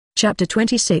Chapter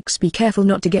 26 Be careful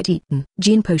not to get eaten.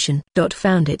 Gene potion.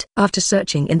 Found it. After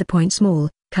searching in the point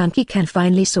small, Kanki Ken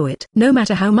finally saw it. No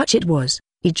matter how much it was,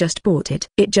 he just bought it.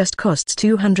 It just costs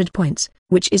 200 points,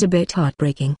 which is a bit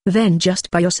heartbreaking. Then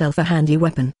just buy yourself a handy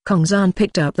weapon. Kongzan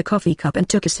picked up the coffee cup and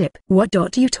took a sip. What are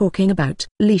you talking about?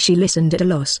 Li Shi listened at a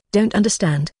loss. Don't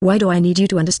understand. Why do I need you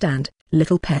to understand,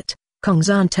 little pet?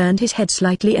 Kongzan turned his head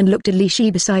slightly and looked at Li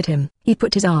Shi beside him. He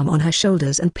put his arm on her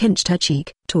shoulders and pinched her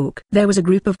cheek. Talk. There was a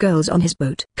group of girls on his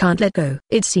boat. Can't let go.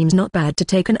 It seems not bad to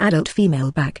take an adult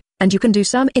female back, and you can do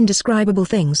some indescribable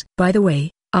things. By the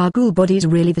way, are ghoul bodies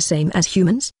really the same as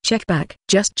humans? Check back.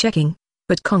 Just checking.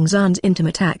 But Kongzan's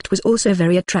intimate act was also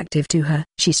very attractive to her.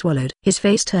 She swallowed. His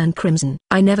face turned crimson.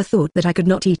 I never thought that I could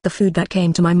not eat the food that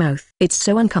came to my mouth. It's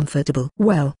so uncomfortable.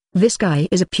 Well, this guy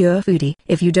is a pure foodie.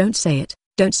 If you don't say it,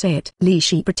 don't say it. Li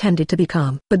Shi pretended to be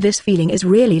calm. But this feeling is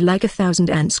really like 1,000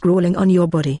 ants crawling on your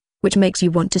body, which makes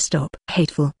you want to stop.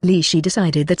 Hateful. Li Shi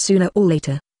decided that sooner or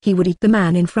later, he would eat the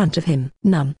man in front of him.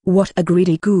 What a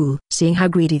greedy ghoul. Seeing how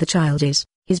greedy the child is,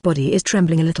 his body is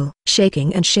trembling a little.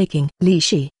 Shaking and shaking. Li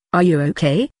Shi, are you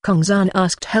okay? Kongzan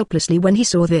asked helplessly when he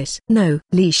saw this. No.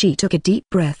 Li Shi took a deep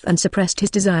breath and suppressed his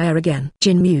desire again.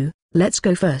 Jin Mu, let's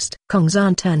go first.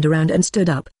 Kongzan turned around and stood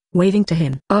up, waving to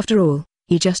him. After all,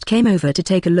 he just came over to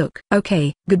take a look.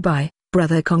 Okay, goodbye,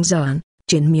 brother Kongzan.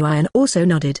 Jin Muan also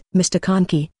nodded. Mr.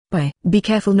 Kanki, bye. Be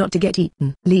careful not to get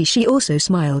eaten. Li Shi also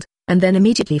smiled, and then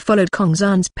immediately followed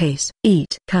Kongzan's pace.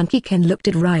 Eat. Kanki Ken looked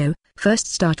at Ryo,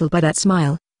 first startled by that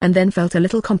smile, and then felt a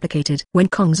little complicated. When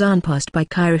Kongzan passed by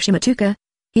Kirishimatuka,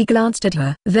 he glanced at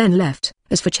her, then left.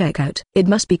 As for checkout, it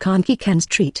must be Kanki Ken's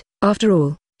treat. After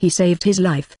all, he saved his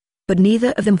life. But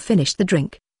neither of them finished the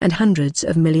drink, and hundreds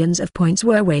of millions of points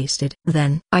were wasted.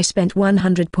 Then, I spent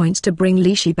 100 points to bring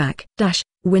Li Shi back.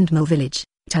 Windmill Village,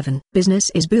 Tavern. Business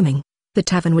is booming. The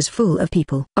tavern was full of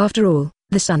people. After all,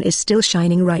 the sun is still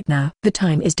shining right now. The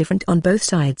time is different on both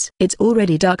sides. It's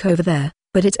already dark over there,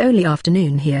 but it's only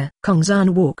afternoon here. Kongzan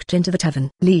walked into the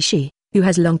tavern. Li Shi, who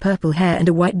has long purple hair and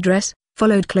a white dress,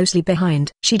 followed closely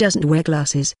behind. She doesn't wear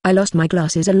glasses. I lost my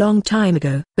glasses a long time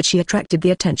ago, but she attracted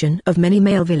the attention of many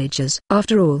male villagers.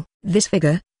 After all, this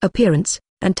figure, appearance,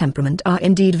 and temperament are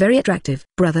indeed very attractive.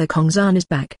 Brother Kongzan is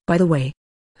back. By the way,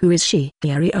 who is she?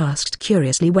 Yari asked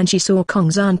curiously when she saw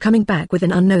Kongzan coming back with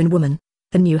an unknown woman,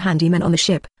 the new handyman on the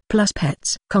ship, plus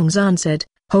pets. Kongzan said,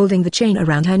 holding the chain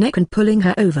around her neck and pulling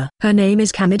her over. Her name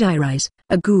is Kamidairise,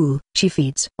 a ghoul. She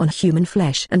feeds on human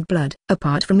flesh and blood.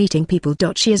 Apart from eating people.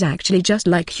 She is actually just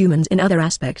like humans in other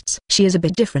aspects. She is a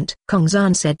bit different,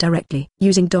 Kongzan said directly.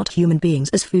 Using human beings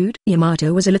as food?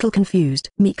 Yamato was a little confused.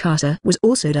 Mikasa was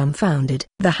also dumbfounded.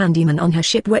 The handyman on her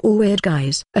ship were all weird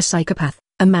guys. A psychopath,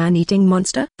 a man-eating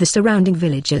monster? The surrounding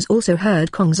villagers also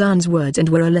heard Kongzan's words and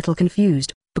were a little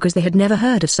confused, because they had never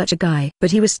heard of such a guy.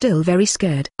 But he was still very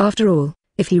scared. After all,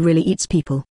 if he really eats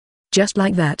people. Just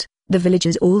like that, the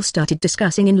villagers all started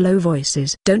discussing in low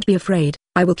voices. Don't be afraid,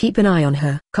 I will keep an eye on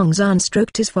her. Kongzan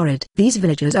stroked his forehead. These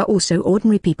villagers are also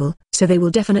ordinary people, so they will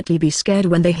definitely be scared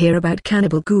when they hear about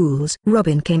cannibal ghouls.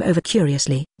 Robin came over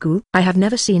curiously. Ghoul? I have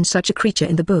never seen such a creature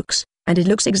in the books, and it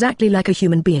looks exactly like a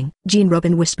human being.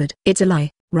 Robin whispered. It's a lie,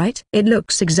 right? It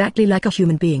looks exactly like a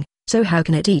human being, so how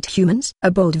can it eat humans? A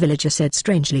bold villager said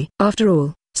strangely. After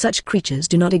all, such creatures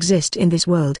do not exist in this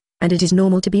world, and it is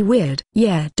normal to be weird.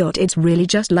 Yeah. It's really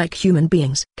just like human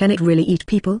beings. Can it really eat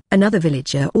people? Another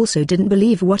villager also didn't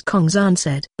believe what Kongzan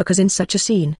said, because in such a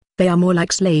scene, they are more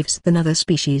like slaves than other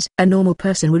species. A normal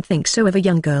person would think so of a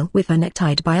young girl with her neck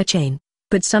tied by a chain.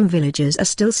 But some villagers are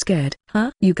still scared.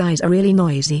 Huh? You guys are really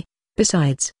noisy.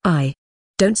 Besides, I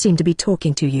don't seem to be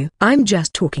talking to you. I'm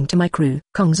just talking to my crew.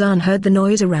 Kongzan heard the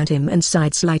noise around him and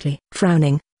sighed slightly,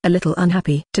 frowning, a little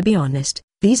unhappy. To be honest,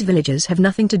 these villagers have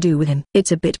nothing to do with him.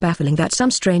 It's a bit baffling that some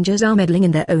strangers are meddling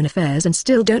in their own affairs and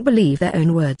still don't believe their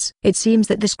own words. It seems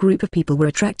that this group of people were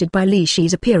attracted by Li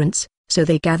Shi's appearance, so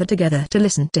they gathered together to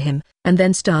listen to him, and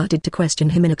then started to question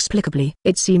him inexplicably.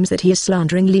 It seems that he is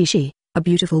slandering Li Shi, a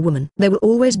beautiful woman. There will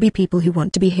always be people who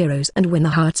want to be heroes and win the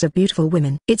hearts of beautiful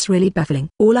women. It's really baffling.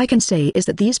 All I can say is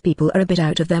that these people are a bit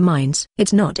out of their minds.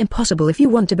 It's not impossible if you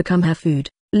want to become her food.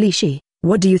 Li Shi,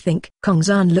 what do you think?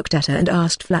 Kongzan looked at her and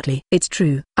asked flatly. It's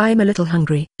true. I'm a little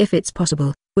hungry. If it's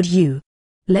possible, would you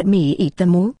let me eat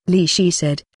them all? Li Shi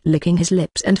said, licking his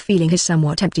lips and feeling his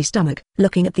somewhat empty stomach.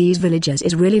 Looking at these villagers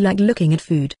is really like looking at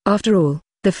food. After all,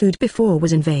 the food before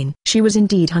was in vain. She was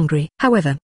indeed hungry.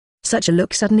 However, such a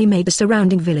look suddenly made the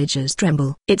surrounding villagers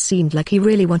tremble. It seemed like he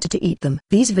really wanted to eat them.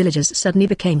 These villagers suddenly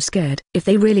became scared. If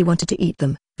they really wanted to eat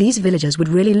them, these villagers would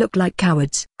really look like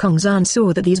cowards. Kongzan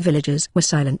saw that these villagers were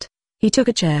silent. He took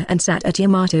a chair and sat at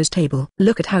Yamato's table.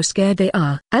 Look at how scared they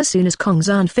are. As soon as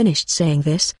Kongzan finished saying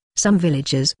this, some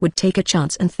villagers would take a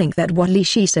chance and think that what Li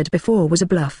Shi said before was a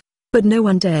bluff. But no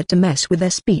one dared to mess with their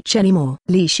speech anymore.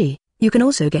 Li Shi, you can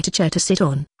also get a chair to sit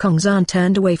on. Kongzan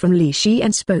turned away from Li Shi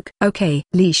and spoke. Okay.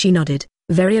 Li Shi nodded,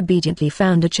 very obediently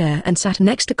found a chair and sat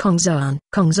next to Kongzan.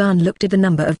 Kongzan looked at the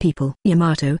number of people.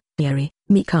 Yamato, Yuri,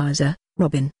 Mikasa,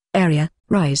 Robin, Area,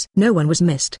 Rise. No one was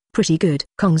missed. Pretty good.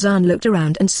 Kongzan looked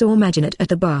around and saw Maginot at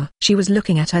the bar. She was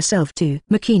looking at herself too.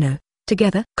 Makino.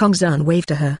 Together? Kongzan waved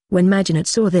to her. When Maginot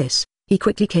saw this, he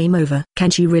quickly came over.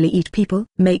 Can she really eat people?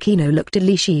 Makino looked at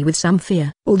Li Shi with some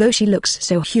fear. Although she looks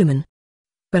so human.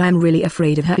 But I'm really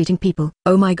afraid of her eating people.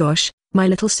 Oh my gosh, my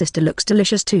little sister looks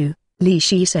delicious too, Li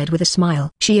Shi said with a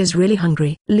smile. She is really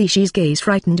hungry. Li Shi's gaze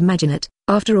frightened Maginot.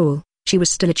 After all, she was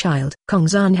still a child.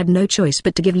 Kongzan had no choice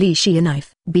but to give Li Shi a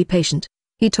knife. Be patient,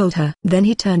 he told her. Then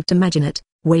he turned to Maginot,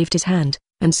 waved his hand,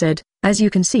 and said, as you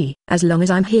can see, as long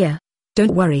as I'm here,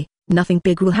 don't worry, nothing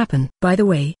big will happen. By the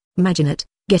way, Maginot,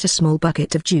 get a small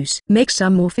bucket of juice. Make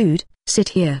some more food, sit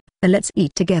here, and let's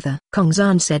eat together.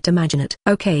 Kongzan said to Maginot.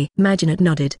 Okay. Maginot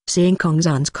nodded. Seeing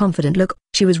Kongzan's confident look,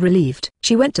 she was relieved.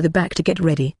 She went to the back to get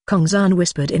ready. Kongzan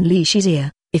whispered in Li Shi's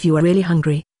ear, if you are really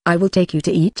hungry, I will take you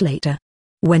to eat later.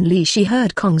 When Li Shi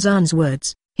heard Kongzan's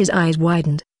words, his eyes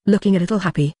widened, looking a little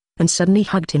happy, and suddenly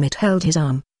hugged him. It held his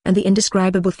arm, and the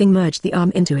indescribable thing merged the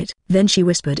arm into it. Then she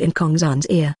whispered in Kongzan's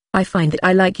ear, I find that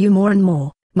I like you more and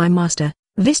more, my master.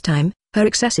 This time, her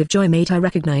excessive joy made her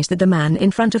recognize that the man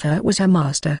in front of her was her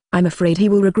master. I'm afraid he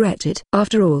will regret it.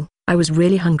 After all, I was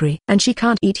really hungry. And she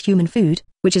can't eat human food,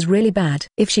 which is really bad.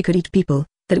 If she could eat people,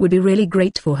 that would be really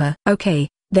great for her. Okay,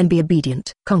 then be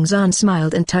obedient. Kongzan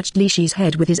smiled and touched Li Shi's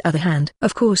head with his other hand.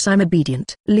 Of course I'm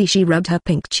obedient. Li Shi rubbed her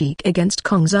pink cheek against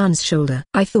Kongzan's shoulder.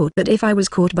 I thought that if I was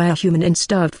caught by a human and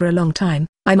starved for a long time,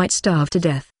 I might starve to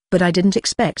death. But I didn't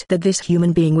expect that this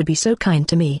human being would be so kind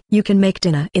to me. You can make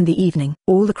dinner in the evening.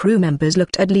 All the crew members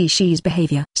looked at Li Shi's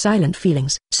behavior. Silent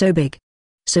feelings. So big.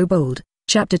 So bold.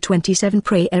 Chapter 27.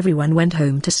 Pray everyone went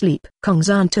home to sleep.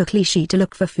 Kongzan took Li Shi to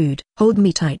look for food. Hold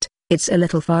me tight. It's a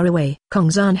little far away.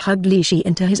 Kongzan hugged Li Shi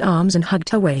into his arms and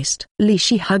hugged her waist. Li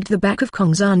Shi hugged the back of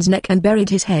Kongzan's neck and buried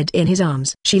his head in his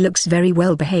arms. She looks very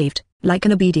well behaved, like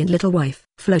an obedient little wife.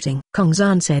 Floating,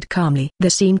 Kongzan said calmly.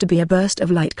 There seemed to be a burst of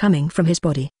light coming from his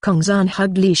body. Kongzan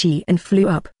hugged Li Shi and flew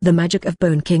up. The magic of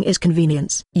Bone King is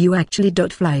convenience. You actually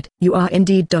flied. You are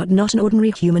indeed not an ordinary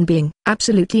human being.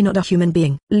 Absolutely not a human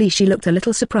being. Li Shi looked a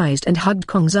little surprised and hugged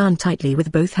Kongzan tightly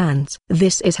with both hands.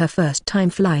 This is her first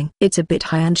time flying. It's a bit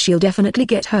high and she'll definitely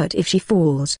get hurt if she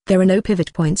falls. There are no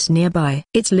pivot points nearby.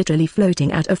 It's literally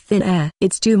floating out of thin air.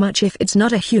 It's too much if it's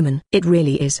not a human. It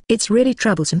really is. It's really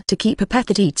troublesome to keep a pet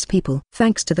that eats people.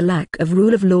 Thanks to the lack of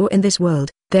rule of law in this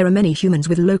world, there are many humans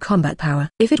with low combat power.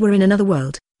 If it were in another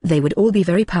world, they would all be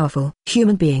very powerful.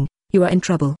 Human being, you are in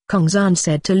trouble, Kongzan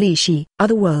said to Li Shi.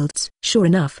 Other worlds. Sure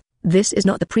enough, this is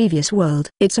not the previous world.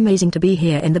 It's amazing to be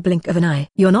here in the blink of an eye.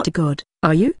 You're not a god,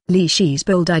 are you? Li Shi's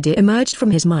bold idea emerged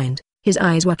from his mind. His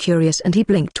eyes were curious and he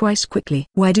blinked twice quickly.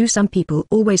 Why do some people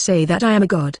always say that I am a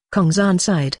god? Kongzan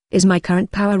sighed. Is my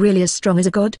current power really as strong as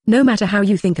a god? No matter how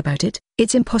you think about it,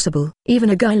 it's impossible.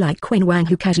 Even a guy like Quen Wang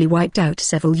who casually wiped out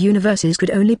several universes could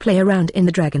only play around in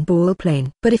the Dragon Ball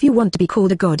plane. But if you want to be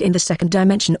called a god in the second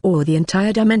dimension or the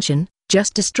entire dimension,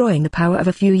 just destroying the power of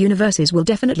a few universes will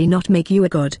definitely not make you a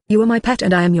god. You are my pet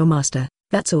and I am your master.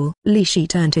 That's all. Li Shi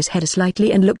turned his head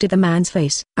slightly and looked at the man's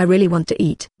face. I really want to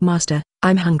eat. Master,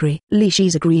 I'm hungry. Li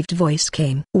Shi's aggrieved voice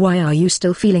came. Why are you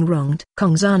still feeling wronged?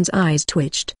 Kongzan's eyes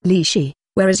twitched. Li Shi,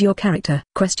 where is your character?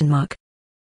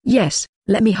 Yes,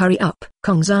 let me hurry up.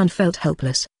 Kongzan felt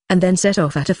helpless, and then set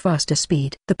off at a faster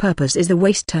speed. The purpose is the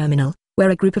waste terminal, where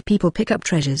a group of people pick up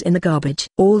treasures in the garbage.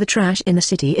 All the trash in the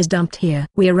city is dumped here.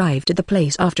 We arrived at the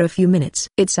place after a few minutes.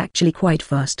 It's actually quite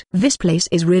fast. This place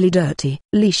is really dirty.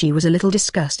 Li Shi was a little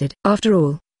disgusted. After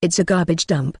all, it's a garbage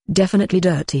dump. Definitely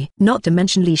dirty. Not to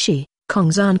mention Li Shi,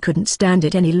 Kongzan couldn't stand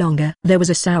it any longer. There was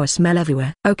a sour smell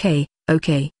everywhere. Okay,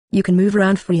 you can move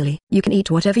around freely. You can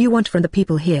eat whatever you want from the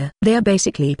people here. They are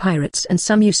basically pirates and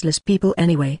some useless people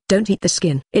anyway. Don't eat the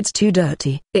skin. It's too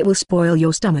dirty. It will spoil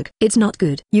your stomach. It's not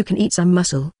good. You can eat some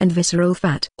muscle and visceral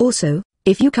fat. Also,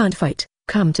 if you can't fight,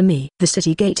 come to me. The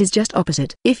city gate is just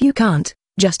opposite. If you can't,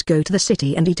 just go to the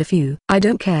city and eat a few. I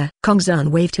don't care. Kongzan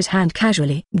waved his hand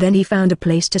casually. Then he found a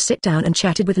place to sit down and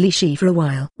chatted with Li Shi for a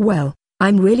while. Well,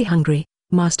 I'm really hungry,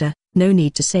 master. No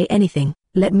need to say anything.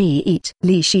 Let me eat.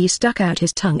 Li Shi stuck out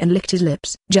his tongue and licked his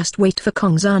lips. Just wait for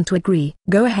Kongzan to agree.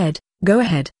 Go ahead.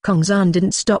 Kongzan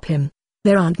didn't stop him.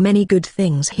 There aren't many good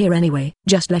things here anyway.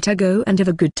 Just let her go and have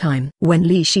a good time. When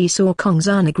Li Shi saw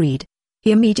Kongzan agreed,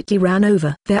 He immediately ran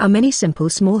over. There are many simple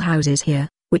small houses here,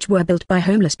 which were built by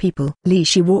homeless people. Li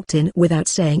Shi walked in without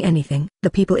saying anything.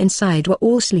 The people inside were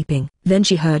all sleeping. Then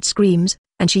she heard screams,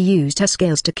 and she used her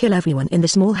scales to kill everyone in the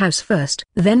small house first.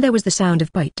 Then there was the sound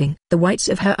of biting. The whites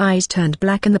of her eyes turned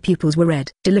black and the pupils were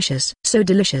red. Delicious. So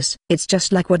delicious. It's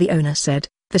just like what the owner said.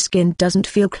 The skin doesn't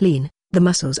feel clean, the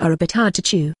muscles are a bit hard to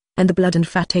chew, and the blood and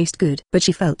fat taste good. But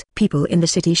she felt people in the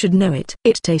city should know it.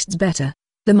 It tastes better.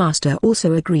 The master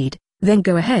also agreed. Then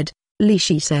go ahead, Li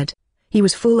Shi said. He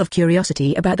was full of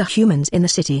curiosity about the humans in the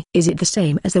city. Is it the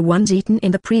same as the ones eaten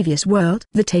in the previous world?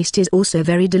 The taste is also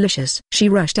very delicious. She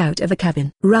rushed out of the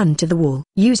cabin. Run to the wall.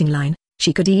 Using line,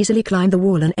 she could easily climb the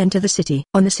wall and enter the city.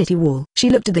 On the city wall, she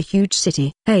looked at the huge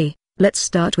city. Hey, let's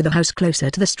start with a house closer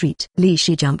to the street. Li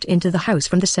Shi jumped into the house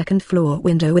from the second floor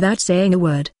window without saying a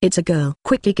word. It's a girl.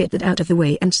 Quickly get that out of the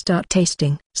way and start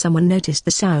tasting. Someone noticed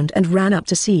the sound and ran up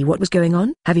to see what was going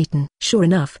on. Have eaten. Sure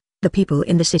enough, the people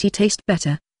in the city taste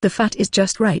better. The fat is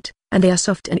just right, and they are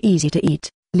soft and easy to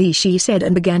eat, Li Shi said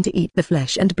and began to eat the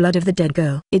flesh and blood of the dead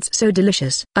girl. It's so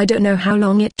delicious. I don't know how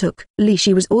long it took. Li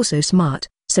Shi was also smart,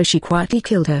 so she quietly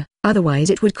killed her, otherwise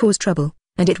it would cause trouble,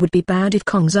 and it would be bad if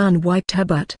Kongzan wiped her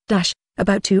butt.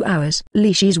 About 2 hours.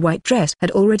 Li Shi's white dress had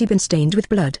already been stained with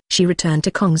blood. She returned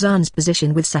to Kongzan's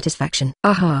position with satisfaction.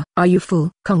 Aha, are you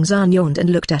full? Kongzan yawned and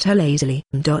looked at her lazily.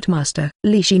 Master.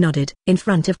 Li Shi nodded. In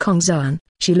front of Kongzan,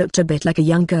 she looked a bit like a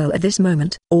young girl at this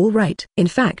moment. All right. In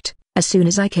fact, as soon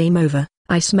as I came over,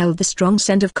 I smelled the strong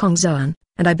scent of Kongzan,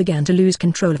 and I began to lose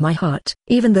control of my heart.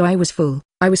 Even though I was full,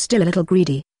 I was still a little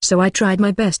greedy, so I tried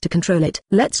my best to control it.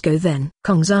 Let's go then,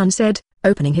 Kongzan said,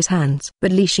 opening his hands.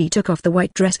 But Li Shi took off the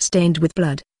white dress stained with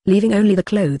blood, leaving only the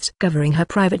clothes covering her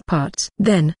private parts.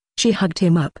 Then, she hugged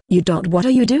him up. What are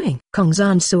you doing?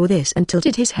 Kongzan saw this and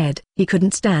tilted his head. He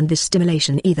couldn't stand this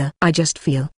stimulation either. I just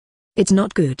feel. It's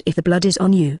not good if the blood is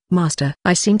on you. Master,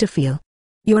 I seem to feel.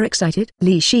 You're excited?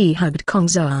 Li Shi hugged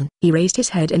Kongzan. He raised his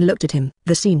head and looked at him.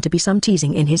 There seemed to be some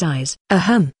teasing in his eyes.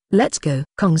 Let's go,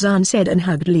 Kongzan said and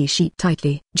hugged Li Shi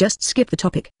tightly. Just skip the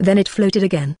topic. Then it floated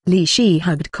again. Li Shi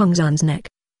hugged Kongzan's neck.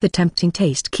 The tempting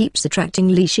taste keeps attracting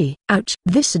Li Shi. Ouch.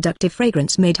 This seductive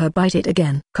fragrance made her bite it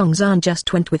again. Kongzan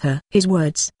just went with her. His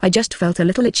words. I just felt a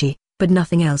little itchy, but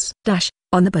nothing else.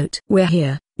 On the boat. We're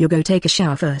here. You go take a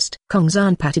shower first.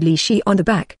 Kongzan patted Li Shi on the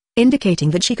back,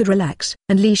 indicating that she could relax,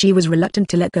 and Li Shi was reluctant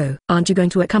to let go. Aren't you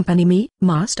going to accompany me,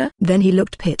 master? Then he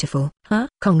looked pitiful. Huh?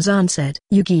 Kongzan said.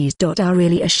 You geese are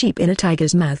really a sheep in a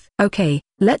tiger's mouth. Okay,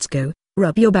 let's go.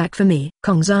 Rub your back for me.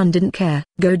 Kongzan didn't care.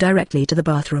 Go directly to the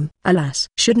bathroom. Alas,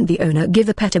 shouldn't the owner give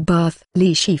the pet a bath?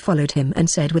 Li Shi followed him and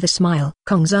said with a smile.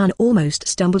 Kongzan almost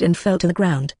stumbled and fell to the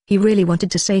ground. He really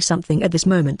wanted to say something at this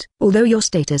moment. Although your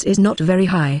status is not very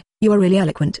high, you are really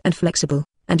eloquent and flexible,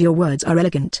 and your words are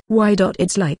elegant.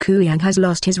 It's like Kuyang has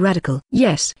lost his radical.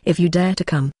 Yes, if you dare to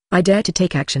come, I dare to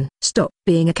take action. Stop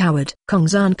being a coward.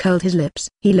 Kongzan curled his lips.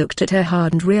 He looked at her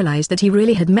hard and realized that he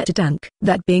really had met a tank.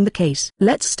 That being the case,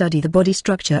 let's study the body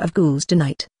structure of ghouls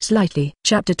tonight. Slightly.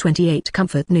 Chapter 28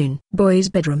 Comfort Noon. Boy's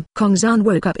bedroom. Kongzan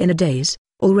woke up in a daze,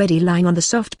 already lying on the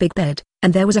soft big bed,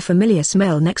 and there was a familiar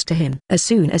smell next to him. As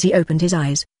soon as he opened his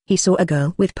eyes, he saw a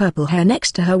girl with purple hair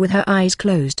next to her with her eyes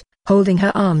closed, holding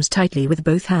her arms tightly with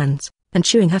both hands, and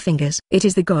chewing her fingers. It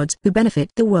is the gods who benefit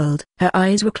the world. Her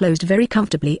eyes were closed very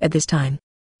comfortably at this time.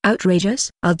 Outrageous?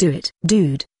 I'll do it.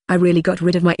 Dude, I really got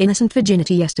rid of my innocent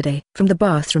virginity yesterday. From the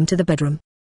bathroom to the bedroom.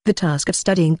 The task of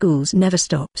studying ghouls never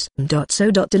stops.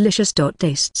 Delicious.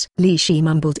 Tastes. Li Shi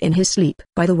mumbled in his sleep.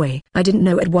 By the way, I didn't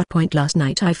know at what point last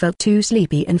night I felt too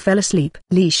sleepy and fell asleep.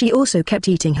 Li Shi also kept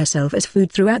eating herself as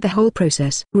food throughout the whole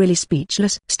process. Really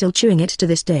speechless. Still chewing it to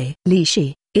this day. Li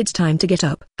Shi, it's time to get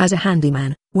up. As a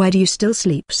handyman, why do you still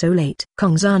sleep so late?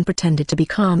 Kongzan pretended to be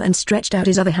calm and stretched out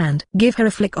his other hand. Give her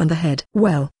a flick on the head.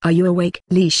 Well, are you awake?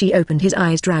 Li Shi opened his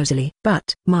eyes drowsily.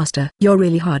 But, master, you're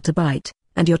really hard to bite,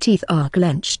 and your teeth are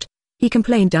clenched. He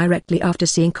complained directly after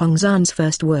seeing Kongzan's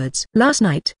first words. Last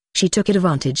night, she took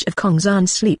advantage of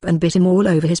Kongzan's sleep and bit him all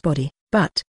over his body,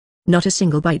 but not a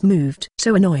single bite moved.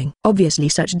 So annoying. Obviously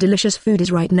such delicious food is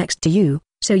right next to you,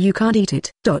 so you can't eat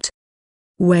it.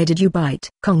 Where did you bite?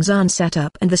 Kongzan sat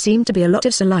up and there seemed to be a lot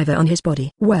of saliva on his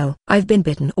body. Well, I've been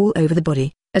bitten all over the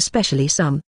body, especially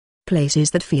some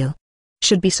places that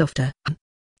should be softer.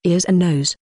 Ears and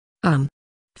nose.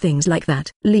 Things like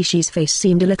that. Li Shi's face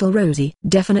seemed a little rosy.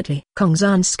 Definitely.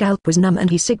 Kongzan's scalp was numb and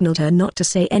he signaled her not to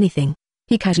say anything.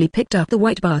 He casually picked up the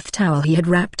white bath towel he had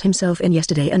wrapped himself in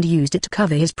yesterday and used it to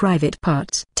cover his private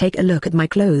parts. Take a look at my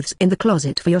clothes in the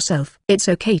closet for yourself. It's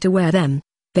okay to wear them.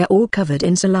 They're all covered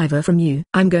in saliva from you.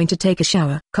 I'm going to take a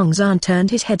shower. Kongzan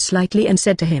turned his head slightly and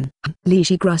said to him. Li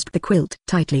Shi grasped the quilt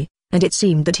tightly, and it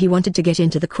seemed that he wanted to get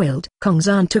into the quilt.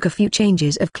 Kongzan took a few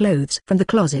changes of clothes from the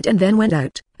closet and then went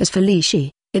out. As for Li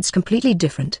Shi, it's completely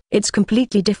different. It's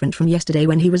completely different from yesterday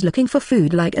when he was looking for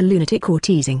food like a lunatic or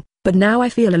teasing, but now I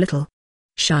feel a little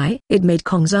shy. It made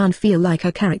Kongzan feel like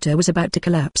her character was about to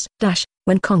collapse.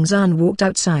 When Kongzan walked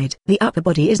outside, the upper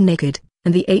body is naked,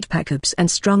 and the 8-pack abs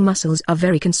and strong muscles are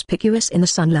very conspicuous in the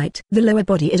sunlight. The lower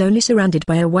body is only surrounded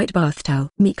by a white bath towel.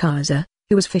 Mikasa,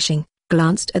 who was fishing,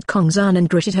 glanced at Kongzan and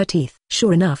gritted her teeth.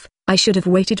 Sure enough, I should have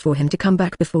waited for him to come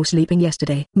back before sleeping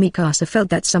yesterday. Mikasa felt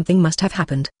that something must have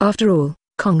happened. After all,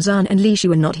 Kongzan and Li Shi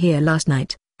were not here last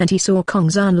night, and he saw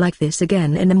Kongzan like this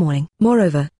again in the morning.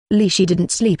 Moreover, Li Shi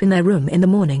didn't sleep in their room in the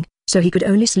morning, so he could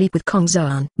only sleep with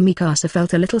Kongzan. Mikasa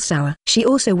felt a little sour. She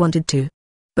also wanted to,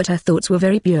 but her thoughts were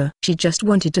very pure. She just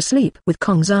wanted to sleep with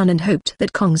Kongzan and hoped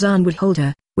that Kongzan would hold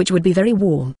her, which would be very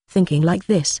warm. Thinking like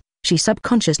this, she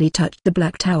subconsciously touched the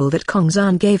black towel that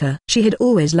Kongzan gave her. She had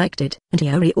always liked it, and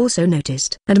Hiyori also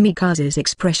noticed. And Mikasa's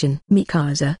expression.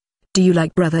 Mikasa, do you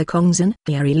like brother Kongzan?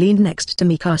 Hiyori leaned next to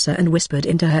Mikasa and whispered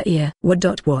into her ear.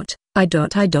 What?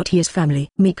 He is family.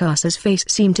 Mikasa's face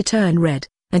seemed to turn red,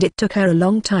 and it took her a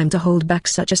long time to hold back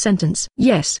such a sentence.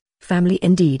 Yes, family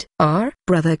indeed. Our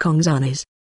brother Kongzan is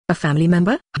a family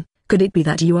member? Could it be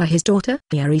that you are his daughter?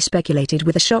 Hiyori speculated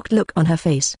with a shocked look on her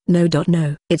face. No.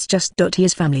 It's just he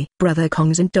is family. Brother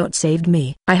Kongzan saved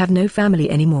me. I have no family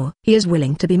anymore. He is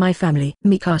willing to be my family.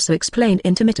 Mikasa explained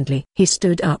intermittently. He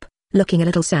stood up, looking a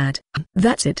little sad.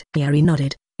 That's it. Hiyori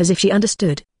nodded, as if she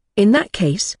understood. In that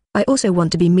case, I also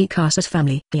want to be Mikasa's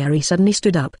family. Hiyori suddenly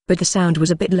stood up, but the sound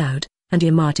was a bit loud, and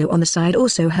Yamato on the side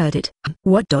also heard it.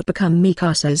 What? Become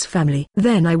Mikasa's family?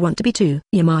 Then I want to be too,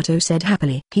 Yamato said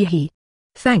happily. He.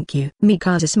 Thank you.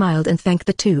 Mikasa smiled and thanked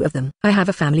the two of them. I have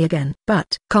a family again.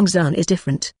 But Kongzan is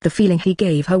different. The feeling he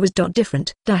gave her was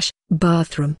different.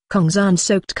 Bathroom. Kongzan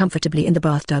soaked comfortably in the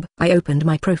bathtub. I opened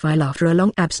my profile after a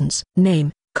long absence.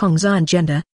 Name, Kongzan.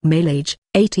 Gender, male. Age,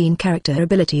 18. Character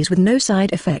abilities with no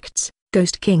side effects.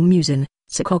 Ghost King Muzan,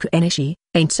 Sakoku Enishi,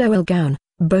 Ain't So Well Gown,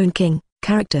 Bone King.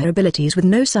 Character abilities with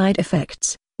no side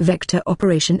effects. Vector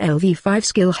Operation LV5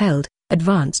 Skill held,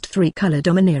 Advanced 3-color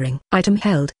Domineering. Item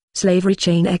held, Slavery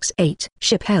Chain X8.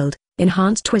 Ship held,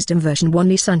 Enhanced Wisdom version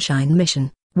 1. Sunshine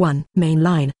Mission 1. Main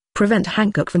line, Prevent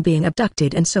Hancock from being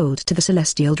abducted and sold to the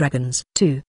Celestial Dragons.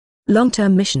 2.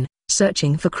 Long-term mission,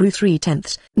 Searching for Crew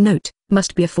 3/10. Note,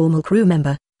 must be a formal crew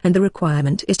member, and the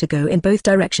requirement is to go in both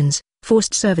directions.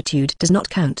 Forced servitude does not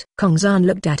count. Kongzan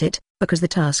looked at it, because the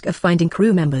task of finding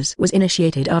crew members was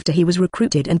initiated after he was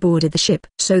recruited and boarded the ship.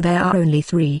 So there are only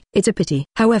 3. It's a pity.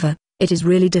 However, it is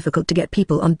really difficult to get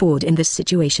people on board in this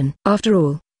situation. After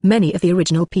all, many of the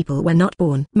original people were not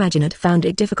born. Maginot found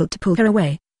it difficult to pull her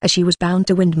away, as she was bound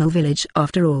to Windmill Village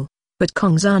after all. But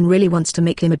Kongzan really wants to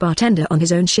make him a bartender on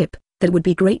his own ship. That would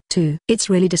be great too. It's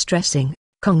really distressing,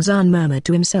 Kongzan murmured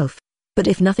to himself. But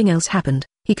if nothing else happened,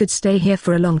 he could stay here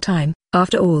for a long time.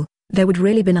 After all, there would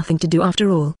really be nothing to do after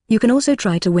all. You can also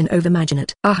try to win over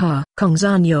Maginot. Aha!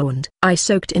 Kongzan yawned. I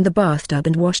soaked in the bathtub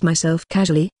and washed myself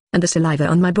casually, and the saliva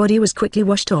on my body was quickly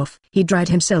washed off. He dried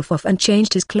himself off and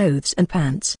changed his clothes and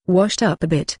pants. Washed up a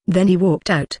bit. Then he walked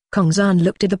out. Kongzan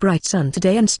looked at the bright sun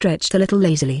today and stretched a little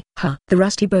lazily. The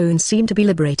rusty bones seemed to be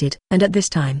liberated. And at this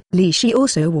time, Li Shi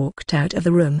also walked out of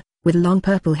the room, with long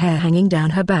purple hair hanging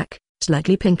down her back,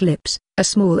 slightly pink lips, a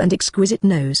small and exquisite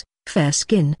nose, fair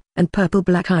skin, and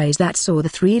purple-black eyes that saw the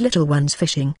 3 little ones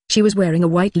fishing. She was wearing a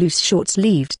white loose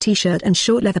short-sleeved t-shirt and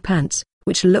short leather pants,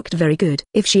 which looked very good.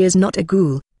 If she is not a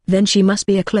ghoul, then she must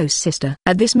be a close sister.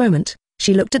 At this moment,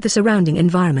 she looked at the surrounding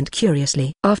environment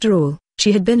curiously. After all,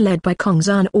 she had been led by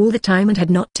Kongzan all the time and had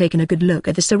not taken a good look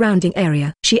at the surrounding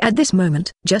area. She at this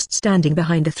moment, just standing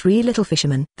behind the 3 little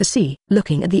fishermen. The sea.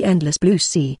 Looking at the endless blue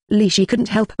sea, Li Shi couldn't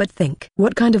help but think.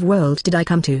 What kind of world did I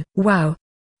come to? Wow.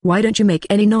 Why don't you make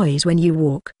any noise when you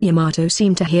walk? Yamato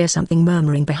seemed to hear something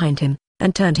murmuring behind him,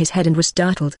 and turned his head and was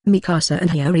startled. Mikasa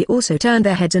and Hiyori also turned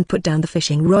their heads and put down the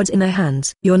fishing rods in their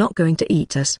hands. You're not going to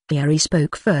eat us? Hiyori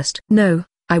spoke first. No,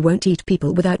 I won't eat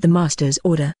people without the master's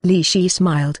order. Li Shi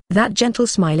smiled. That gentle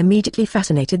smile immediately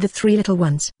fascinated the 3 little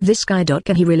ones. This guy.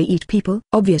 Can he really eat people?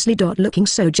 Obviously. Looking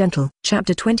so gentle.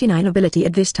 Chapter 29. Ability.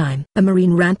 At this time, a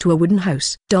marine ran to a wooden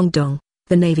house. Dong dong.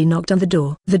 The Navy knocked on the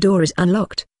door. The door is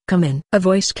unlocked, come in. A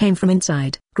voice came from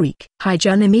inside. Greek.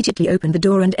 Haijun immediately opened the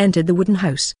door and entered the wooden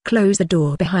house. Close the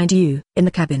door behind you. In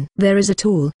the cabin. There is a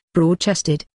tall,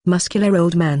 broad-chested, muscular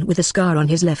old man with a scar on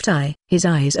his left eye. His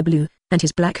eyes are blue, and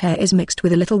his black hair is mixed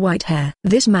with a little white hair.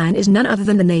 This man is none other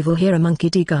than the naval hero Monkey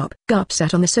D. Garp. Garp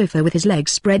sat on the sofa with his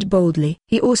legs spread boldly.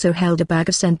 He also held a bag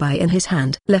of senpai in his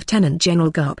hand. Lieutenant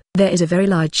General Garp. There is a very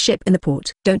large ship in the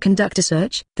port. Don't conduct a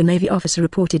search, the Navy officer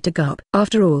reported to Garp.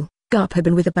 After all, Garp had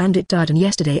been with the Bandit Dardan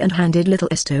yesterday and handed little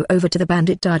Esto over to the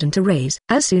Bandit Dardan to raise.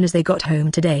 As soon as they got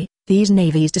home today, these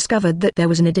navies discovered that there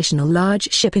was an additional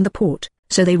large ship in the port,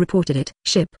 so they reported it.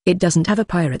 Ship. It doesn't have a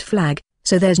pirate flag,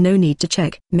 so there's no need to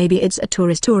check. Maybe it's a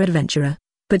tourist or adventurer.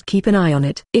 But keep an eye on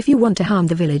it. If you want to harm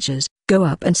the villagers, go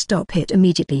up and stop it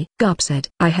immediately. Garp said.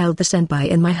 I held the senpai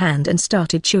in my hand and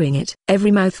started chewing it.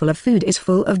 Every mouthful of food is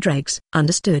full of dregs.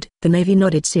 Understood. The Navy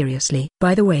nodded seriously.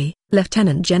 By the way,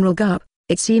 Lieutenant General Garp,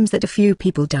 it seems that a few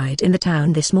people died in the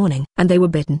town this morning, and they were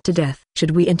bitten to death.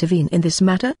 Should we intervene in this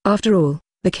matter? After all,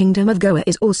 the Kingdom of Goa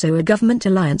is also a government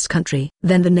alliance country.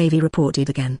 Then the Navy reported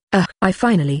again. I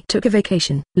finally took a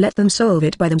vacation. Let them solve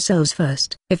it by themselves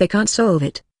first. If they can't solve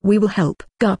it, we will help.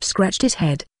 Garp scratched his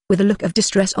head, with a look of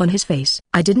distress on his face.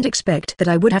 I didn't expect that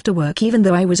I would have to work even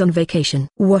though I was on vacation.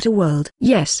 What a world.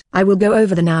 Yes, I will go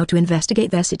over there now to investigate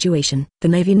their situation. The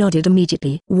Navy nodded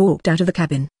immediately. Walked out of the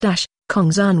cabin.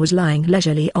 Kong-san was lying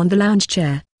leisurely on the lounge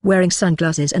chair, wearing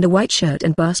sunglasses and a white shirt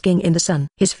and basking in the sun.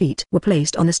 His feet were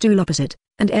placed on the stool opposite,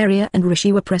 and Arya and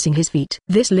Rishi were pressing his feet.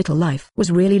 This little life was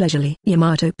really leisurely.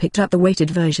 Yamato picked up the weighted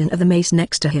version of the mace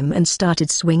next to him and started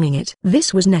swinging it.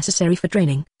 This was necessary for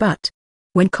training. But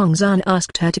when Kong-san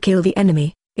asked her to kill the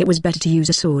enemy, it was better to use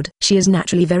a sword. She is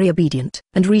naturally very obedient.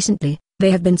 And recently,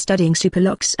 they have been studying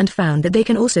superlocks and found that they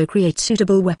can also create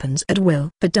suitable weapons at will.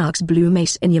 The Dark's blue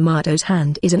mace in Yamato's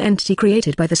hand is an entity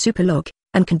created by the superlock,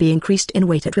 and can be increased in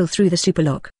weight at will through the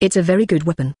superlock. It's a very good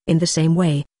weapon. In the same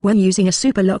way, when using a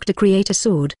superlock to create a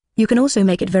sword, you can also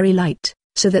make it very light,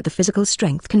 so that the physical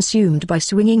strength consumed by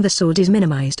swinging the sword is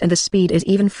minimized and the speed is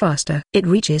even faster. It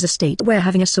reaches a state where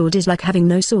having a sword is like having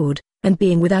no sword, and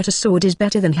being without a sword is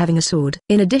better than having a sword.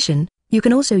 In addition, you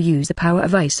can also use the power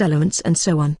of ice elements and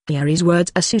so on. Yari's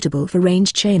words are suitable for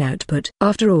ranged chain output.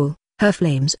 After all, her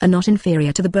flames are not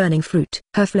inferior to the burning fruit.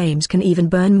 Her flames can even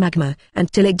burn magma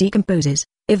until it decomposes,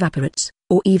 evaporates,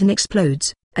 or even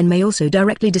explodes, and may also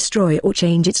directly destroy or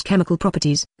change its chemical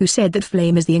properties. Who said that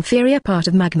flame is the inferior part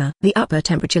of magma? The upper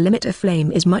temperature limit of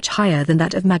flame is much higher than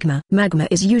that of magma. Magma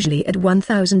is usually at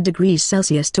 1000 degrees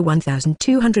Celsius to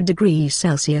 1200 degrees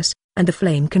Celsius, and the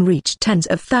flame can reach tens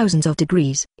of thousands of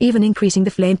degrees. Even increasing the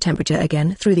flame temperature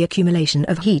again through the accumulation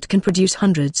of heat can produce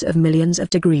hundreds of millions of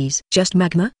degrees. Just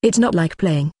magma? It's not like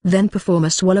playing. Then perform a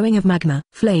swallowing of magma.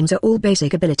 Flames are all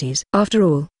basic abilities. After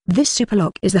all, this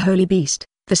superlock is the holy beast,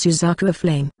 the Suzaku of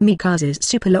flame. Mikaze's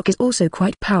superlock is also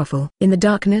quite powerful. In the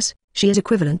darkness, she is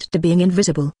equivalent to being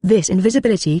invisible. This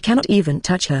invisibility cannot even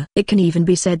touch her. It can even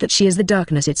be said that she is the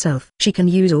darkness itself. She can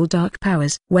use all dark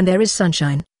powers. When there is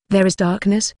sunshine, there is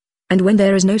darkness. And when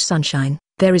there is no sunshine,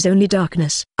 there is only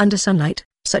darkness. Under sunlight,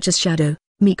 such as shadow,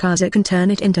 Mikasa can turn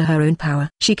it into her own power.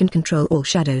 She can control all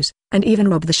shadows, and even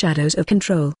rob the shadows of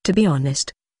control. To be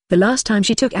honest, the last time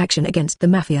she took action against the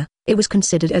mafia, it was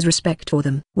considered as respect for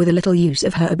them. With a little use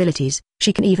of her abilities,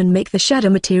 she can even make the shadow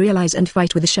materialize and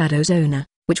fight with the shadow's owner,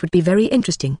 which would be very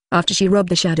interesting. After she robbed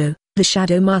the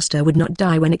shadow master would not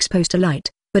die when exposed to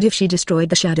light, but if she destroyed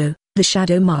the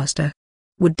shadow master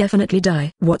would definitely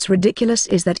die. What's ridiculous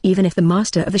is that even if the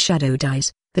master of the shadow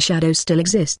dies, the shadow still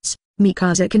exists.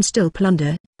 Mikasa can still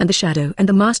plunder, and the shadow and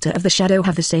the master of the shadow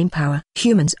have the same power.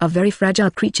 Humans are very fragile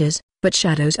creatures, but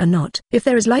shadows are not. If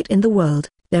there is light in the world,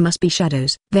 there must be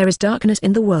shadows. There is darkness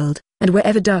in the world, and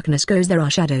wherever darkness goes there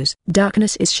are shadows.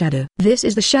 Darkness is shadow. This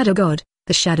is the shadow god,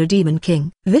 the shadow demon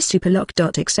king. This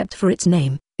superlock, except for its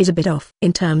name, is a bit off.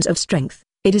 In terms of strength,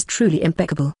 it is truly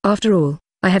impeccable. After all,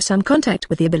 I have some contact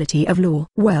with the ability of law.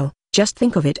 Well, just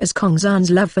think of it as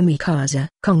Kong-san's love for Mikasa.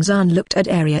 Kong-san looked at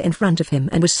Arya in front of him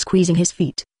and was squeezing his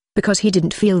feet. Because he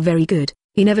didn't feel very good,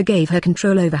 he never gave her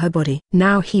control over her body.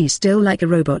 Now he's still like a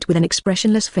robot with an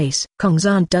expressionless face.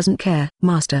 Kong-san doesn't care.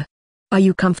 Master, are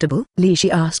you comfortable?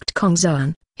 Lishi asked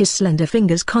Kong-san, his slender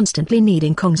fingers constantly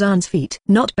kneading Kong-san's feet.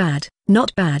 Not bad,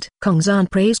 not bad. Kong-san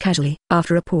praised casually.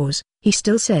 After a pause, he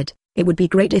still said, it would be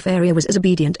great if Arya was as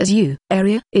obedient as you.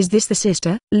 Arya? Is this the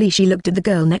sister? Lishi looked at the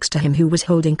girl next to him who was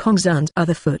holding Kong-san's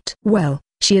other foot. Well,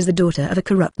 she is the daughter of a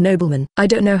corrupt nobleman. I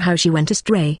don't know how she went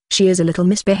astray. She is a little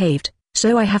misbehaved,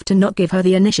 so I have to not give her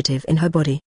the initiative in her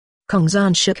body.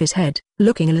 Kongzan shook his head,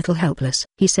 looking a little helpless.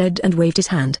 He said and waved his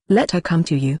hand. Let her come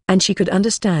to you. And she could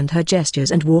understand her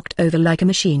gestures and walked over like a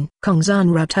machine.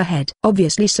 Kongzan rubbed her head.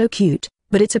 Obviously so cute,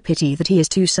 but it's a pity that he is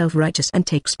too self-righteous and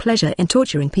takes pleasure in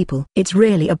torturing people. It's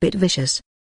really a bit vicious.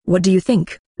 What do you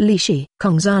think, Li Shi?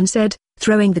 Kongzan said,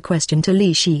 throwing the question to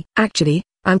Li Shi. Actually,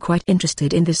 I'm quite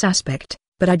interested in this aspect,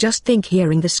 but I just think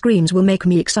hearing the screams will make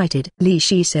me excited. Li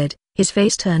Shi said, his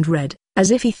face turned red, as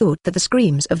if he thought that the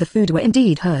screams of the food were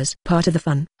indeed hers. Part of the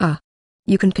fun.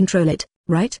 You can control it,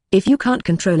 right? If you can't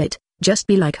control it, just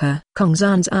be like her.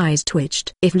 Kongzan's eyes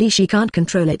twitched. If Li Shi can't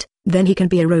control it, then he can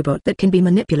be a robot that can be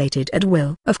manipulated at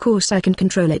will. Of course I can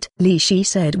control it, Li Shi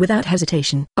said without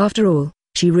hesitation. After all,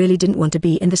 she really didn't want to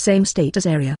be in the same state as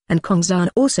Arya. And Kongzan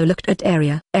also looked at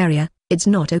Arya. Arya, it's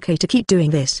not okay to keep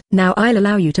doing this. Now I'll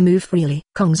allow you to move freely,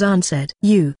 Kongzan said.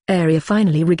 Arya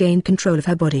finally regained control of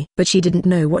her body. But she didn't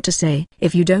know what to say.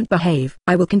 If you don't behave,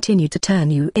 I will continue to turn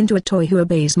you into a toy who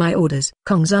obeys my orders.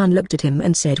 Kongzan looked at him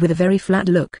and said with a very flat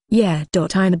look. Yeah.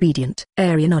 I'm obedient.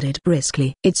 Arya nodded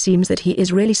briskly. It seems that he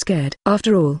is really scared.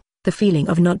 After all, the feeling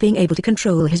of not being able to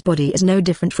control his body is no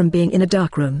different from being in a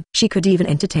dark room. She could even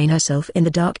entertain herself in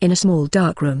the dark in a small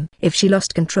dark room. If she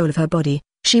lost control of her body,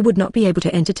 she would not be able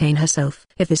to entertain herself.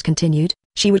 If this continued,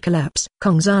 she would collapse.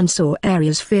 Kongzan saw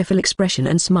Arya's fearful expression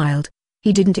and smiled.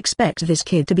 He didn't expect this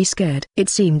kid to be scared. It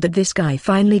seemed that this guy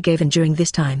finally gave in during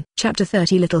this time. Chapter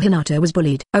 30 Little Hinata was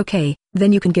bullied. Okay,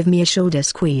 then you can give me a shoulder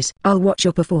squeeze. I'll watch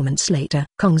your performance later.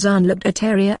 Kongzan looked at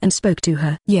Arya and spoke to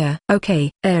her. Yeah,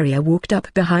 okay. Arya walked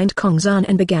up behind Kongzan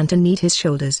and began to knead his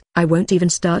shoulders. I won't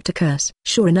even start to curse.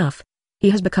 Sure enough,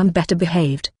 he has become better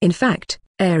behaved. In fact,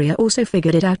 Arya also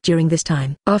figured it out during this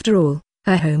time. After all,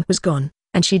 her home was gone,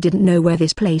 and she didn't know where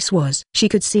this place was. She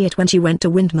could see it when she went to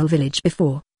Windmill Village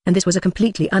before, and this was a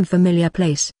completely unfamiliar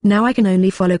place. Now I can only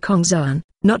follow Kongzan,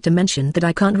 not to mention that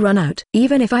I can't run out.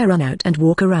 Even if I run out and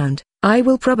walk around, I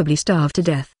will probably starve to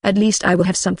death. At least I will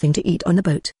have something to eat on the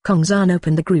boat. Kongzan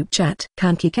opened the group chat.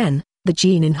 Kanki-ken, the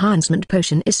gene enhancement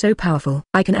potion is so powerful.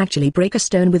 I can actually break a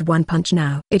stone with one punch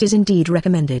now. It is indeed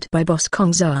recommended by boss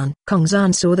Kongzan.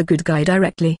 Kongzan saw the good guy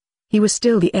directly. He was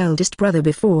still the eldest brother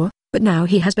before, but now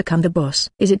he has become the boss.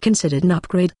 Is it considered an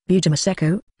upgrade?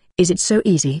 Saeko? Is it so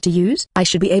easy to use? I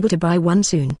should be able to buy one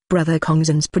soon. Brother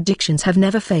Kongzan's predictions have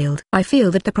never failed. I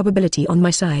feel that the probability on my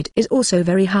side is also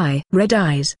very high. Red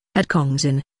eyes, at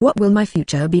Kongzan, what will my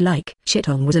future be like?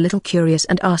 Shitong was a little curious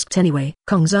and asked anyway.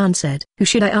 Kongzan said, who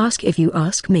should I ask if you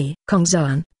ask me?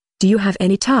 Kongzan, do you have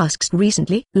any tasks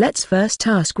recently? Let's first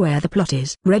ask where the plot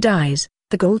is. Red eyes,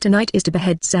 the goal tonight is to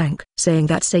behead Zank. Saying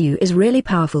that Seiyu is really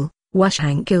powerful.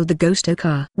 Washang killed the ghost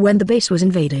Oka. When the base was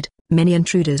invaded, many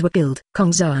intruders were killed.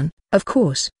 Kongzan, of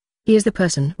course. He is the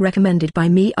person recommended by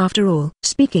me after all.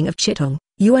 Speaking of Chitong,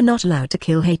 you are not allowed to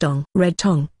kill Haetong. Red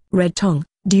Tong,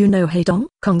 do you know Haetong?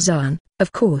 Kongzan,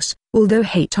 of course, although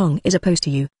Haetong is opposed to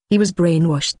you, he was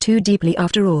brainwashed too deeply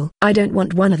after all. I don't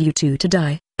want one of you two to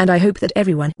die, and I hope that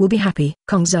everyone will be happy.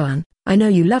 Kongzan, I know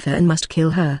you love her and must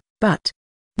kill her, but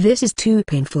this is too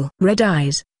painful. Red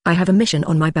eyes, I have a mission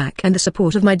on my back and the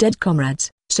support of my dead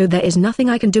comrades, so there is nothing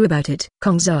I can do about it.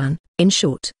 Kongzan, in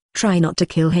short, try not to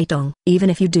kill Haetong. Even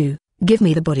if you do, give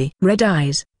me the body. Red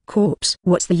eyes, corpse.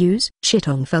 What's the use?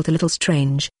 Shitong felt a little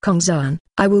strange. Kongzan,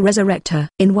 I will resurrect her.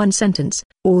 In one sentence,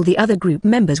 all the other group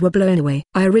members were blown away.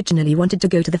 I originally wanted to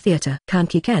go to the theater.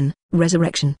 Kanki-ken,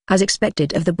 resurrection. As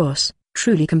expected of the boss,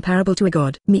 truly comparable to a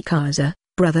god. Mikasa,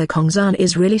 brother Kongzan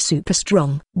is really super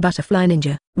strong. Butterfly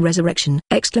ninja, resurrection.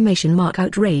 Exclamation mark.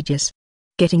 Outrageous.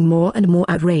 Getting more and more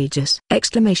outrageous.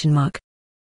 Exclamation mark.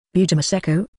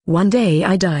 Saeko, one day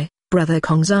I die, brother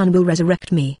Kongzan will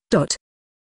resurrect me.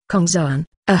 Kongzan,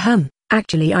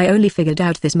 actually I only figured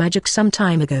out this magic some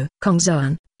time ago.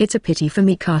 Kongzan, it's a pity for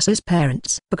Mikasa's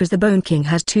parents. Because the Bone King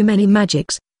has too many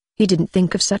magics. He didn't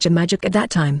think of such a magic at that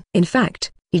time. In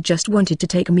fact, he just wanted to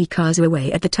take Mikasa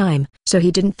away at the time, so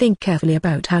he didn't think carefully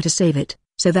about how to save it,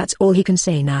 so that's all he can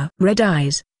say now. Red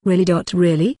eyes, really?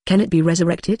 Really? Can it be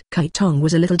resurrected? Kaitong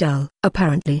was a little dull.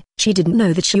 Apparently, she didn't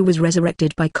know that she was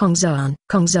resurrected by Kongzan.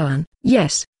 Kongzan,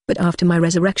 yes, but after my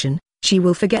resurrection, she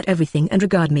will forget everything and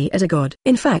regard me as a god.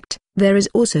 In fact, there is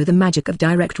also the magic of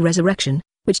direct resurrection,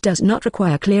 which does not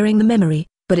require clearing the memory,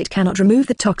 but it cannot remove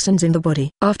the toxins in the body.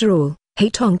 After all,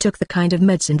 Haetong took the kind of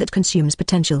medicine that consumes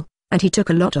potential, and he took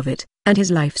a lot of it, and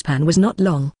his lifespan was not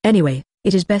long. Anyway,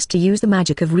 it is best to use the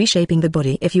magic of reshaping the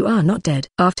body if you are not dead.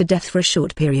 After death for a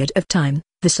short period of time,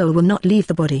 the soul will not leave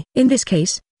the body. In this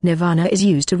case, Nirvana is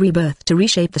used to rebirth to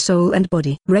reshape the soul and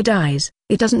body. Red eyes,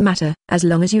 it doesn't matter, as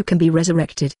long as you can be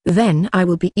resurrected. Then I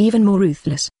will be even more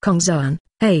ruthless. Kongzan,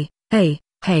 hey,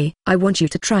 Hey, I want you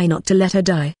to try not to let her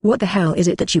die. What the hell is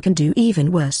it that you can do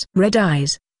even worse? Red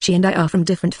eyes. She and I are from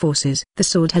different forces. The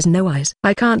sword has no eyes.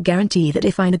 I can't guarantee that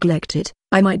if I neglect it,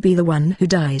 I might be the one who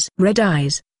dies. Red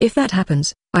eyes. If that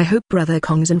happens, I hope Brother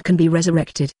Kongzan can be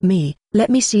resurrected. Me,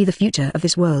 let me see the future of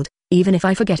this world. Even if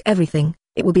I forget everything,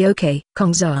 it will be okay.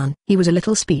 Kongzan. He was a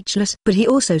little speechless, but he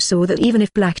also saw that even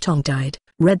if Black Tong died,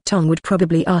 Red Tong would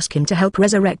probably ask him to help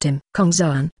resurrect him.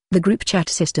 Kongzan, the group chat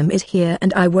system is here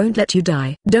and I won't let you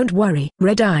die. Don't worry.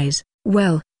 Red eyes.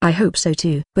 Well, I hope so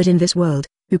too. But in this world,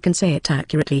 who can say it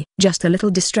accurately? Just a little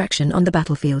distraction on the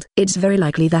battlefield. It's very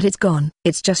likely that it's gone.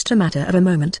 It's just a matter of a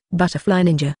moment. Butterfly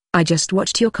Ninja, I just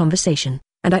watched your conversation,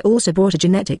 and I also bought a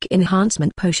genetic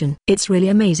enhancement potion. It's really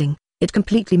amazing. It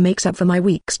completely makes up for my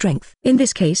weak strength. In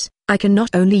this case, I can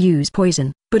not only use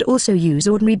poison, but also use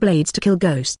ordinary blades to kill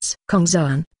ghosts.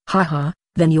 Kongzan, haha,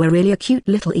 then you are really a cute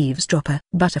little eavesdropper.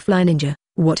 Butterfly Ninja,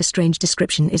 what a strange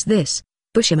description is this?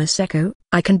 Bushima Saeko,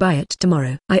 I can buy it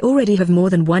tomorrow. I already have more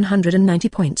than 190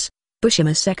 points.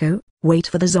 Bushima Saeko, wait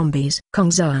for the zombies.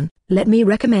 Kongzan, let me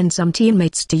recommend some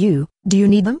teammates to you. Do you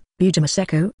need them? Bujima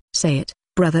Saeko, say it.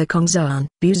 Brother Kongzan.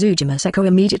 Buzujima Saeko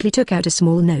immediately took out a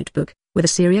small notebook, with a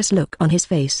serious look on his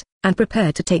face, and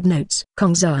prepared to take notes.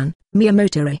 Kongzan,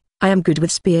 Miyamoto-re, I am good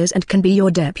with spears and can be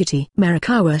your deputy.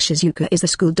 Marikawa Shizuka is the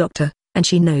school doctor, and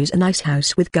she knows a nice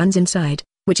house with guns inside,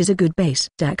 which is a good base.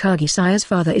 Takagi-saya's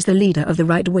father is the leader of the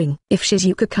right wing. If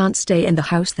Shizuka can't stay in the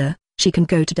house there, she can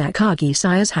go to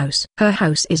Takagi-saya's house. Her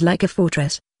house is like a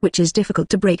fortress, which is difficult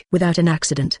to break without an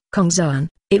accident. Kongzan,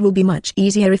 it will be much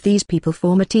easier if these people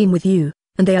form a team with you,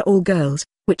 and they are all girls,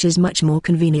 which is much more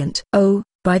convenient. Oh,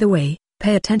 by the way,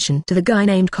 pay attention to the guy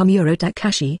named Komuro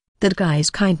Takashi. That guy's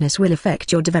kindness will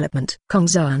affect your development.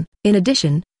 Kongzan, in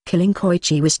addition, killing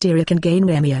Koichi Wisteria can gain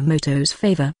Miyamoto's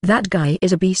favor. That guy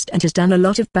is a beast and has done a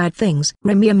lot of bad things.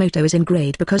 Miyamoto is in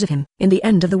grade because of him. In the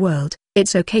end of the world,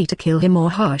 it's okay to kill him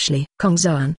more harshly.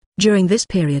 Kongzan, during this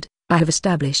period, I have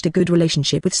established a good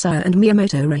relationship with Saya and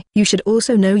Miyamoto-re. You should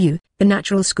also know you, the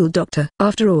natural school doctor.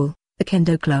 After all, the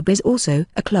Kendo Club is also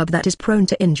a club that is prone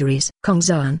to injuries.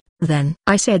 Kongzan, then,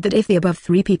 I said that if the above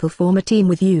three people form a team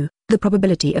with you, the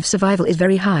probability of survival is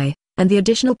very high, and the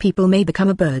additional people may become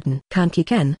a burden. Kanki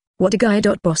Ken, what a guide.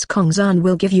 Boss Kongzan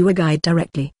will give you a guide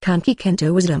directly. Kanki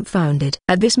Kento was dumbfounded.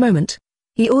 At this moment,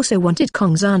 he also wanted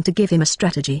Kongzan to give him a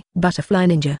strategy. Butterfly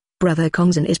Ninja, Brother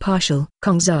Kongzan is partial.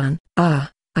 Kongzan,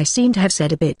 I seem to have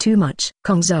said a bit too much.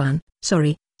 Kongzan,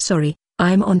 sorry,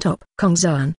 I'm on top.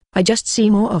 Kongzan, I just see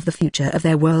more of the future of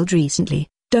their world recently.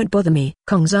 Don't bother me.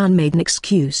 Kongzan made an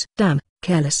excuse. Damn,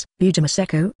 careless. Bujima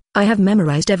Saeko, I have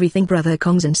memorized everything Brother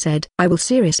Kongzan said. I will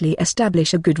seriously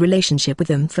establish a good relationship with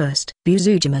them first.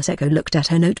 Buzujima Saeko looked at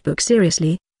her notebook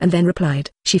seriously, and then replied.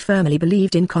 She firmly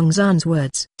believed in Kongzan's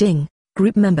words. Ding.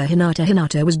 Group member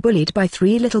Hinata was bullied by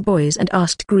 3 little boys and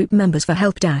asked group members for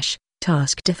help.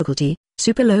 Task difficulty,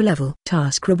 super low level.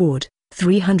 Task reward,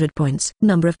 300 points.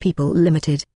 Number of people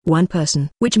limited, 1 person.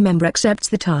 Which member accepts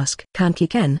the task? Kanki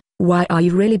Ken, why are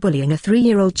you really bullying a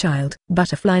 3-year-old child?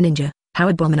 Butterfly Ninja, how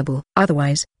abominable.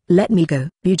 Otherwise, let me go.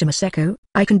 Bujima Saeko,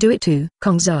 I can do it too.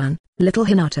 Kongzan, Little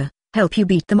Hinata, help you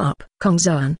beat them up.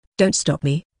 Kongzan, don't stop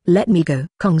me, let me go.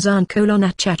 Kongzan :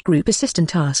 a chat group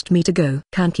assistant asked me to go.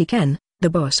 Kanki Ken, the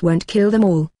boss won't kill them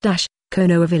all.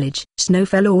 Konoha village. Snow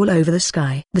fell all over the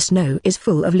sky. The snow is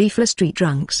full of leafless street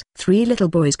drunks. 3 little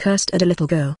boys cursed at a little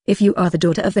girl. If you are the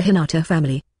daughter of the Hinata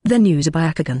family, then use a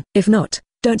Byakugan. If not,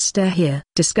 don't stare here.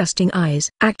 Disgusting eyes.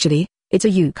 Actually, it's a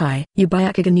yukai.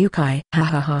 Byakugan yukai. Ha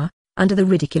ha ha. Under the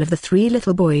ridicule of the 3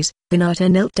 little boys, Hinata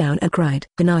knelt down and cried.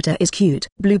 Hinata is cute.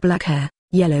 Blue-black hair,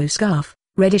 yellow scarf,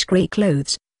 reddish-gray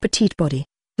clothes, petite body.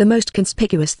 The most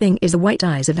conspicuous thing is the white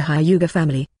eyes of the Hyuga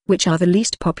family, which are the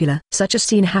least popular. Such a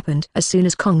scene happened as soon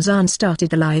as Kongzan started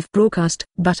the live broadcast.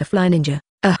 Butterfly Ninja,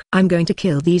 I'm going to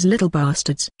kill these little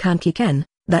bastards. Kanki Ken,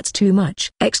 that's too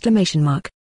much! Exclamation mark.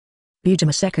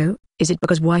 Bujima Saeko, is it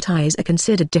because white eyes are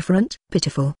considered different?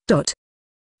 Pitiful.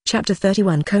 Chapter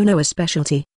 31 Konoha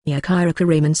Specialty, Ichiraku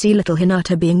Ramen See. Little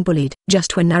Hinata being bullied.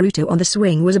 Just when Naruto on the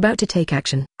swing was about to take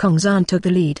action, Kongzan took the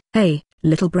lead. Hey,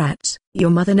 little brats, your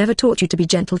mother never taught you to be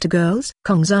gentle to girls?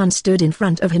 Kongzan stood in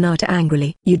front of Hinata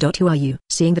angrily. Who are you?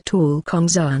 Seeing the tall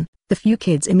Kongzan, the few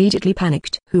kids immediately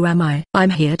panicked. Who am I?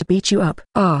 I'm here to beat you up.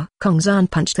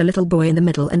 Kongzan punched the little boy in the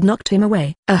middle and knocked him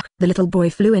away. The little boy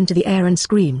flew into the air and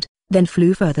screamed, then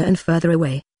flew further and further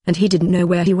away, and he didn't know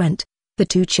where he went. The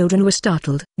 2 children were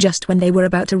startled. Just when they were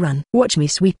about to run. Watch me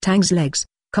sweep Tang's legs.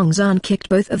 Kongzan kicked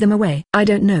both of them away. I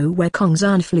don't know where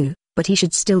Kongzan flew, but he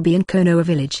should still be in Konoha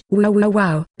village.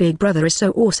 Wow, Big Brother is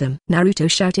so awesome. Naruto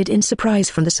shouted in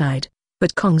surprise from the side.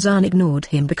 but Kongzan ignored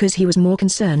him because he was more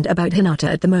concerned about Hinata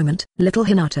at the moment. Little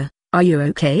Hinata, are you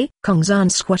okay?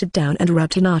 Kongzan squatted down and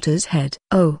rubbed Hinata's head.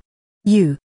 Oh.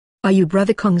 You. Are you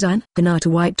brother Kongzan? Hinata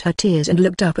wiped her tears and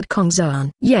looked up at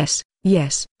Kongzan. Yes,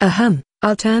 yes.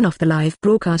 I'll turn off the live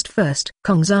broadcast first,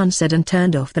 Kongzan said and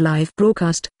turned off the live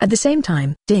broadcast. At the same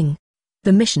time, ding.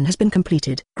 The mission has been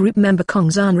completed. Group member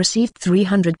Kongzan received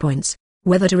 300 points.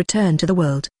 Whether to return to the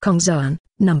world. Kongzan,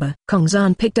 number.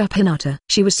 Kongzan picked up Hinata.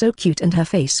 She was so cute and her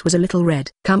face was a little red.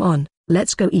 Come on,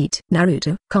 let's go eat.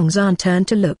 Naruto. Kongzan turned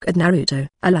to look at Naruto.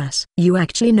 Alas, you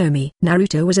actually know me.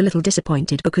 Naruto was a little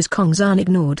disappointed because Kongzan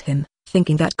ignored him,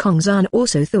 thinking that Kongzan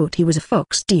also thought he was a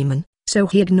fox demon, so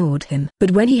he ignored him.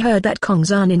 But when he heard that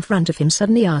Kongzan in front of him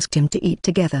suddenly asked him to eat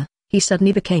together, he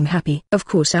suddenly became happy. Of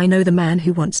course I know the man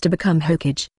who wants to become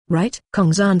Hokage, right?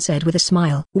 Kongzan said with a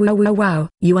smile. Wow,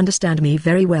 you understand me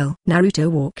very well.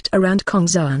 Naruto walked around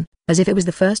Kongzan, as if it was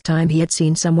the first time he had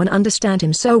seen someone understand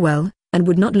him so well, and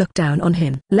would not look down on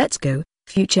him. Let's go,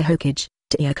 future Hokage,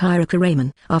 to Ichiraku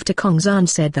Ramen. After Kongzan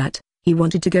said that, he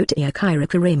wanted to go to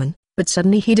Ichiraku Ramen, but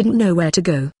suddenly he didn't know where to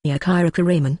go. Ichiraku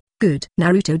Ramen. Good.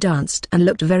 Naruto danced and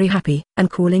looked very happy, and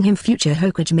calling him future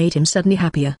Hokage made him suddenly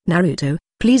happier. Naruto,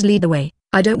 please lead the way.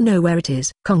 I don't know where it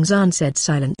is, Kongzan said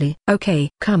silently.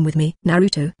 Okay, come with me.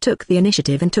 Naruto took the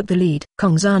initiative and took the lead.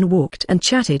 Kongzan walked and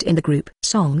chatted in the group.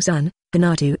 Song-san,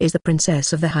 Hinata is the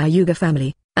princess of the Hyuga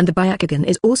family, and the Byakugan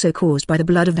is also caused by the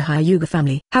blood of the Hyuga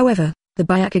family. However, the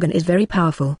Byakugan is very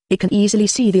powerful. It can easily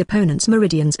see the opponent's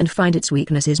meridians and find its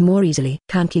weaknesses more easily.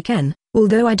 Kanki-ken,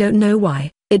 although I don't know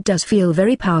why, it does feel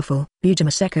very powerful.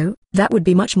 Bujima Saeko, that would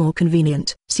be much more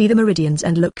convenient. See the meridians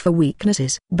and look for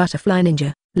weaknesses. Butterfly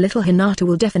Ninja, Little Hinata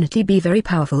will definitely be very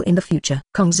powerful in the future.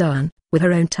 Kongzan, with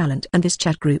her own talent and this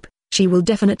chat group, she will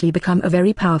definitely become a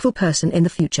very powerful person in the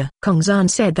future. Kongzan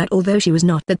said that although she was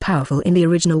not that powerful in the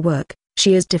original work,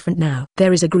 she is different now.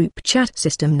 There is a group chat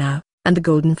system now, and the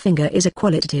golden finger is a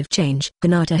qualitative change.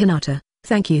 Hinata,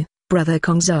 thank you, brother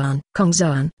Kongzan.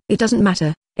 Kongzan, it doesn't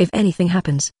matter. If anything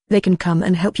happens, they can come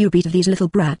and help you beat these little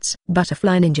brats.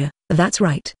 Butterfly Ninja, that's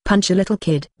right. Punch a little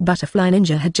kid. Butterfly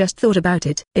Ninja had just thought about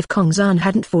it. If Kongzan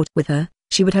hadn't fought with her,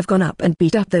 she would have gone up and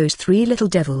beat up those 3 little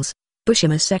devils.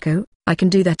 Bujima Saeko, I can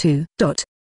do that too.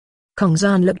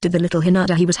 Kongzan looked at the little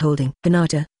Hinata he was holding.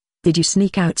 Hinata, did you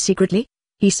sneak out secretly?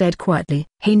 He said quietly.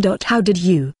 How did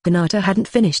you? Hinata hadn't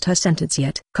finished her sentence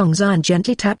yet. Kongzan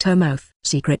gently tapped her mouth.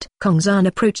 Secret. Kongzan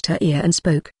approached her ear and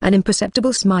spoke. An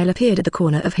imperceptible smile appeared at the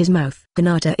corner of his mouth.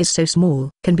 Hinata is so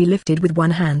small, can be lifted with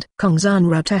one hand. Kongzan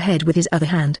rubbed her head with his other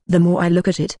hand. The more I look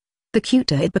at it, the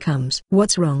cuter it becomes.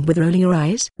 What's wrong with rolling your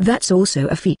eyes? That's also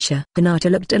a feature. Hinata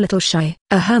looked a little shy.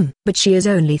 But she is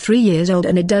only 3 years old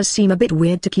and it does seem a bit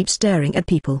weird to keep staring at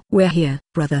people. We're here,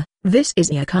 brother. This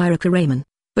is Ichiraku Ramen.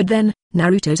 But then,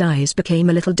 Naruto's eyes became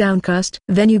a little downcast.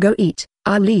 Then you go eat,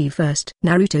 I'll leave first.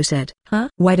 Naruto said. Huh?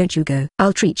 Why don't you go?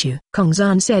 I'll treat you.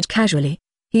 Kongzan said casually.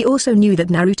 He also knew that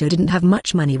Naruto didn't have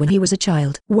much money when he was a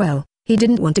child. Well, he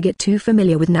didn't want to get too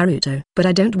familiar with Naruto. But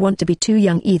I don't want to be too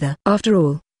young either. After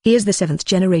all, he is the 7th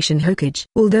generation Hokage.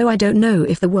 Although I don't know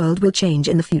if the world will change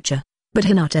in the future. But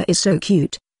Hinata is so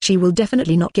cute, she will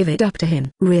definitely not give it up to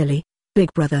him. Really?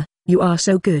 Big brother, you are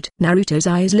so good. Naruto's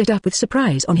eyes lit up with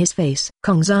surprise on his face.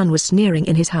 Kongzan was sneering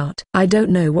in his heart. I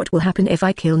don't know what will happen if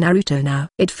I kill Naruto now.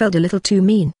 It felt a little too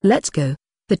mean. Let's go.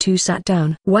 The two sat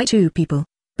down. Why 2 people?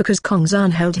 Because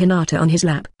Kongzan held Hinata on his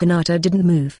lap. Hinata didn't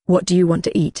move. What do you want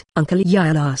to eat? Uncle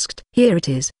Yael asked. Here it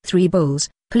is. 3 bowls,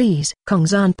 please.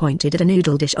 Kongzan pointed at a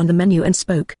noodle dish on the menu and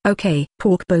spoke. Okay.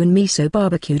 Pork bone miso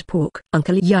barbecued pork.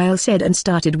 Uncle Yael said and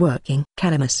started working.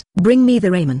 Calamus, bring me the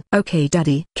ramen. Okay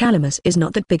daddy. Calamus is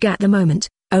not that big at the moment,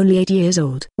 only 8 years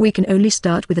old. We can only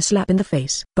start with a slap in the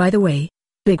face. By the way,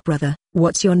 big brother,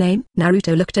 what's your name?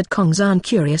 Naruto looked at Kongzan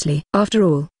curiously. After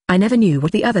all, I never knew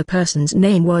what the other person's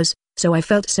name was, so I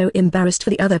felt so embarrassed for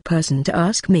the other person to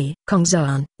ask me.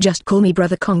 Kongzan. Just call me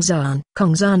brother Kongzan.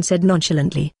 Kongzan said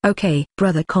nonchalantly. Okay,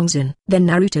 brother Kongzan. Then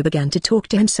Naruto began to talk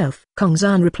to himself.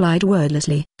 Kongzan replied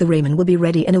wordlessly. The ramen will be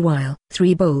ready in a while.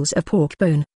 3 bowls of pork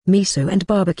bone, miso and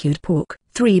barbecued pork.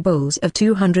 3 bowls of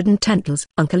 200 lentils.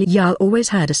 Uncle Yael always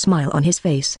had a smile on his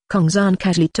face. Kongzan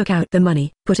casually took out the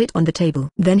money, put it on the table.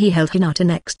 Then he held Hinata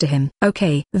next to him.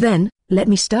 Okay, then, let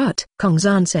me start,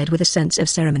 Kongzan said with a sense of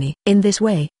ceremony. In this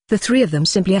way, the 3 of them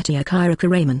simply ate Ichiraku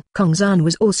Ramen. Kongzan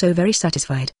was also very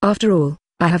satisfied. After all,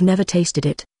 I have never tasted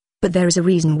it. But there is a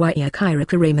reason why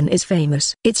Ichiraku Ramen is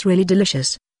famous. It's really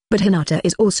delicious. But Hinata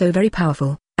is also very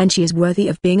powerful, and she is worthy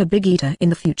of being a big eater in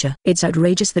the future. It's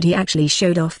outrageous that he actually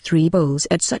showed off 3 bowls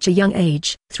at such a young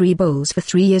age. 3 bowls for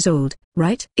 3 years old,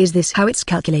 right? Is this how it's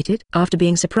calculated? After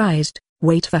being surprised,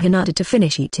 wait for Hinata to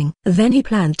finish eating. Then he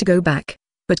planned to go back.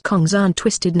 But Kongzan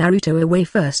twisted Naruto away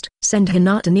first. Send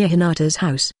Hinata near Hinata's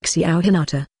house. Xiao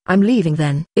Hinata, I'm leaving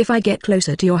then. If I get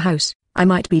closer to your house, I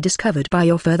might be discovered by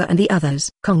your father and the others.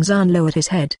 Kongzan lowered his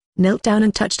head, knelt down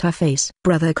and touched her face.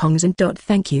 Brother Kongzan.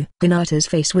 Thank you. Hinata's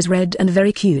face was red and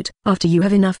very cute. After you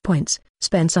have enough points,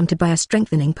 spend some to buy a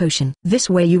strengthening potion. This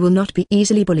way you will not be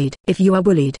easily bullied. If you are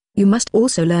bullied, you must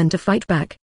also learn to fight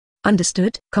back.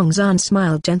 Understood? Kongzan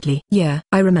smiled gently. Yeah,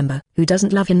 I remember. Who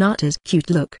doesn't love Hinata's cute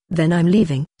look? Then I'm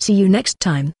leaving. See you next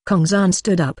time. Kongzan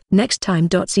stood up. Next time.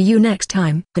 See you next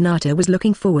time. Hinata was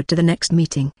looking forward to the next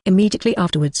meeting. Immediately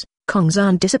afterwards,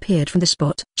 Kongzan disappeared from the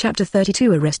spot. Chapter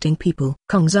 32 Arresting People.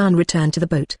 Kongzan returned to the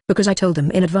boat. Because I told them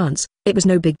in advance, it was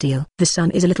no big deal. The sun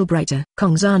is a little brighter.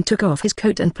 Kongzan took off his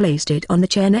coat and placed it on the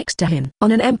chair next to him.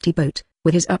 On an empty boat,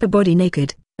 with his upper body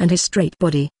naked, and his straight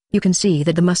body, you can see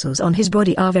that the muscles on his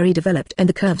body are very developed and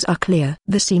the curves are clear.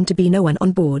 There seemed to be no one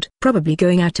on board. Probably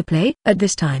going out to play. At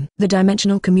this time, the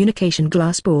dimensional communication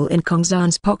glass ball in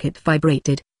Kongzan's pocket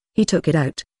vibrated. He took it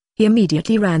out. He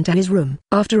immediately ran to his room.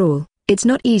 After all, it's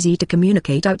not easy to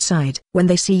communicate outside. When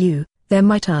they see you, they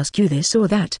might ask you this or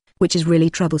that, which is really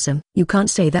troublesome. You can't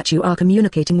say that you are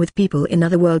communicating with people in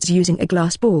other worlds using a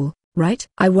glass ball, right?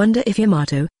 I wonder if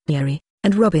Yamato, Neri,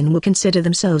 and Robin will consider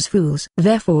themselves fools.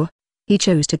 Therefore, he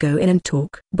chose to go in and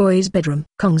talk. Boy's bedroom.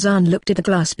 Kongzan looked at the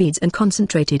glass beads and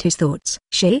concentrated his thoughts.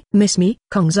 She, miss me?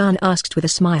 Kongzan asked with a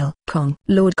smile.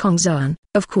 Lord Kongzan,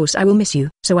 of course I will miss you.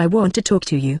 So I want to talk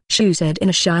to you, Shu said in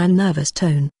a shy and nervous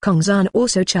tone. Kongzan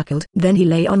also chuckled. Then he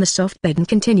lay on the soft bed and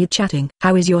continued chatting.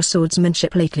 How is your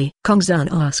swordsmanship lately? Kongzan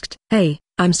asked. Hey,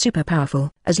 I'm super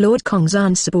powerful. As Lord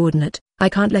Kongzan's subordinate, I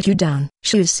can't let you down.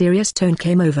 Shu's serious tone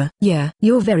came over. Yeah,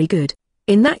 you're very good.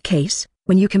 In that case,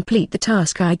 when you complete the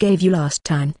task I gave you last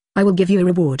time, I will give you a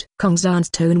reward. Kongzan's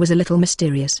tone was a little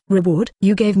mysterious. Reward?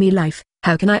 You gave me life,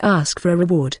 how can I ask for a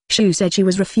reward? Shu said she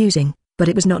was refusing, but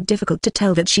it was not difficult to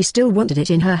tell that she still wanted it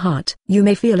in her heart. You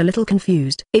may feel a little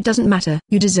confused. It doesn't matter.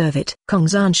 You deserve it.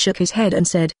 Kongzan shook his head and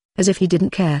said, as if he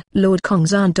didn't care. Lord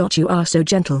Kongzan. You are so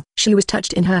gentle. She was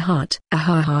touched in her heart.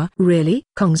 Ahaha. Really?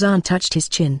 Kongzan touched his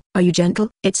chin. Are you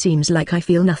gentle? It seems like I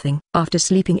feel nothing. After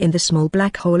sleeping in the small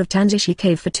black hole of Tanzishi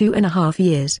Cave for 2.5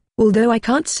 years, although I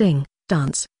can't sing,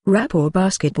 dance, rap or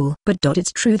basketball. But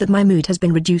it's true that my mood has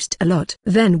been reduced a lot.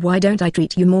 Then why don't I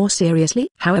treat you more seriously?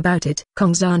 How about it?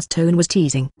 Kongzan's tone was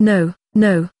teasing. No,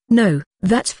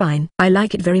 that's fine. I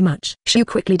like it very much. Shu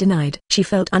quickly denied. She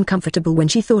felt uncomfortable when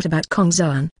she thought about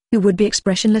Kongzan, who would be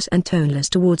expressionless and toneless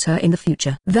towards her in the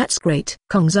future. That's great.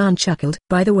 Kongzan chuckled.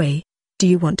 By the way, do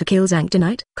you want to kill Zhang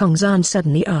tonight? Kongzan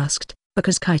suddenly asked,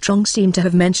 because Kaichong seemed to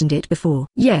have mentioned it before.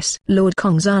 Yes. Lord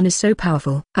Kongzan is so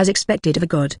powerful. As expected of a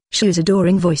god. Shu's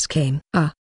adoring voice came.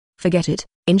 Forget it.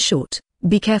 In short,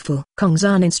 be careful.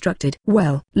 Kongzan instructed.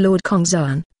 Well, Lord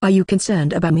Kongzan, are you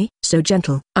concerned about me? So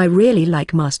gentle. I really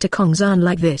like Master Kongzan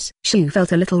like this. Shu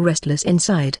felt a little restless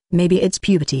inside. Maybe it's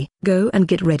puberty. Go and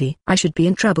get ready. I should be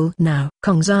in trouble now.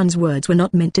 Kongzan's words were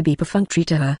not meant to be perfunctory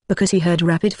to her, because he heard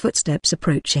rapid footsteps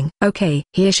approaching. Okay.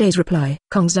 Hear Shay's reply.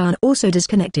 Kongzan also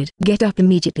disconnected. Get up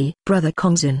immediately. Brother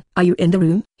Kongzan, are you in the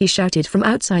room? He shouted from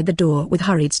outside the door with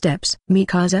hurried steps.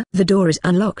 Mikasa, the door is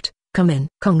unlocked. Come in.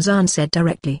 Kongzan said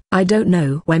directly. I don't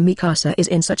know why Mikasa is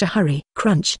in such a hurry.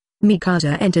 Crunch.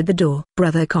 Mikasa entered the door.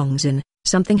 Brother Kongzan,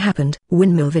 something happened.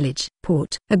 Windmill Village.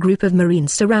 Port. A group of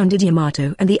marines surrounded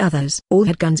Yamato and the others. All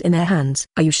had guns in their hands.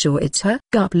 Are you sure it's her?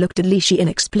 Garp looked at Lishi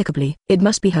inexplicably. It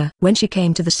must be her. When she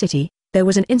came to the city, there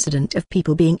was an incident of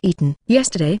people being eaten.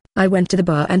 Yesterday, I went to the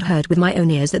bar and heard with my own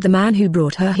ears that the man who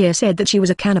brought her here said that she was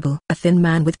a cannibal. A thin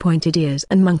man with pointed ears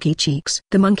and monkey cheeks.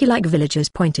 The monkey-like villagers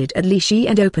pointed at Lishi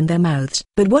and opened their mouths.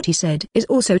 But what he said is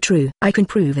also true. I can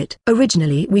prove it.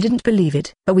 Originally we didn't believe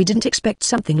it, but we didn't expect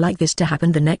something like this to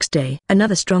happen the next day.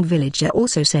 Another strong villager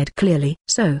also said clearly.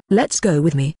 So, let's go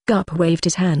with me. Garp waved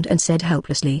his hand and said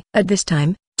helplessly. At this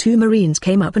time, 2 marines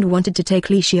came up and wanted to take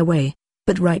Lishi away.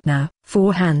 But right now,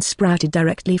 4 hands sprouted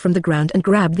directly from the ground and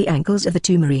grabbed the ankles of the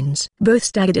 2 marines. Both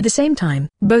staggered at the same time.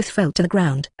 Both fell to the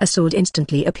ground. A sword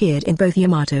instantly appeared in both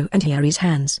Yamato and Hiyari's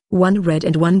hands. One red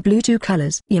and one blue, 2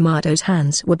 colors. Yamato's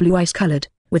hands were blue ice colored,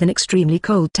 with an extremely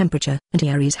cold temperature, and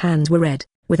Hiyari's hands were red,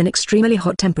 with an extremely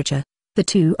hot temperature. The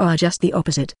two are just the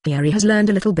opposite. Hiyari has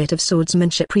learned a little bit of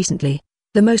swordsmanship recently.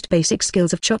 The most basic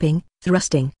skills of chopping,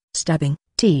 thrusting, stabbing,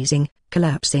 teasing,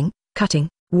 collapsing, cutting,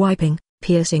 wiping,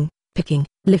 piercing, picking,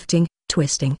 lifting,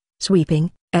 twisting,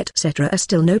 sweeping, etc. are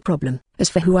still no problem. As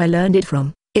for who I learned it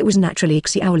from, it was naturally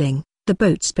Xiaoling, the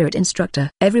boat spirit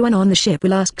instructor. Everyone on the ship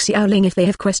will ask Xiaoling if they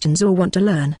have questions or want to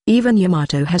learn. Even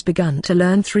Yamato has begun to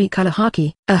learn 3-color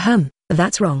haki.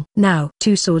 That's wrong. Now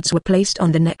 2 swords were placed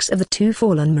on the necks of the 2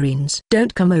 fallen marines.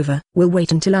 Don't come over. We'll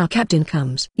wait until our captain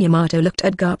comes. Yamato looked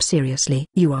at Garp seriously.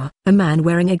 You are a man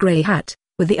wearing a grey hat,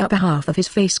 with the upper half of his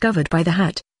face covered by the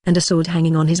hat, and a sword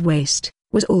hanging on his waist,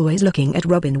 was always looking at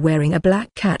Robin wearing a black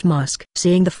cat mask.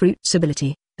 Seeing the fruit's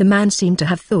ability, the man seemed to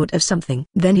have thought of something.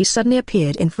 Then he suddenly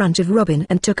appeared in front of Robin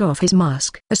and took off his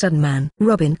mask. A sudden man.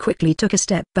 Robin quickly took a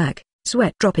step back,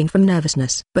 sweat dropping from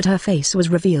nervousness. But her face was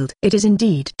revealed. It is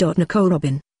indeed Nicole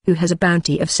Robin, who has a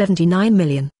bounty of 79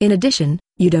 million. In addition,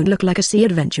 you don't look like a sea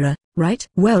adventurer, right?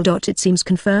 Well. It seems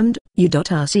confirmed, you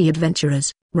are sea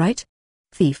adventurers, right?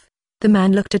 Thief. The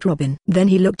man looked at Robin. Then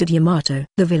he looked at Yamato.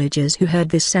 The villagers who heard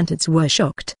this sentence were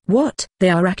shocked. What? They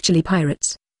are actually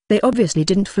pirates? They obviously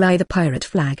didn't fly the pirate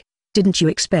flag. Didn't you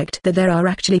expect that there are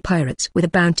actually pirates with a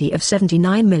bounty of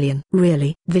 79 million?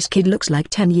 Really? This kid looks like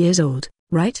 10 years old,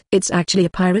 right? It's actually a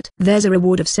pirate? There's a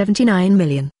reward of 79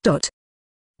 million.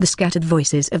 The scattered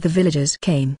voices of the villagers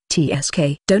came.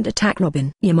 TSK. Don't attack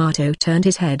Robin. Yamato turned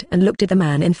his head and looked at the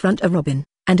man in front of Robin,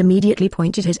 and immediately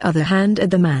pointed his other hand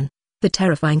at the man. The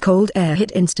terrifying cold air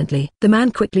hit instantly. The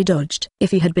man quickly dodged.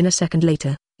 If he had been a second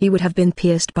later, he would have been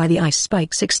pierced by the ice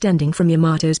spikes extending from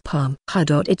Yamato's palm.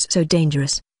 It's so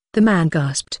dangerous. The man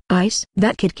gasped. Ice?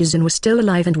 That kid Kizun was still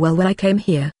alive and well when I came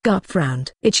here. Garp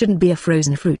frowned. It shouldn't be a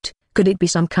frozen fruit. Could it be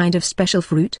some kind of special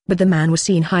fruit? But the man was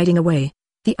seen hiding away.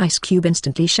 The ice cube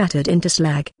instantly shattered into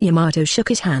slag. Yamato shook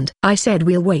his hand. I said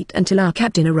we'll wait until our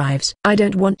captain arrives. I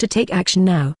don't want to take action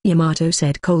now, Yamato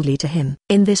said coldly to him.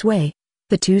 In this way,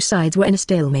 the 2 sides were in a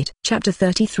stalemate. Chapter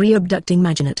 33 Abducting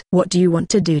Maginot. What do you want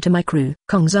to do to my crew?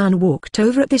 Kongzan walked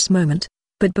over at this moment,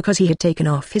 but because he had taken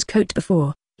off his coat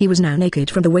before, he was now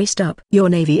naked from the waist up. Your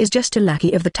navy is just a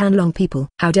lackey of the Tanlong people.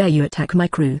 How dare you attack my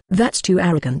crew? That's too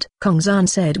arrogant, Kongzan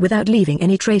said without leaving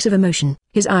any trace of emotion.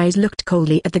 His eyes looked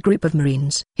coldly at the group of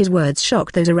marines. His words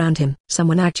shocked those around him.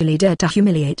 Someone actually dared to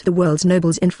humiliate the world's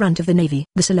nobles in front of the navy.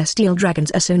 The celestial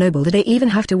dragons are so noble that they even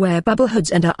have to wear bubble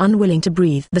hoods and are unwilling to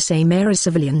breathe the same air as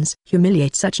civilians.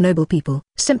 Humiliate such noble people.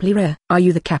 Simply rare. Are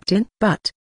you the captain?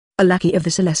 But a lackey of the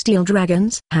celestial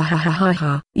dragons? Ha ha ha ha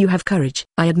ha. You have courage.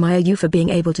 I admire you for being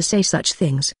able to say such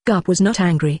things. Garp was not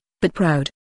angry, but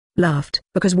proud. Laughed,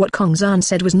 because what Kongzan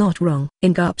said was not wrong.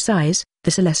 In Garp's eyes,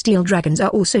 the celestial dragons are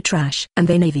also trash. And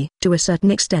they navy, to a certain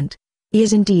extent. He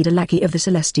is indeed a lackey of the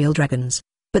celestial dragons.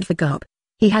 But for Garp,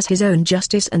 he has his own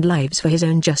justice and lives for his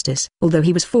own justice. Although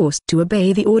he was forced to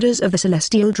obey the orders of the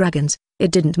celestial dragons,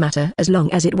 it didn't matter as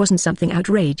long as it wasn't something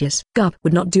outrageous. Garp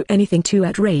would not do anything too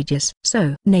outrageous.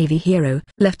 So, Navy hero,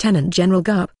 Lieutenant General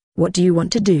Garp, what do you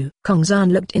want to do?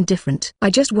 Kongzan looked indifferent.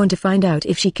 I just want to find out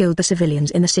if she killed the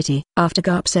civilians in the city. After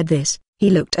Garp said this,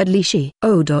 he looked at Li Shi.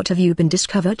 Oh. Have you been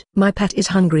discovered? My pet is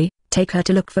hungry, take her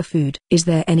to look for food. Is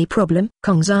there any problem?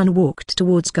 Kongzan walked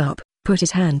towards Garp, put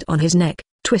his hand on his neck,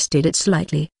 twisted it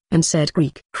slightly, and said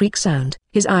creak sound.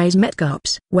 His eyes met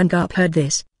Garp's. When Garp heard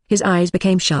this, his eyes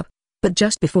became sharp. But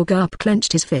just before Garp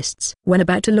clenched his fists when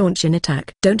about to launch an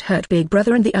attack. Don't hurt Big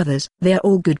Brother and the others. They are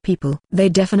all good people. They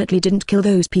definitely didn't kill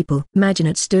those people.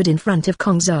 Maginot stood in front of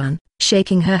Kongzan,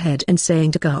 shaking her head and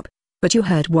saying to Garp, but you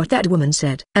heard what that woman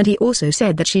said. And he also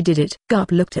said that she did it.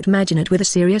 Garp looked at Maginot with a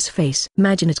serious face.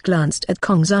 Maginot glanced at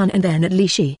Kongzan and then at Li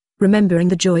Shi, remembering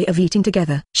the joy of eating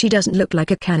together. She doesn't look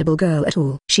like a cannibal girl at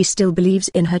all. She still believes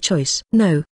in her choice.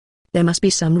 No. There must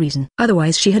be some reason.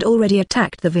 Otherwise she had already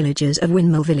attacked the villagers of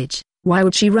Windmill Village. Why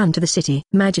would she run to the city?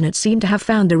 Maginot seemed to have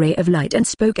found a ray of light and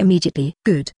spoke immediately.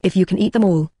 Good. If you can eat them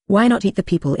all, why not eat the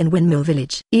people in Windmill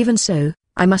Village? Even so,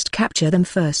 I must capture them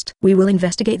first. We will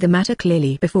investigate the matter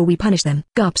clearly before we punish them,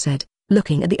 Garp said,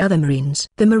 looking at the other marines.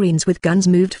 The marines with guns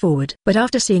moved forward. But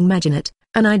after seeing Maginot,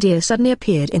 an idea suddenly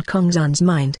appeared in Kongzan's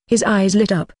mind. His eyes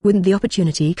lit up. Wouldn't the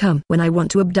opportunity come when I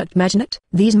want to abduct Maginot?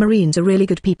 These marines are really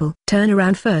good people. Turn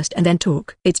around first and then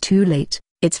talk. It's too late.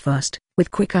 It's fast,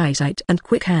 with quick eyesight and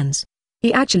quick hands.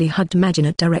 He actually hugged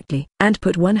Maginot directly, and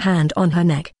put one hand on her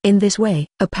neck. In this way,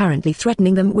 apparently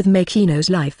threatening them with Makino's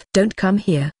life. Don't come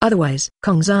here, otherwise.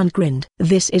 Kongzan grinned.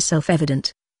 This is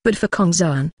self-evident. But for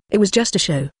Kongzan, it was just a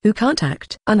show. Who can't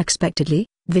act? Unexpectedly,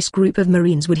 this group of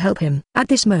marines would help him. At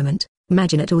this moment,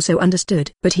 Maginot also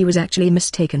understood. But he was actually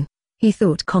mistaken. He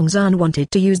thought Kongzan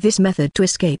wanted to use this method to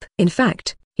escape. In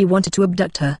fact, he wanted to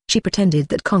abduct her. She pretended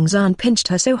that Kongzan pinched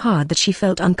her so hard that she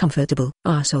felt uncomfortable.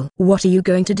 Arsehole. What are you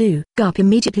going to do? Garp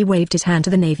immediately waved his hand to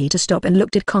the navy to stop and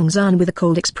looked at Kongzan with a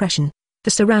cold expression.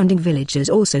 The surrounding villagers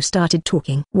also started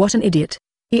talking. What an idiot.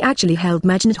 He actually held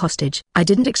Maginot hostage. I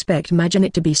didn't expect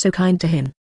Maginot to be so kind to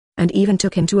him. And even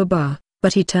took him to a bar,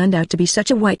 but he turned out to be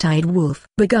such a white-eyed wolf.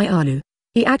 Bagai Alu.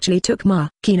 He actually took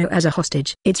Makino as a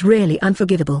hostage. It's really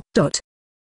unforgivable.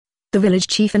 The village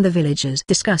chief and the villagers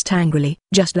discussed angrily.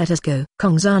 Just let us go,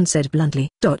 Kongzan said bluntly.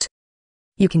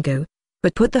 You can go,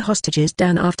 but put the hostages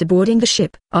down after boarding the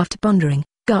ship. After pondering,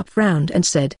 Garp frowned and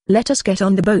said, let us get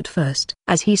on the boat first.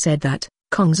 As he said that,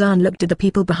 Kongzan looked at the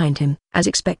people behind him. As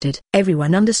expected,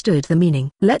 everyone understood the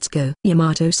meaning. Let's go,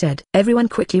 Yamato said. Everyone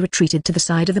quickly retreated to the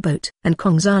side of the boat, and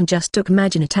Kongzan just took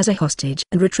Maginot as a hostage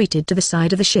and retreated to the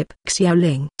side of the ship.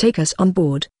 Xiaoling, take us on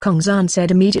board, Kongzan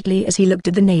said immediately as he looked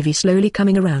at the navy slowly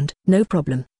coming around. No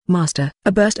problem, master.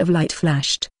 A burst of light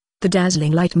flashed. The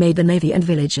dazzling light made the navy and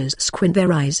villagers squint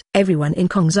their eyes. Everyone in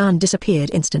Kongzan disappeared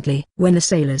instantly. When the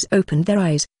sailors opened their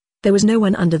eyes, there was no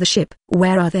one under the ship.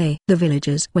 Where are they? The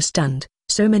villagers were stunned.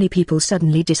 So many people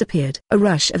suddenly disappeared. A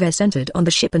rush of air centered on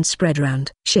the ship and spread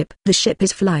around. Ship. The ship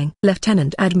is flying.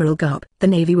 Lieutenant Admiral Garp. The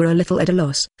Navy were a little at a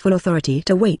loss for authority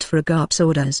to wait for a Garp's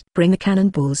orders. Bring the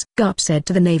cannonballs, Garp said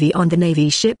to the Navy on the Navy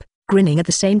ship, grinning at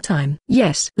the same time.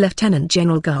 Yes, Lieutenant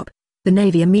General Garp. The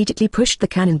Navy immediately pushed the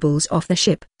cannonballs off the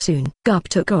ship. Soon, Garp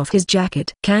took off his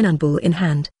jacket. Cannonball in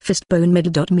hand, fistbone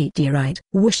middle. Meteorite.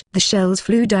 Whoosh! The shells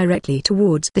flew directly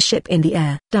towards the ship in the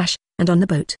air. Dash! And on the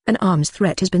boat. An arms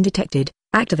threat has been detected.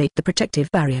 Activate the protective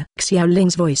barrier.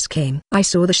 Xiaoling's voice came. I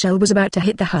saw the shell was about to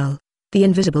hit the hull. The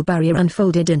invisible barrier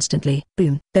unfolded instantly.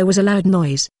 Boom. There was a loud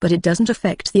noise, but it doesn't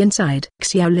affect the inside.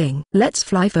 Xiaoling, let's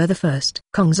fly further first.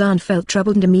 Kongzan felt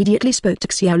troubled and immediately spoke to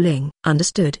Xiaoling.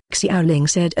 Understood, Xiaoling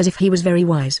said as if he was very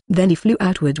wise. Then he flew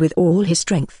outward with all his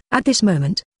strength. At this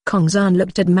moment, Kongzan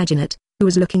looked at Maginot, who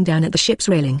was looking down at the ship's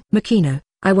railing. Makino,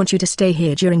 I want you to stay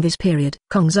here during this period.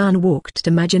 Kongzan walked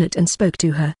to Maginot and spoke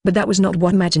to her. But that was not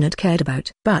what Maginot cared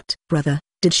about. But, brother,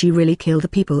 did she really kill the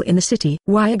people in the city?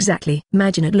 Why exactly?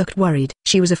 Maginot looked worried.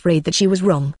 She was afraid that she was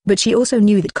wrong. But she also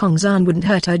knew that Kongzan wouldn't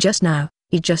hurt her just now.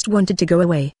 He just wanted to go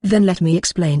away. Then let me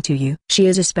explain to you. She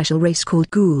is a special race called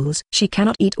ghouls. She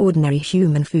cannot eat ordinary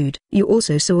human food. You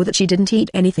also saw that she didn't eat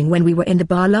anything when we were in the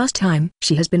bar last time.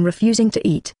 She has been refusing to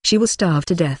eat. She will starve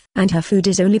to death. And her food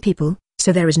is only people.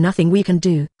 So there is nothing we can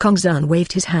do. Kongzan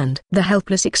waved his hand. The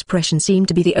helpless expression seemed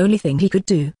to be the only thing he could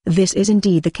do. This is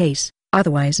indeed the case.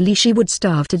 Otherwise she would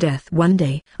starve to death one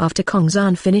day. After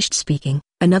Kongzan finished speaking,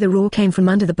 another roar came from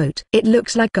under the boat. It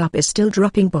looks like Garp is still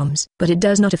dropping bombs, but it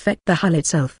does not affect the hull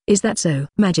itself. Is that so?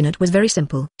 Maginot was very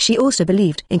simple. She also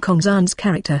believed in Kongzan's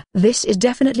character. This is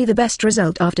definitely the best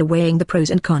result after weighing the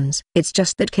pros and cons. It's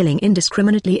just that killing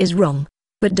indiscriminately is wrong.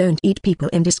 But don't eat people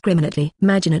indiscriminately,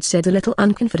 Maginot said a little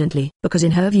unconfidently, because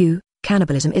in her view,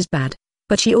 cannibalism is bad.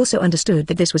 But she also understood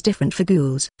that this was different for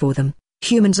ghouls. For them,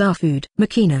 humans are food.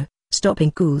 Makino,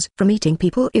 stopping ghouls from eating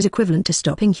people is equivalent to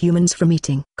stopping humans from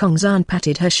eating. Kongzan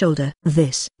patted her shoulder.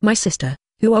 This, my sister,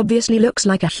 who obviously looks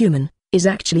like a human, is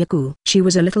actually a ghoul. She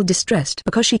was a little distressed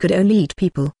because she could only eat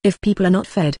people. If people are not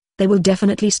fed, they will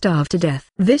definitely starve to death.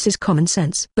 This is common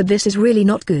sense. But this is really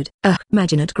not good.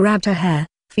 Maginot grabbed her hair,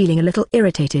 feeling a little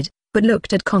irritated, but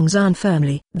looked at Kongzan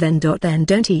firmly. Then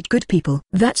don't eat good people.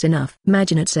 That's enough,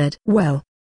 Maginot said. Well,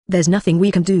 there's nothing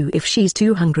we can do if she's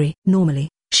too hungry. Normally,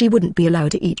 she wouldn't be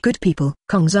allowed to eat good people,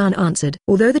 Kongzan answered,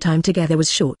 although the time together was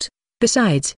short.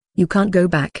 Besides, you can't go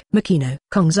back. Makino,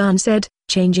 Kongzan said,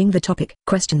 changing the topic. ?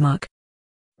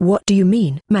 What do you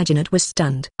mean? Maginot was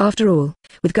stunned. After all,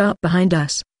 with Garp behind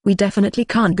us, we definitely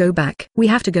can't go back. We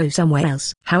have to go somewhere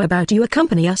else. How about you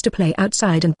accompany us to play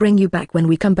outside and bring you back when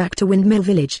we come back to Windmill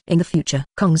Village in the future?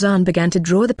 Kongzan began to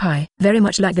draw the pie, very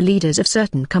much like the leaders of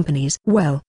certain companies.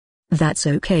 Well, that's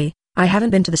okay. I haven't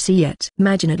been to the sea yet.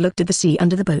 Maginot looked at the sea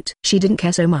under the boat. She didn't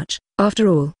care so much. After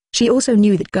all, she also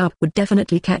knew that Garp would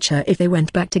definitely catch her if they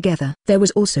went back together. There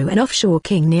was also an offshore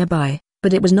king nearby,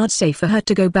 but it was not safe for her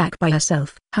to go back by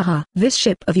herself. Haha, this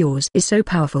ship of yours is so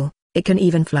powerful. It can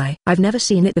even fly. I've never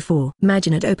seen it before.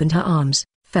 Maginot opened her arms,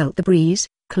 felt the breeze,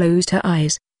 closed her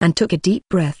eyes, and took a deep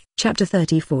breath. Chapter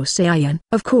 34 Saiyan.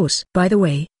 Of course. By the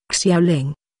way,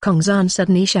 Xiaoling, Kongzan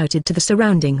suddenly shouted to the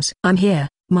surroundings. I'm here,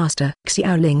 master.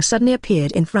 Xiaoling suddenly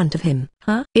appeared in front of him.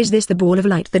 Huh? Is this the ball of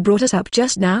light that brought us up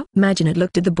just now? Maginot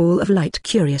looked at the ball of light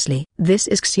curiously. This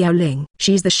is Xiaoling.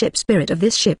 She's the ship spirit of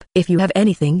this ship. If you have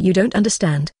anything you don't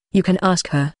understand, you can ask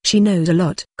her. She knows a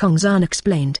lot, Kongzan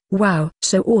explained. Wow,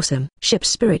 so awesome. Ship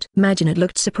spirit. Maginot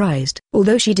looked surprised.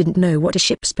 Although she didn't know what a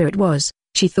ship spirit was,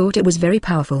 she thought it was very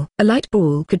powerful. A light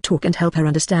ball could talk and help her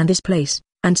understand this place,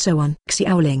 and so on.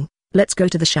 Xiaoling, let's go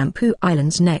to the Shampoo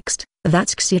Islands next.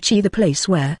 That's Xiachi, the place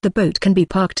where the boat can be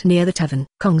parked near the tavern.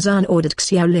 Kongzan ordered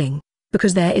Xiaoling,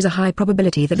 because there is a high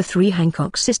probability that the 3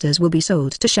 Hancock sisters will be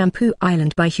sold to Shampoo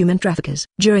Island by human traffickers.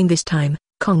 During this time,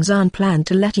 Kongzan planned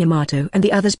to let Yamato and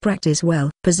the others practice well,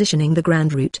 positioning the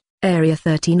Grand Route, Area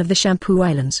 13 of the Shampoo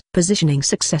Islands. Positioning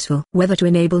successful. Whether to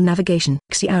enable navigation.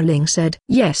 Xiaoling said.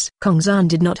 Yes. Kongzan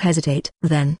did not hesitate.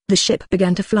 Then, the ship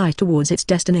began to fly towards its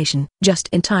destination, just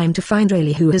in time to find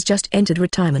Rayleigh, who has just entered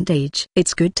retirement age.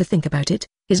 It's good to think about it.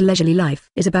 His leisurely life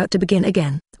is about to begin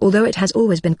again, although it has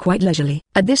always been quite leisurely.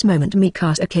 At this moment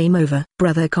Mikasa came over.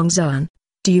 Brother Kongzan,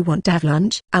 do you want to have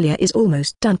lunch? Alia is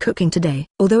almost done cooking today,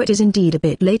 although it is indeed a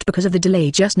bit late because of the delay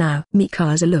just now.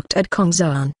 Mikasa looked at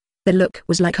Kongzan. The look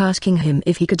was like asking him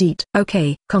if he could eat.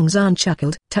 Okay. Kongzan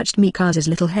chuckled, touched Mikasa's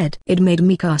little head. It made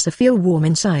Mikasa feel warm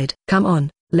inside. Come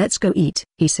on, let's go eat,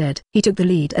 he said. He took the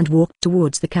lead and walked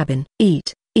towards the cabin.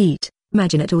 Eat, eat.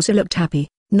 Maginot also looked happy,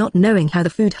 not knowing how the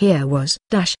food here was.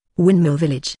 Windmill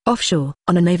Village. Offshore,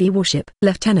 on a Navy warship.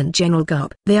 Lieutenant General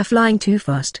Garp. They are flying too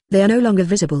fast. They are no longer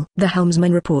visible. The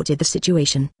helmsman reported the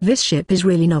situation. This ship is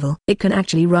really novel. It can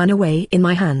actually run away in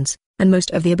my hands, and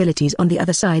most of the abilities on the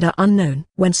other side are unknown.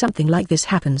 When something like this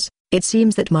happens, it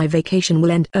seems that my vacation will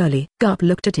end early. Garp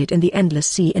looked at it in the endless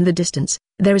sea in the distance.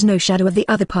 There is no shadow of the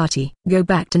other party. Go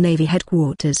back to Navy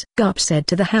headquarters, Garp said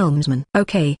to the helmsman.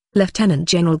 Okay, Lieutenant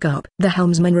General Garp. The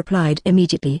helmsman replied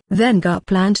immediately. Then Garp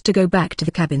planned to go back to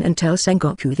the cabin and tell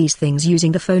Sengoku these things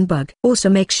using the phone bug. Also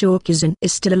make sure Kizun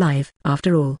is still alive.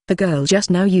 After all, the girl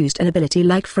just now used an ability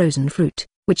like frozen fruit,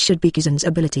 which should be Kizun's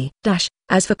ability.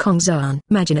 As for Kongzan,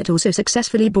 Maginot also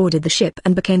successfully boarded the ship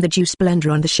and became the juice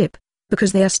blender on the ship.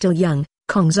 Because they are still young,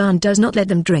 Kongzan does not let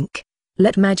them drink.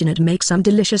 Let Maginot make some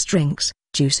delicious drinks,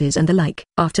 juices and the like.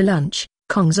 After lunch,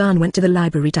 Kongzan went to the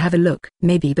library to have a look.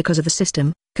 Maybe because of the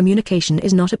system, communication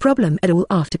is not a problem at all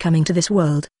after coming to this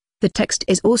world. The text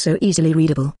is also easily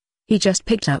readable. He just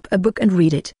picked up a book and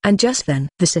read it. And just then,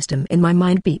 the system in my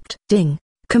mind beeped. Ding.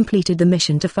 Completed the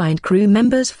mission to find crew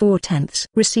members 4/10.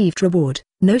 Received reward.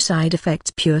 No side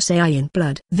effects, pure Saiyan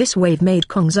blood. This wave made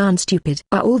Kongzan stupid.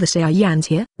 Are all the Saiyans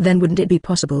here? Then wouldn't it be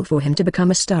possible for him to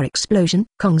become a star explosion?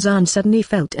 Kongzan suddenly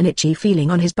felt an itchy feeling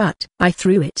on his butt. I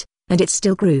threw it, and it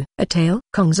still grew. A tail?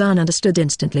 Kongzan understood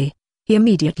instantly. He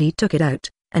immediately took it out,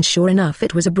 and sure enough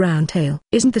it was a brown tail.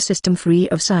 Isn't the system free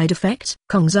of side effects?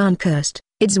 Kongzan cursed.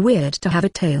 It's weird to have a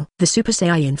tail. The Super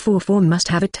Saiyan 4 form must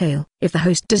have a tail. If the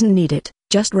host doesn't need it,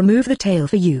 just remove the tail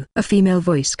for you. A female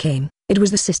voice came. It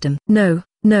was the system. No,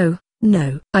 no,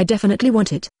 no. I definitely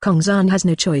want it. Kongzan has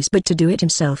no choice but to do it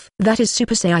himself. That is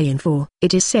Super Saiyan 4.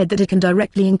 It is said that it can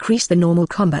directly increase the normal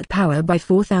combat power by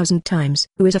 4,000 times.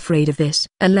 Who is afraid of this?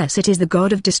 Unless it is the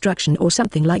god of destruction or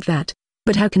something like that.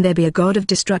 But how can there be a god of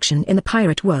destruction in the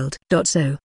pirate world?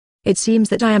 So. It seems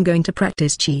that I am going to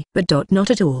practice chi. But not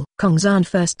at all. Kongzan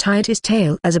first tied his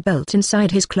tail as a belt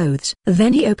inside his clothes.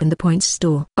 Then he opened the points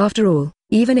store. After all,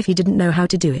 even if he didn't know how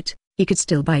to do it, he could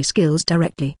still buy skills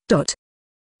directly.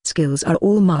 Skills are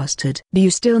all mastered. Do you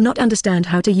still not understand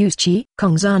how to use chi?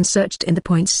 Kongzan searched in the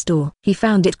points store. He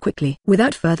found it quickly.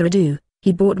 Without further ado,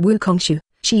 he bought Wukongshu,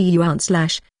 Chi Yuan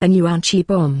 / and Yuan Chi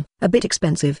Bomb. A bit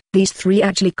expensive. These three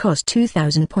actually cost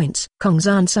 2,000 points.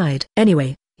 Kongzan sighed.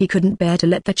 Anyway, he couldn't bear to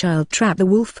let the child trap the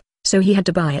wolf, so he had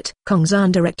to buy it.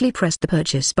 Kongzan directly pressed the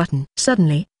purchase button.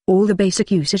 Suddenly, all the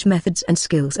basic usage methods and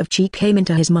skills of chi came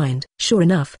into his mind. Sure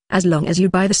enough, as long as you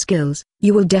buy the skills,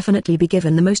 you will definitely be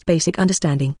given the most basic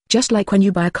understanding. Just like when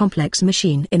you buy a complex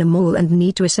machine in a mall and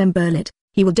need to assemble it,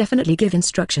 he will definitely give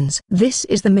instructions. This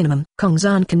is the minimum.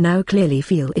 Kongzan can now clearly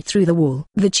feel it through the wall.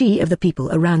 The chi of the people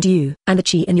around you, and the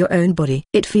chi in your own body.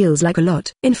 It feels like a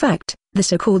lot. In fact, the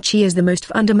so-called chi is the most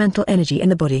fundamental energy in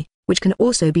the body, which can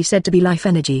also be said to be life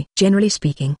energy. Generally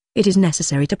speaking, it is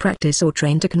necessary to practice or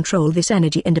train to control this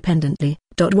energy independently.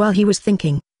 While he was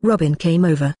thinking, Robin came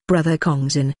over. Brother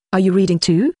Kongzan, are you reading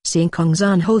too? Seeing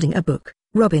Kongzan holding a book,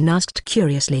 Robin asked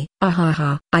curiously.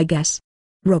 I guess.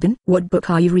 Robin, what book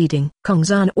are you reading?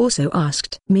 Kongzan also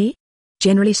asked. Me?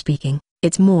 Generally speaking,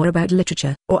 it's more about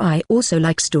literature. Or I also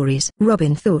like stories.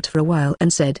 Robin thought for a while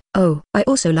and said, oh, I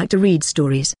also like to read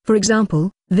stories. For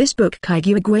example, this book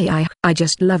Kaiguagui I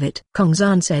just love it.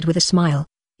 Kongzan said with a smile.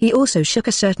 He also shook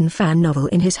a certain fan novel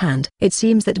in his hand. It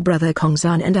seems that brother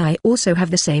Kongzan and I also have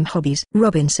the same hobbies.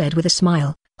 Robin said with a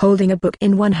smile, holding a book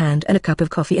in one hand and a cup of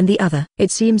coffee in the other.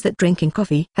 It seems that drinking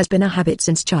coffee has been a habit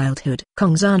since childhood.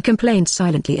 Kongzan complained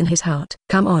silently in his heart.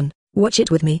 Come on, watch it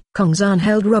with me. Kongzan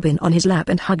held Robin on his lap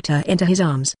and hugged her into his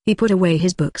arms. He put away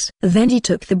his books. Then he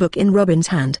took the book in Robin's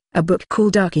hand, a book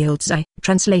called Archaeolzai.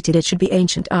 Translated it should be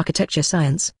Ancient Architecture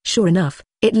Science. Sure enough,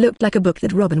 it looked like a book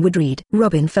that Robin would read.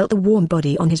 Robin felt a warm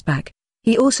body on his back.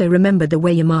 He also remembered the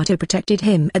way Yamato protected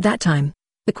him at that time.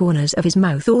 The corners of his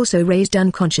mouth also raised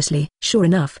unconsciously. Sure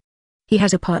enough, He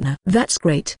has a partner. That's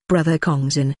great. Brother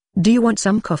Kongzan, do you want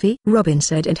some coffee? Robin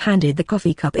said and handed the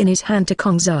coffee cup in his hand to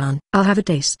Kongzan. I'll have a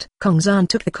taste. Kongzan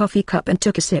took the coffee cup and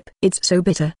took a sip. It's so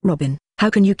bitter. Robin, how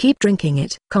can you keep drinking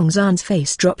it? Kongzan's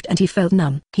face dropped and he felt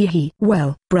numb.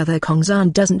 Well, Brother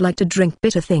Kongzan doesn't like to drink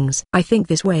bitter things. I think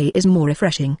this way is more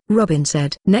refreshing. Robin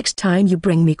said. Next time you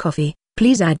bring me coffee,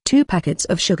 please add 2 packets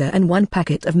of sugar and 1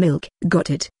 packet of milk. Got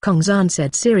it? Kongzan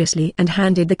said seriously and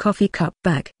handed the coffee cup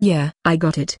back. Yeah, I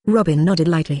got it. Robin nodded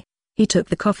lightly. He took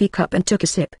the coffee cup and took a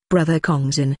sip. Brother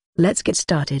Kongzan, let's get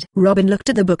started. Robin looked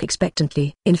at the book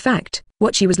expectantly. In fact,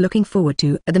 what she was looking forward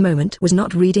to at the moment was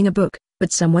not reading a book,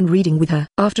 but someone reading with her.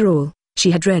 After all,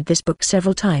 she had read this book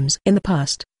several times in the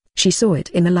past. She saw it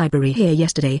in the library here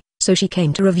yesterday, so she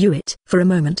came to review it. For a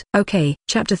moment. Okay.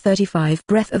 Chapter 35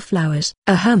 Breath of Flowers.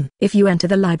 If you enter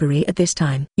the library at this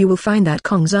time, you will find that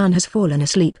Kongzan has fallen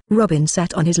asleep. Robin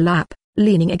sat on his lap,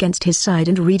 leaning against his side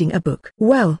and reading a book.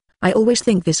 Well, I always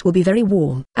think this will be very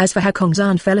warm. As for how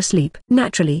Kongzan fell asleep,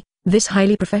 naturally, this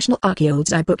highly professional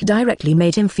archaeology book directly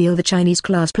made him feel the Chinese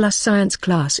class plus science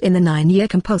class in the 9-year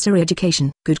compulsory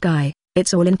education. Good guy,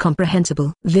 it's all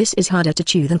incomprehensible. This is harder to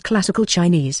chew than classical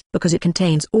Chinese because it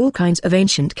contains all kinds of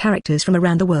ancient characters from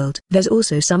around the world. There's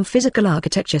also some physical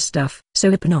architecture stuff, so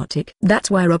hypnotic.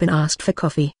 That's why Robin asked for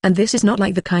coffee. And this is not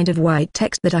like the kind of white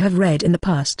text that I have read in the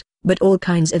past, but all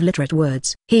kinds of literate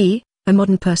words. He, a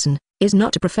modern person, is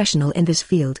not a professional in this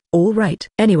field. All right.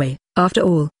 Anyway, after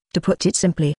all, to put it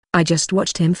simply, I just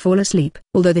watched him fall asleep,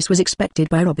 although this was expected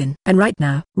by Robin. And right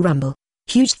now, rumble.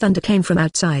 Huge thunder came from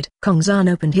outside.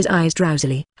 Kongzan opened his eyes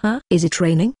drowsily. Huh? Is it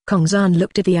raining? Kongzan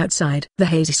looked at the outside. The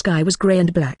hazy sky was grey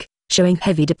and black, showing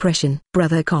heavy depression.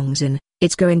 Brother Kongzan,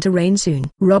 it's going to rain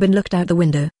soon. Robin looked out the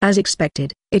window. As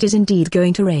expected, it is indeed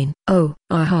going to rain. Oh,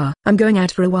 aha. I'm going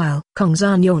out for a while.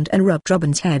 Kongzan yawned and rubbed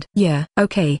Robin's head. Yeah,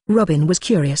 okay. Robin was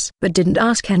curious, but didn't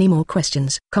ask any more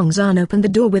questions. Kongzan opened the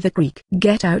door with a creak.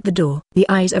 Get out the door. The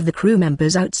eyes of the crew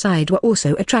members outside were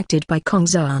also attracted by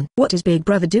Kongzan. What is Big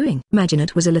Brother doing?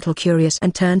 Maginot was a little curious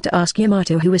and turned to ask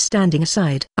Yamato, who was standing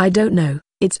aside. I don't know.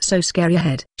 It's so scary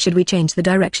ahead. Should we change the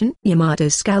direction?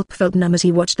 Yamato's scalp felt numb as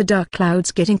he watched the dark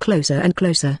clouds getting closer and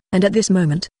closer. And at this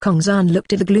moment, Kongzan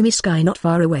looked at the gloomy sky not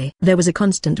far away. There was a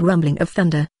constant rumbling of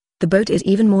thunder. The boat is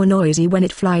even more noisy when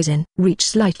it flies in. Reach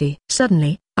slightly.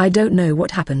 Suddenly, I don't know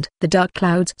what happened. The dark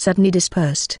clouds suddenly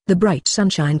dispersed. The bright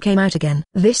sunshine came out again.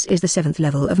 This is the 7th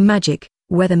level of magic,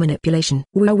 weather manipulation.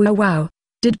 Wow.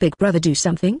 Did Big Brother do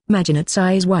something? Maginot's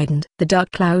eyes widened. The dark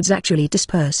clouds actually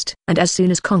dispersed. And as soon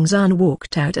as Kongzan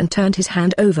walked out and turned his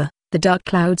hand over, the dark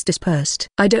clouds dispersed.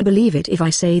 I don't believe it if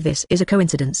I say this is a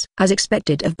coincidence. As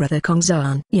expected of Brother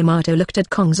Kongzan. Yamato looked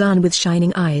at Kongzan with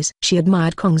shining eyes. She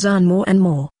admired Kongzan more and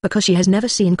more, because she has never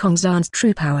seen Kongzan's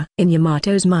true power. In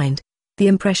Yamato's mind, the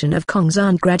impression of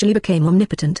Kongzan gradually became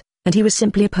omnipotent, and he was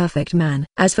simply a perfect man.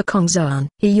 As for Kongzan,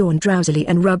 he yawned drowsily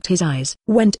and rubbed his eyes.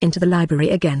 Went into the library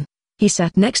again. He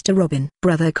sat next to Robin.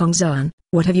 Brother Kongzan,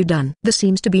 what have you done? There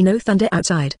seems to be no thunder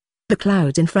outside. The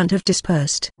clouds in front have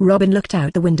dispersed. Robin looked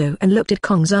out the window and looked at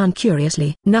Kongzan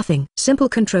curiously. Nothing. Simple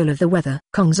control of the weather.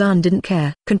 Kongzan didn't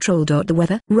care. Control. The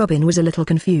weather? Robin was a little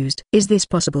confused. Is this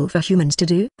possible for humans to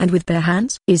do? And with bare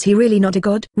hands? Is he really not a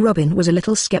god? Robin was a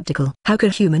little skeptical. How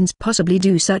could humans possibly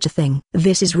do such a thing?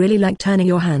 This is really like turning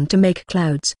your hand to make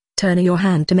clouds. Turning your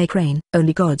hand to make rain.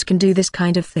 Only gods can do this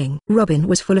kind of thing. Robin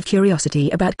was full of curiosity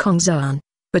about Kongzan,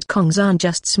 but Kongzan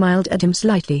just smiled at him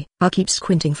slightly. I'll keep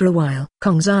squinting for a while.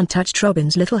 Kongzan touched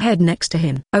Robin's little head next to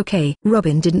him. Okay.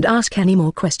 Robin didn't ask any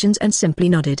more questions and simply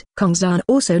nodded. Kongzan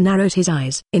also narrowed his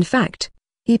eyes. In fact,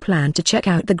 he planned to check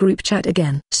out the group chat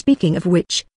again. Speaking of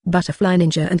which, Butterfly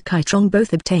Ninja and Kaitrong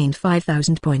both obtained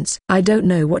 5,000 points. I don't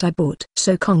know what I bought.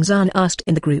 So Kongzan asked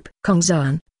in the group.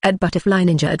 Kongzan, at Butterfly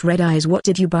Ninja at Red Eyes, what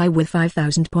did you buy with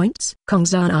 5,000 points?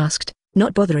 Kongzan asked,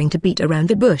 not bothering to beat around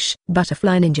the bush.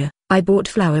 Butterfly Ninja, I bought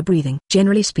flower breathing.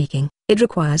 Generally speaking, it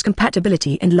requires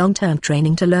compatibility and long-term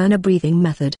training to learn a breathing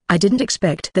method. I didn't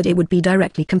expect that it would be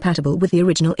directly compatible with the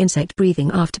original insect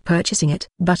breathing after purchasing it.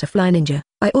 Butterfly Ninja,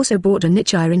 I also bought a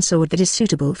niche iron sword that is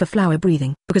suitable for flower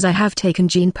breathing. Because I have taken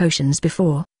gene potions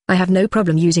before, I have no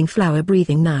problem using flower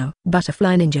breathing now.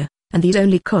 Butterfly Ninja, and these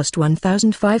only cost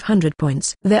 1,500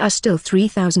 points. There are still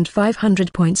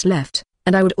 3,500 points left,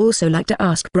 and I would also like to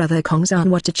ask Brother Kongzan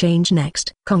what to change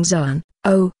next. Kongzan,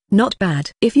 oh, not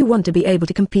bad. If you want to be able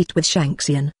to compete with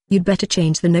Shanxian, you'd better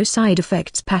change the no side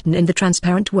effects pattern in the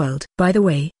transparent world. By the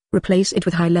way, replace it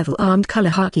with high-level armed color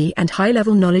haki and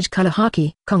high-level knowledge color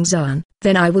haki. Kongzan,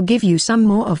 then I will give you some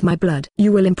more of my blood.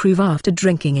 You will improve after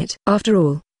drinking it. After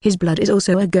all, his blood is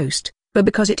also a ghost, but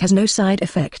because it has no side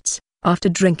effects, after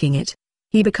drinking it,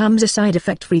 he becomes a side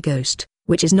effect-free ghost.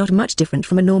 which is not much different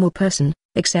from a normal person,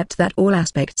 except that all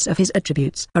aspects of his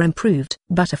attributes are improved.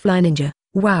 Butterfly Ninja,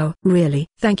 wow, really?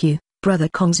 Thank you, Brother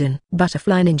Kongzan.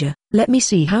 Butterfly Ninja, let me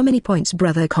see how many points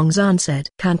Brother Kongzan said.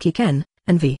 Kanki Ken,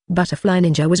 envy. Butterfly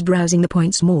Ninja was browsing the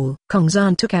points mall.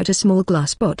 Kongzan took out a small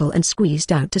glass bottle and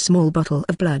squeezed out a small bottle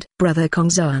of blood. Brother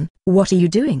Kongzan, what are you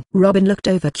doing? Robin looked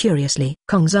over curiously.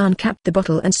 Kongzan capped the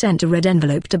bottle and sent a red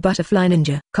envelope to Butterfly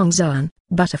Ninja. Kongzan,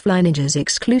 Butterfly Ninja's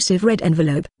exclusive red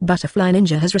envelope. Butterfly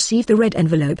Ninja has received the red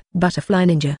envelope. Butterfly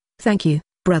Ninja, thank you,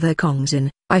 Brother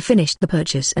Kongzan. I finished the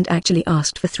purchase and actually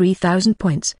asked for 3,000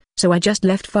 points, so I just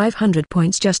left 500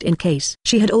 points just in case.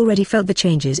 She had already felt the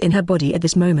changes in her body at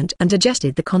this moment and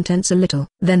adjusted the contents a little.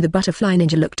 Then the Butterfly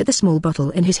Ninja looked at the small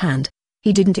bottle in his hand.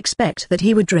 He didn't expect that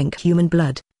he would drink human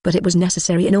blood, but it was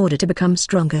necessary in order to become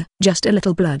stronger. Just a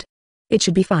little blood. It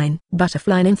should be fine,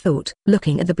 Butterfly Ninja thought,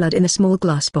 looking at the blood in the small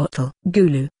glass bottle.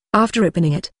 Gulu. After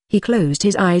opening it, he closed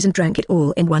his eyes and drank it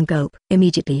all in one gulp.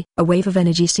 Immediately, a wave of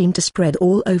energy seemed to spread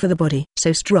all over the body.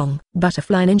 So strong,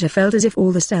 Butterfly Ninja felt as if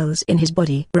all the cells in his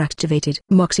body were activated.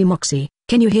 Moxie Moxie,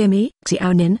 can you hear me?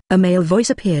 Xiao Nin. A male voice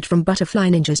appeared from Butterfly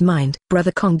Ninja's mind.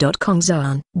 Brother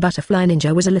Kongzan. Butterfly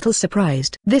Ninja was a little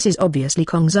surprised. This is obviously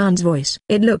Kongzan's voice.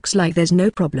 It looks like there's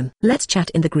no problem. Let's chat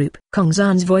in the group.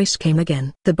 Kongzan's voice came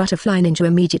again. The Butterfly Ninja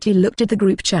immediately looked at the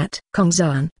group chat.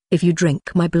 Kongzan, if you drink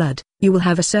my blood, you will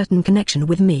have a certain connection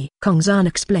with me. Kongzan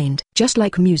explained. Just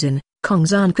like Muzan,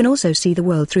 Kongzan can also see the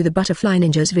world through the Butterfly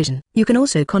Ninja's vision. You can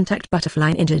also contact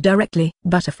Butterfly Ninja directly.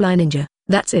 Butterfly Ninja,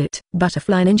 that's it.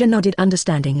 Butterfly Ninja nodded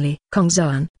understandingly.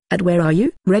 Kongzan, at where are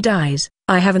you? Red eyes,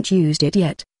 I haven't used it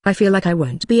yet. I feel like I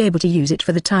won't be able to use it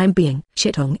for the time being.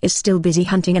 Shitong is still busy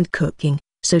hunting and cooking,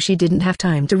 so she didn't have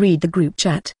time to read the group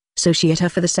chat, so she ate her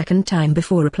for the second time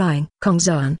before replying.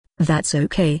 Kongzan, that's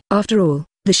okay. After all,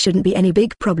 there shouldn't be any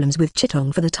big problems with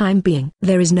Chitong for the time being.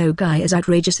 There is no guy as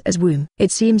outrageous as Woom.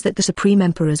 It seems that the Supreme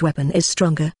Emperor's weapon is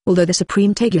stronger. Although the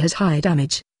Supreme Tegu has high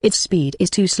damage, its speed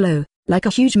is too slow, like a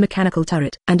huge mechanical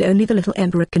turret, and only the Little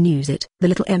Emperor can use it. The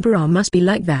Little Emperor must be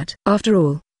like that. After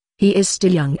all, he is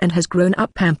still young and has grown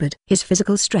up pampered. His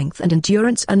physical strength and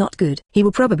endurance are not good. He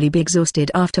will probably be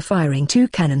exhausted after firing 2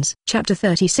 cannons. Chapter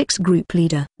 36 Group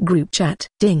Leader. Group Chat.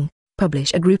 Ding.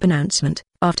 Publish a group announcement.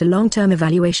 After long-term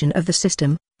evaluation of the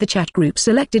system, the chat group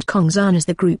selected Kongzan as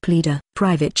the group leader.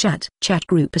 Private chat. Chat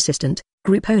group assistant.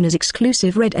 Group owner's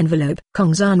exclusive red envelope.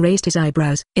 Kongzan raised his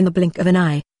eyebrows. In the blink of an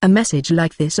eye, a message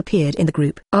like this appeared in the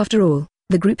group. After all,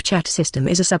 the group chat system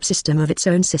is a subsystem of its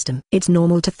own system. It's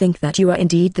normal to think that you are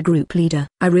indeed the group leader.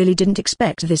 I really didn't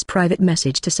expect this private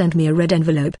message to send me a red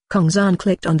envelope. Kongzan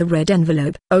clicked on the red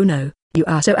envelope. Oh no. You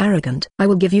are so arrogant. I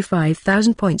will give you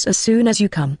 5,000 points as soon as you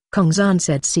come. Kongzan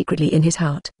said secretly in his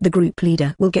heart. The group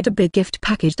leader will get a big gift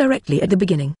package directly at the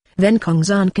beginning. Then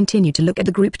Kongzan continued to look at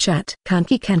the group chat.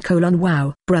 Kanki Ken :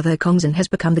 wow, Brother Kongzan has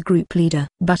become the group leader.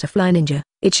 Butterfly Ninja,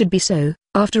 it should be so,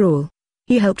 after all.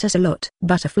 He helped us a lot.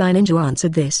 Butterfly Ninja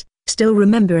answered this, still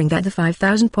remembering that the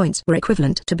 5,000 points were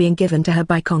equivalent to being given to her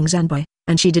by Kongzan Boy,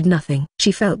 and she did nothing.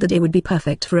 She felt that it would be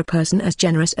perfect for a person as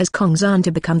generous as Kongzan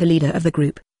to become the leader of the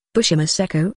group. Bushima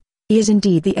Saeko. He is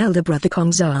indeed the elder brother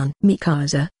Kongzan.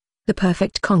 Mikasa. The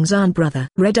perfect Kongzan brother.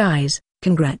 Red eyes,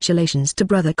 congratulations to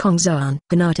brother Kongzan.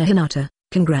 Hinata.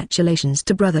 Congratulations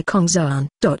to brother Kongzan.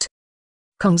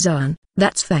 Kongzan,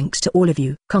 that's thanks to all of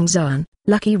you. Kongzan,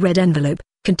 lucky red envelope,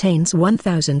 contains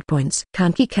 1,000 points.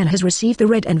 Kanki Ken has received the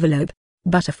red envelope.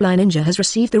 Butterfly Ninja has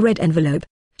received the red envelope.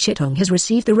 Shitong has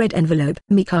received the red envelope.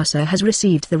 Mikasa has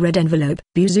received the red envelope.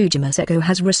 Buzujima Saeko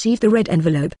has received the red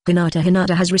envelope.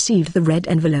 Hinata has received the red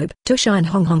envelope. Tushin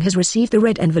Hong has received the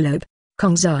red envelope.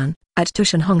 Kongzan, at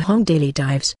Tushin Hong Daily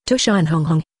Dives. Tushin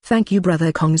Hong, thank you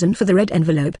Brother Kongzan for the red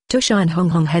envelope. Tushin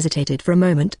Hong hesitated for a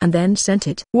moment and then sent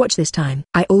it. Watch this time.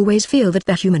 I always feel that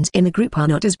the humans in the group are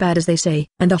not as bad as they say,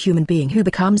 and a human being who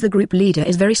becomes the group leader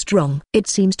is very strong. It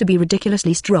seems to be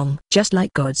ridiculously strong, just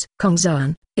like gods.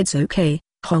 Kongzan, it's okay.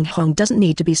 Hong doesn't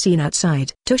need to be seen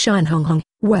outside. Tushin Hong,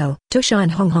 well,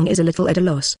 Tushin Hong is a little at a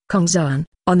loss. Kongzan,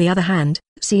 on the other hand,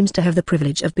 seems to have the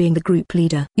privilege of being the group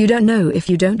leader. You don't know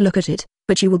if you don't look at it,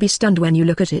 but you will be stunned when you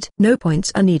look at it. No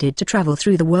points are needed to travel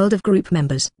through the world of group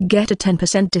members. Get a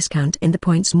 10% discount in the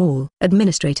points mall.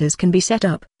 Administrators can be set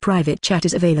up. Private chat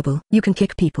is available. You can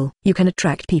kick people. You can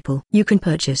attract people. You can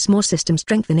purchase more system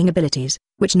strengthening abilities,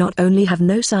 which not only have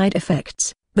no side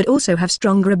effects, but also have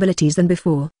stronger abilities than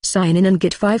before. Sign in and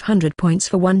get 500 points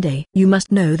for one day. You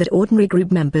must know that ordinary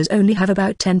group members only have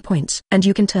about 10 points, and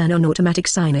you can turn on automatic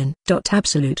sign-in.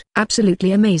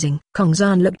 Absolutely amazing.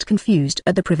 Kongzan looked confused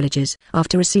at the privileges.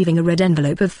 After receiving a red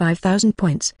envelope of 5,000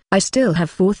 points, I still have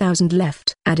 4,000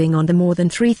 left. Adding on the more than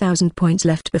 3,000 points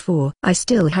left before, I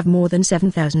still have more than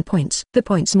 7,000 points. The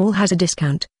points mall has a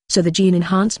discount, so the gene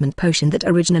enhancement potion that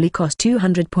originally cost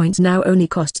 200 points now only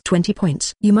costs 20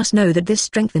 points. You must know that this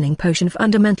strengthening potion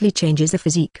fundamentally changes the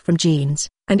physique from genes,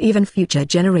 and even future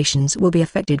generations will be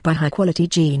affected by high-quality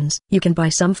genes. You can buy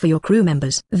some for your crew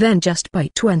members. Then just buy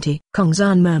 20.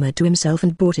 Kongzan murmured to himself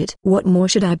and bought it. What more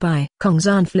should I buy?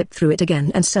 Kongzan flipped through it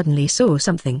again and suddenly saw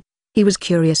something. He was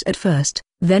curious at first,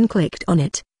 then clicked on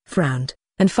it, frowned,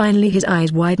 and finally his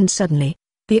eyes widened suddenly.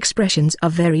 The expressions are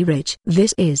very rich.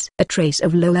 This is a trace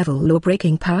of low-level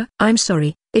law-breaking power. I'm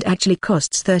sorry, it actually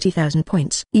costs 30,000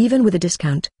 points. Even with a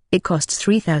discount, it costs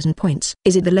 3,000 points.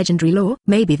 Is it the legendary law?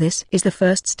 Maybe this is the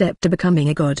first step to becoming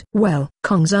a god. Well,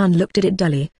 Kongzan looked at it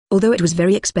dully, although it was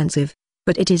very expensive,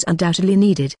 but it is undoubtedly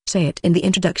needed. Say it in the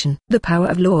introduction. The power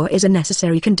of law is a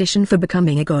necessary condition for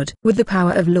becoming a god. With the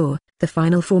power of law, the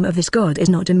final form of this god is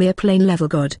not a mere plane-level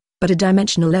god, but a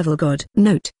dimensional level god.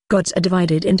 Note, gods are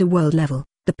divided into world level,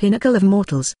 the pinnacle of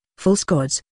mortals, false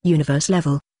gods, universe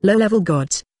level, low-level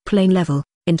gods, plane level,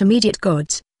 intermediate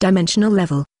gods, dimensional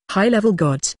level, high-level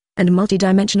gods, and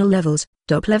multi-dimensional levels,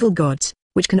 top-level gods,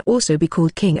 which can also be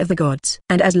called king of the gods.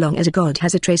 And as long as a god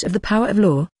has a trace of the power of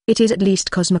law, it is at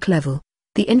least cosmic level.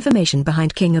 The information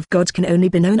behind king of gods can only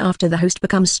be known after the host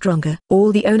becomes stronger.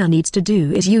 All the owner needs to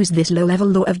do is use this low-level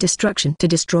law of destruction to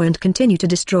destroy and continue to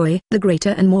destroy. The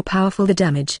greater and more powerful the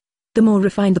damage, the more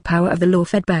refined the power of the law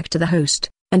fed back to the host,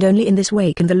 and only in this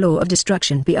way can the law of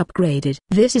destruction be upgraded.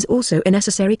 This is also a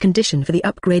necessary condition for the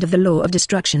upgrade of the law of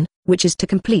destruction, which is to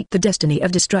complete the destiny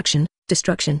of destruction.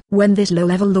 When this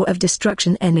low-level law of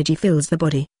destruction energy fills the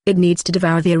body, it needs to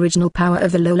devour the original power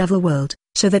of the low-level world,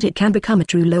 so that it can become a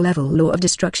true low-level law of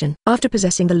destruction. After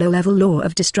possessing the low-level law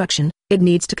of destruction, it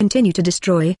needs to continue to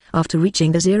destroy. After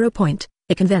reaching the 0 point,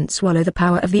 it can then swallow the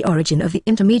power of the origin of the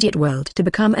intermediate world to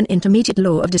become an intermediate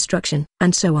law of destruction,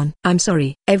 and so on. I'm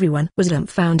sorry. Everyone was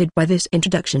dumbfounded by this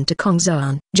introduction to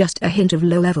Kongzan. Just a hint of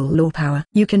low-level law power.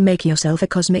 You can make yourself a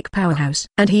cosmic powerhouse.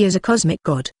 And he is a cosmic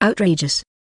god. Outrageous.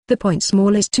 The point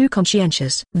small is too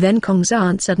conscientious. Then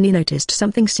Kongzan suddenly noticed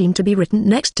something seemed to be written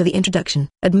next to the introduction.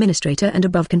 Administrator and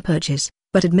above can purchase,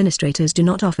 but administrators do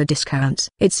not offer discounts.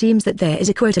 It seems that there is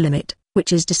a quota limit,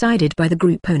 which is decided by the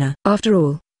group owner. After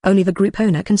all, only the group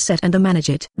owner can set and manage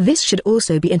it. This should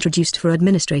also be introduced for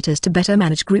administrators to better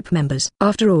manage group members.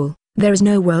 After all, there is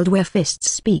no world where fists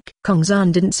speak.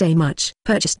 Kongzan didn't say much.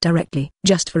 Purchased directly.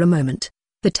 Just for a moment,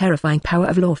 the terrifying power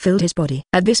of law filled his body.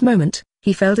 At this moment,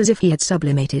 he felt as if he had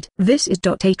sublimated. This is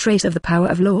a trace of the power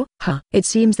of law? It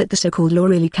seems that the so-called law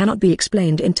really cannot be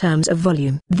explained in terms of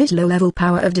volume. This low-level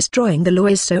power of destroying the law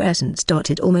is so essence.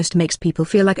 It almost makes people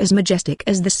feel like as majestic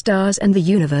as the stars and the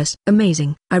universe.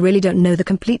 Amazing. I really don't know the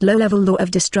complete low-level law of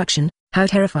destruction, how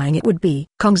terrifying it would be.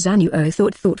 Kongzan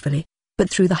thought thoughtfully. But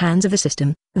through the hands of the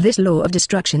system, this law of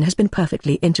destruction has been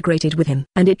perfectly integrated with him,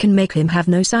 and it can make him have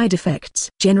no side effects.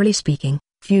 Generally speaking,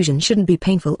 fusion shouldn't be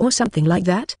painful or something like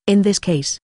that. In this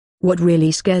case, what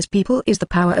really scares people is the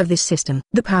power of this system.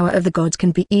 The power of the gods can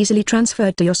be easily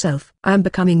transferred to yourself. I am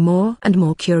becoming more and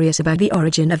more curious about the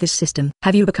origin of this system.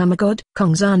 Have you become a god?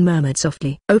 Kongzan murmured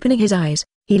softly. Opening his eyes,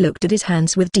 he looked at his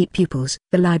hands with deep pupils.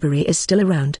 The library is still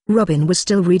around. Robin was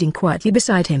still reading quietly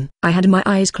beside him. I had my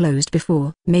eyes closed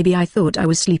before. Maybe I thought I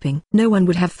was sleeping. No one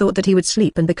would have thought that he would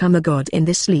sleep and become a god in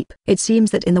this sleep. It seems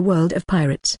that in the world of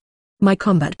pirates, my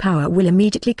combat power will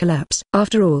immediately collapse.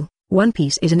 After all, One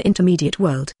Piece is an intermediate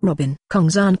world. Robin.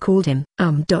 Kongzan called him.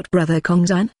 Brother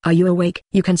Kongzan, are you awake?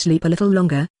 You can sleep a little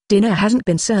longer, dinner hasn't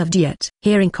been served yet.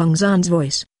 Hearing Kongzan's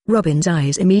voice, Robin's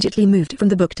eyes immediately moved from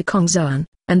the book to Kongzan,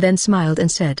 and then smiled and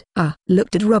said,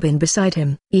 looked at Robin beside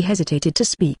him. He hesitated to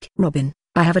speak. Robin,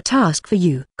 I have a task for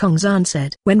you, Kongzan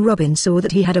said. When Robin saw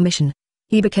that he had a mission,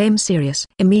 he became serious.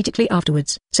 Immediately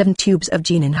afterwards, 7 tubes of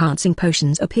gene-enhancing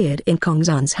potions appeared in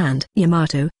Kongzan's hand.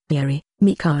 Yamato, Yuri,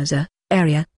 Mikasa,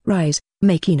 Area, Rise,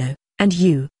 Makino, and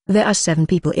you. There are 7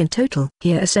 people in total.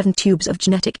 Here are 7 tubes of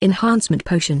genetic enhancement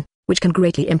potion, which can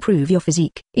greatly improve your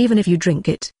physique. Even if you drink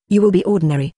it, you will be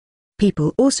ordinary.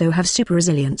 People also have super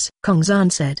resilience,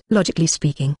 Kongzan said. Logically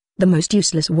speaking, the most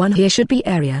useless one here should be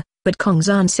Area, but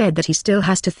Kongzan said that he still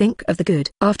has to think of the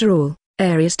good. After all,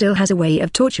 Area still has a way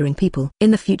of torturing people. In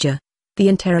the future, the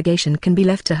interrogation can be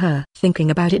left to her.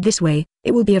 Thinking about it this way,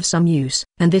 it will be of some use.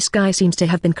 And this guy seems to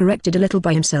have been corrected a little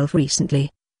by himself recently.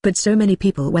 but so many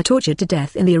people were tortured to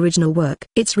death in the original work.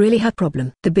 It's really her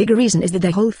problem. The bigger reason is that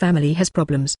their whole family has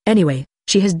problems. Anyway,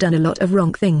 she has done a lot of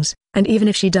wrong things, and even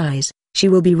if she dies, she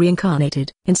will be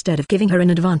reincarnated. Instead of giving her an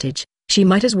advantage, she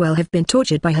might as well have been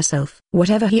tortured by herself.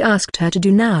 Whatever he asked her to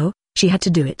do now, she had to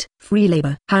do it. Free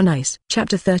labor. How nice.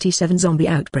 Chapter 37 Zombie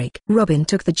Outbreak. Robin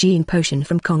took the gene potion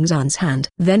from Kongzan's hand.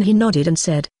 Then he nodded and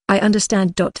said, I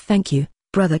understand. Thank you,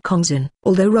 Brother Kongzan.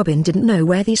 Although Robin didn't know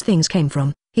where these things came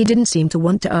from, he didn't seem to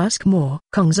want to ask more.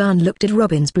 Kongzan looked at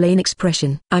Robin's plain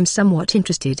expression. I'm somewhat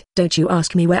interested. Don't you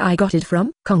ask me where I got it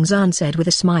from? Kongzan said with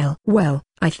a smile. Well,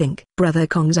 I think Brother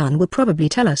Kongzan will probably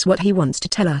tell us what he wants to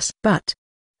tell us. But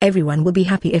everyone will be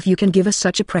happy if you can give us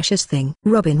such a precious thing.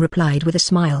 Robin replied with a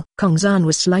smile. Kongzan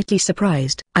was slightly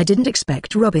surprised. I didn't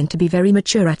expect Robin to be very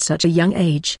mature at such a young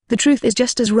age. The truth is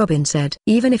just as Robin said.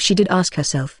 Even if she did ask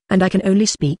herself. And I can only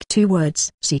speak 2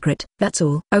 words. Secret. That's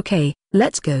all. Okay,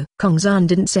 let's go. Kongzan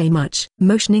didn't say much,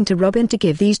 motioning to Robin to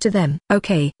give these to them.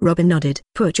 Okay. Robin nodded.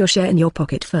 Put your share in your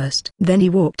pocket first. Then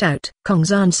he walked out.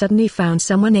 Kongzan suddenly found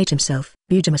someone ate himself.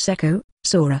 Bujima Saeko,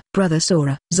 Sora. Brother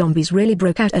Sora. Zombies really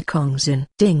broke out at Kongzan.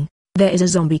 Ding. There is a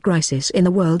zombie crisis in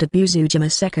the world of Bujima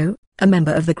Saeko, a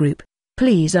member of the group.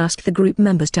 Please ask the group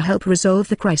members to help resolve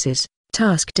the crisis.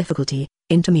 Task difficulty,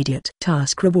 intermediate.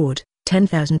 Task reward,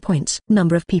 10,000 points.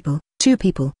 Number of people, 2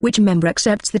 people. Which member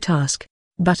accepts the task?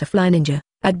 Butterfly Ninja,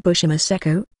 at Bujima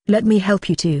Saeko. Let me help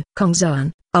you too.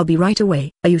 Kongzan, I'll be right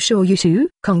away. Are you sure you too?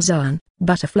 Kongzan,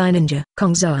 Butterfly Ninja.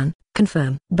 Kongzan,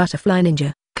 confirm. Butterfly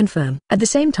Ninja, confirm. At the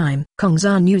same time,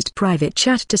 Kongzan used private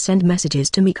chat to send messages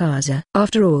to Mikasa.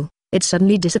 After all, it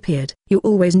suddenly disappeared. You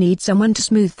always need someone to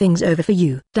smooth things over for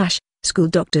you. School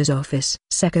doctor's office.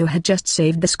 Saeko had just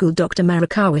saved the school doctor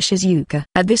Marikawa Shizuka.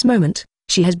 At this moment,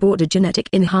 she has bought a genetic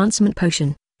enhancement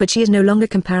potion, but she is no longer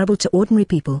comparable to ordinary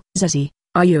people. Zazie,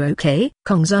 are you okay?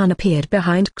 Kongzan appeared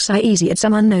behind Kusaizi at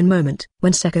some unknown moment.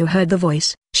 When Saeko heard the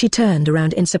voice, she turned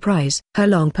around in surprise. Her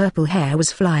long purple hair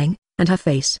was flying, and her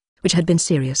face, which had been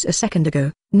serious a second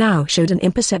ago, now showed an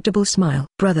imperceptible smile.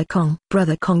 Brother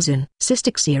Kongzan, Sister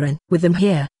Xiran. With them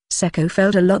here, Saeko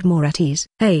felt a lot more at ease.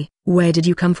 Hey, where did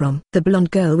you come from? The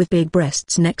blonde girl with big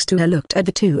breasts next to her looked at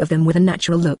the 2 of them with a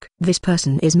natural look. This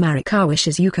person is Marikawa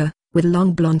Shizuka, with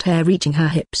long blonde hair reaching her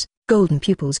hips, golden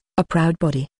pupils, a proud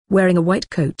body, wearing a white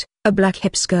coat, a black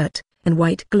hip skirt, and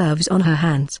white gloves on her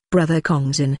hands. Brother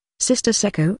Kongzan, Sister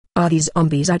Saeko, are these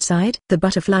zombies outside? The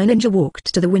butterfly ninja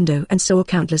walked to the window and saw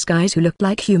countless guys who looked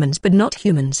like humans but not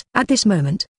humans. At this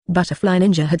moment, Butterfly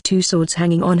Ninja had 2 swords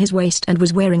hanging on his waist and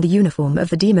was wearing the uniform of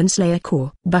the Demon Slayer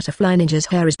Corps. Butterfly Ninja's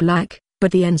hair is black,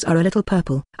 but the ends are a little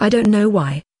purple. I don't know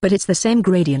why, but it's the same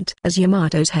gradient as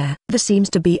Yamato's hair. There seems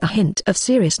to be a hint of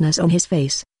seriousness on his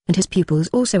face, and his pupils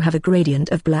also have a gradient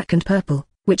of black and purple,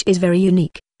 which is very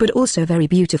unique, but also very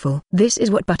beautiful. This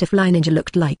is what Butterfly Ninja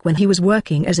looked like when he was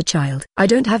working as a child. I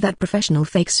don't have that professional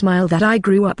fake smile that I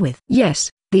grew up with.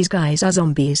 Yes, these guys are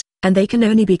zombies, and they can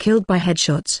only be killed by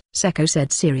headshots, Saeko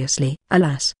said seriously.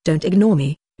 Alas, don't ignore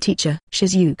me, teacher.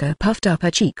 Shizuka puffed up her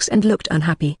cheeks and looked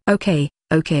unhappy. Okay,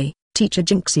 teacher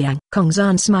Jinxiang.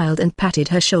 Kongzan smiled and patted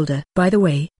her shoulder. By the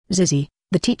way, Zizi,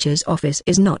 the teacher's office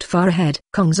is not far ahead.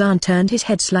 Kongzan turned his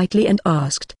head slightly and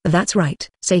asked. That's right.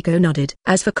 Saeko nodded.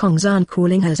 As for Kongzan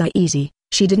calling her Zaizi,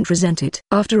 she didn't resent it.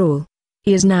 After all,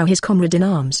 he is now his comrade in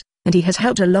arms, and he has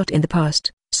helped a lot in the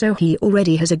past, so he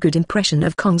already has a good impression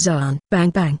of Kongzan. Bang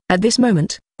bang. At this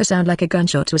moment, a sound like a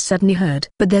gunshot was suddenly heard.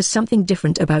 But there's something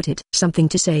different about it. Something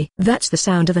to say. That's the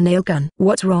sound of a nail gun.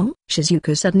 What's wrong?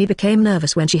 Shizuka suddenly became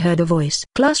nervous when she heard a voice.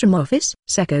 Classroom office?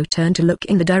 Saeko turned to look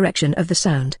in the direction of the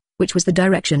sound, which was the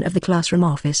direction of the classroom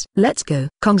office. Let's go.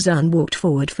 Kongzan walked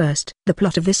forward first. The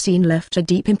plot of this scene left a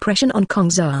deep impression on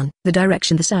Kongzan. The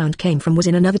direction the sound came from was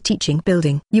in another teaching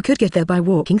building. You could get there by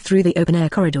walking through the open-air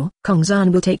corridor.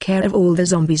 Kongzan will take care of all the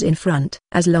zombies in front.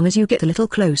 As long as you get a little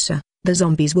closer, the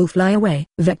zombies will fly away.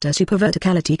 Vector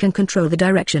superverticality can control the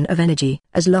direction of energy,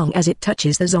 as long as it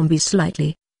touches the zombies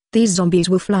slightly. These zombies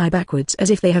will fly backwards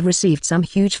as if they have received some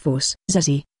huge force.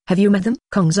 Zazie, have you met them?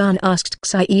 Kongzan asked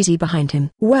Kusaizi behind him.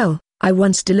 Well, I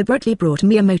once deliberately brought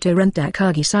Miyamoto and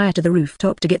Takagi Saya to the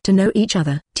rooftop to get to know each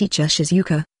other. Teacher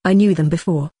Shizuka, I knew them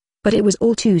before, but it was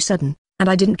all too sudden, and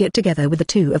I didn't get together with the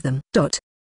 2 of them.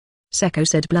 Saeko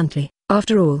said bluntly.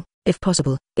 After all, if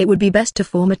possible, it would be best to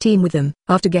form a team with them.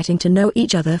 After getting to know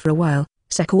each other for a while,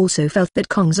 Saeko also felt that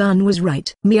Kongzan was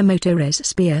right. Miyamoto's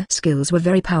spear skills were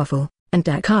very powerful, and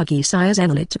Takagi Saya's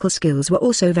analytical skills were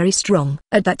also very strong.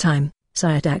 At that time,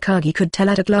 Saya Takagi could tell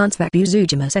at a glance that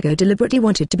Bujima Saeko deliberately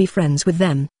wanted to be friends with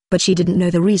them, but she didn't know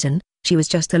the reason. She was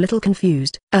just a little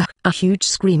confused. A huge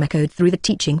scream echoed through the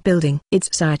teaching building.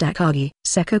 It's Saya Takagi.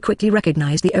 Saeko quickly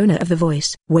recognized the owner of the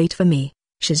voice. Wait for me.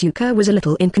 Shizuka was a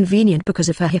little inconvenient because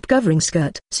of her hip-covering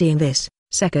skirt. Seeing this,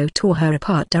 Saeko tore her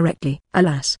apart directly.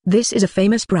 Alas, this is a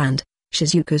famous brand,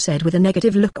 Shizuka said with a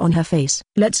negative look on her face.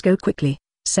 Let's go quickly.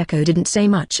 Saeko didn't say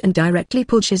much and directly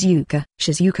pulled Shizuka.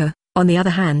 Shizuka, on the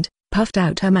other hand, puffed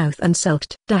out her mouth and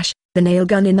sulked. The nail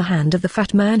gun in the hand of the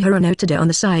fat man Hironotada on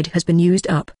the side has been used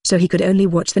up, so he could only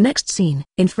watch the next scene.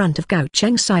 In front of Gao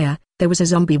Chengsaya, there was a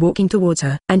zombie walking towards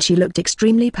her, and she looked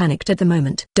extremely panicked at the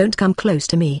moment. Don't come close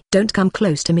to me. Don't come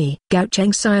close to me. Gao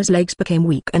Chengsaya's legs became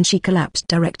weak and she collapsed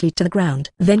directly to the ground.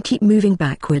 Then keep moving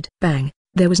backward. Bang.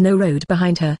 There was no road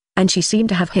behind her, and she seemed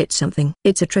to have hit something.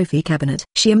 It's a trophy cabinet.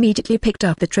 She immediately picked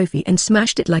up the trophy and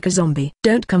smashed it like a zombie.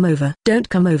 Don't come over. Don't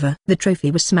come over. The trophy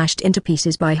was smashed into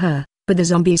pieces by her, but the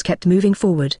zombies kept moving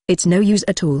forward. It's no use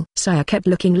at all. Saya kept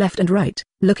looking left and right,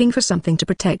 looking for something to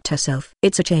protect herself.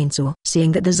 It's a chainsaw.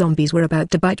 Seeing that the zombies were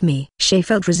about to bite me, Shay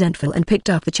felt resentful and picked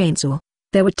up the chainsaw.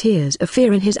 There were tears of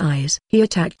fear in his eyes. He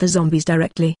attacked the zombies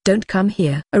directly. Don't come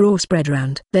here. A roar spread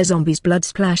around. Their zombies' blood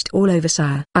splashed all over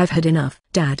Saya. I've had enough,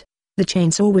 Dad. The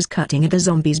chainsaw was cutting at the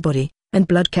zombie's body, and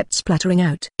blood kept splattering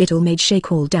out. It all made Shay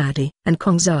call Daddy, and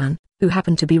Kongzan, who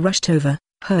happened to be rushed over,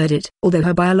 heard it. Although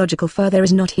her biological father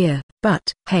is not here,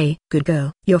 but, hey, good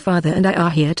girl, your father and I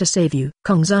are here to save you.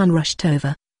 Kongzan rushed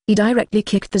over. He directly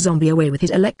kicked the zombie away with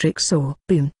his electric saw.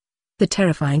 Boom. The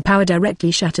terrifying power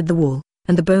directly shattered the wall,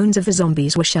 and the bones of the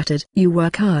zombies were shattered. You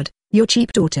work hard, your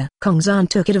cheap daughter. Kongzan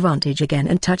took advantage again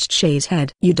and touched Shay's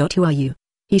head. Who are you?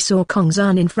 He saw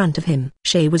Kongzan in front of him.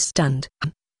 Shay was stunned.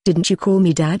 Didn't you call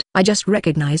me Dad? I just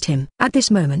recognized him. At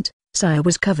this moment, Saya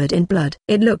was covered in blood.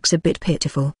 It looks a bit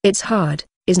pitiful. It's hard,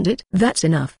 isn't it? That's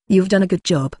enough. You've done a good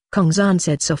job, Kongzan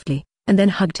said softly, and then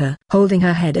hugged her, holding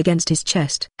her head against his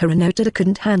chest. Hironotada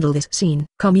couldn't handle this scene.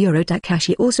 Komuro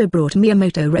Takashi also brought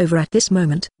Miyamoto over at this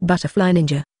moment. Butterfly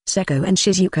Ninja, Saeko and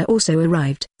Shizuka also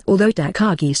arrived, although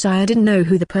Takagi Saya didn't know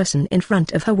who the person in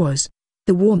front of her was.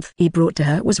 The warmth he brought to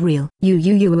her was real. You,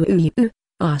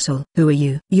 arsehole. Who are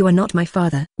you? You are not my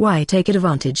father. Why take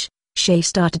advantage? Shay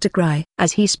started to cry.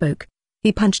 As he spoke,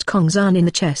 he punched Kongzan in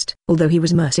the chest. Although he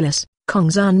was merciless,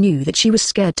 Kongzan knew that she was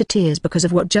scared to tears because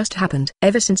of what just happened.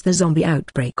 Ever since the zombie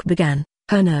outbreak began,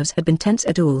 her nerves had been tense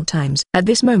at all times. At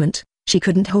this moment, she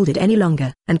couldn't hold it any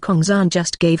longer, and Kongzan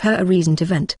just gave her a reason to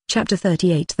vent. Chapter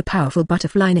 38 The Powerful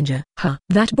Butterfly Ninja.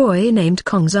 That boy named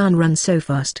Kongzan runs so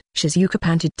fast. Shizuka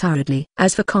panted tiredly.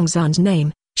 As for Kongzan's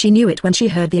name, she knew it when she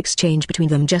heard the exchange between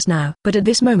them just now. But at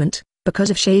this moment, because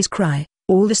of Shay's cry,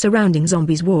 all the surrounding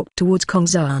zombies walked towards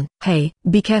Kongzan. Hey,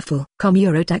 be careful,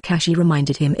 Komuro Takashi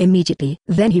reminded him immediately.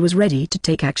 Then he was ready to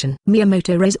take action.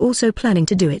 Miyamoto is also planning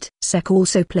to do it. Saeko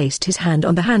also placed his hand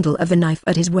on the handle of the knife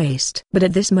at his waist. But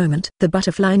at this moment, the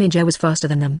butterfly ninja was faster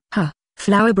than them.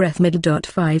 Flower breath middle.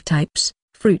 5 types,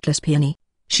 fruitless peony.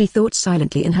 She thought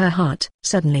silently in her heart.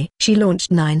 Suddenly, she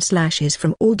launched 9 slashes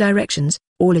from all directions,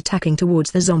 all attacking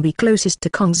towards the zombie closest to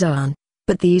Kongzan.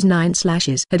 But these 9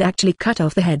 slashes had actually cut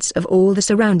off the heads of all the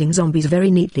surrounding zombies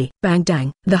very neatly. Bang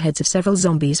dang. The heads of several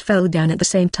zombies fell down at the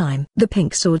same time. The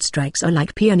pink sword strikes are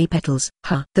like peony petals.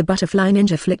 The butterfly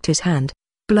ninja flicked his hand.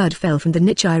 Blood fell from the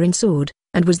niche iron sword,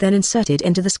 and was then inserted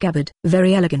into the scabbard.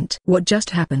 Very elegant. What just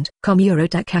happened? Komuro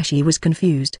Takashi was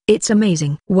confused. It's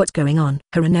amazing. What's going on?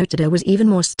 Hironotada was even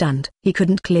more stunned. He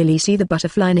couldn't clearly see the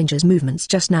butterfly ninja's movements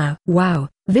just now. Wow,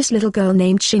 this little girl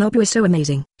named Shinobu is so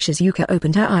amazing. Shizuka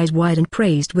opened her eyes wide and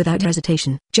praised without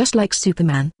hesitation. Just like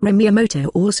Superman. Miyamoto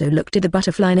also looked at the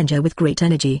butterfly ninja with great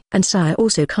energy. And Saya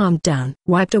also calmed down,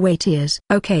 wiped away tears.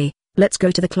 Okay. Let's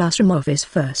go to the classroom office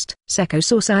first. Saeko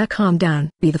saw Saya calm down.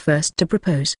 Be the first to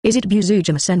propose. Is it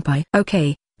Buzujima-senpai?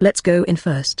 Okay, let's go in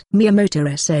first.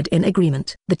 Miyamoto said in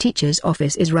agreement. The teacher's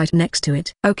office is right next to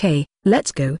it. Okay,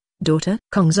 let's go, daughter.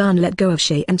 Kongzan let go of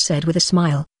Shay and said with a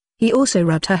smile. He also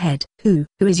rubbed her head. Who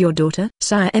is your daughter?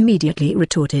 Saya immediately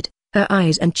retorted, her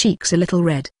eyes and cheeks a little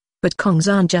red. But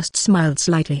Kongzan just smiled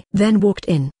slightly. Then walked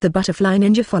in. The butterfly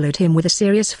ninja followed him with a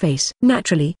serious face.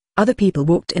 Naturally, other people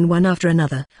walked in one after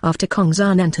another. After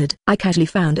Kongzan entered, I casually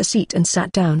found a seat and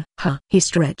sat down. He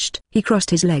stretched. He crossed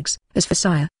his legs. As for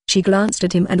Saya, she glanced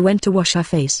at him and went to wash her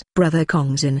face. Brother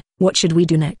Kongzan, what should we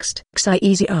do next? Sai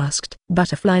asked.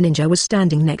 Butterfly ninja was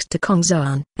standing next to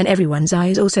Kongzan, and everyone's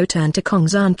eyes also turned to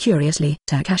Kongzan curiously.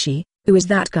 Takashi, who is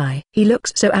that guy? He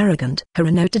looks so arrogant.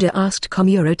 Hironotada asked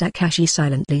Komuro Takashi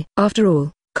silently. After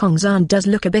all, Kongzan does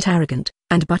look a bit arrogant,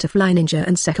 and Butterfly Ninja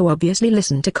and Saeko obviously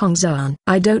listened to Kongzan.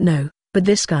 I don't know, but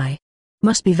this guy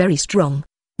must be very strong.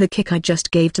 The kick I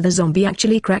just gave to the zombie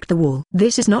actually cracked the wall.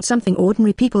 This is not something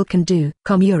ordinary people can do.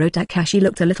 Komuro Takashi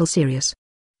looked a little serious.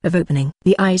 Of opening,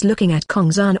 the eyes looking at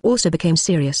Kongzan also became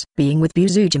serious. Being with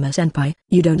Buzujima-senpai,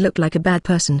 you don't look like a bad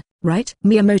person, right?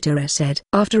 Miyamoto said.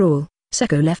 After all,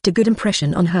 Saeko left a good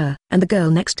impression on her, and the girl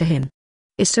next to him.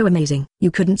 Is so amazing.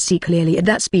 You couldn't see clearly at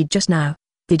that speed just now.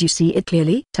 Did you see it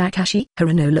clearly, Takashi?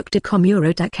 Hirono looked at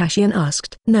Komuro Takashi and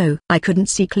asked. No, I couldn't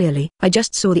see clearly. I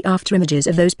just saw the after images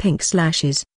of those pink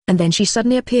slashes, and then she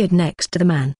suddenly appeared next to the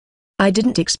man. I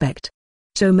didn't expect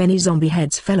so many zombie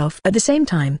heads fell off at the same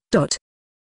time.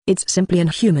 It's simply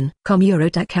inhuman, Komuro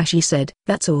Takashi said.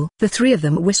 That's all. The three of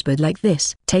them whispered like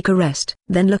this. Take a rest,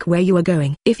 then look where you are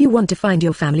going. If you want to find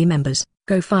your family members,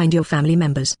 go find your family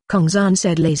members, Kongzan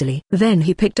said lazily. Then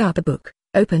he picked up a book,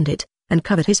 opened it, and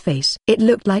covered his face. It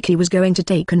looked like he was going to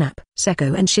take a nap.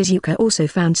 Saeko and Shizuka also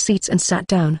found seats and sat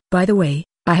down. By the way,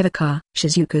 I have a car,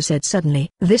 Shizuka said suddenly.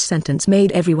 This sentence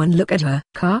made everyone look at her.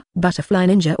 Car? Butterfly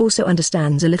Ninja also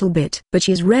understands a little bit, but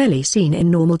she is rarely seen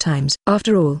in normal times.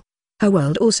 After all, her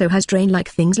world also has train-like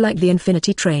things like the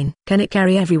Infinity Train. Can it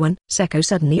carry everyone? Saeko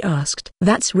suddenly asked.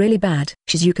 That's really bad.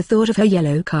 Shizuka thought of her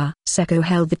yellow car. Saeko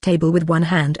held the table with one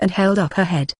hand and held up her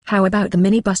head. How about the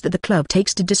minibus that the club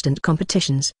takes to distant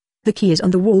competitions? The key is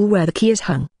on the wall where the key is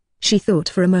hung. She thought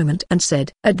for a moment and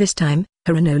said. At this time,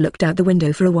 Hirono looked out the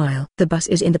window for a while. The bus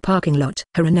is in the parking lot.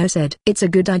 Hirono said. It's a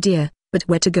good idea, but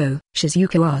where to go?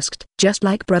 Shizuka asked. Just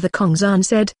like Brother Kongzan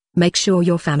said, make sure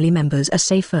your family members are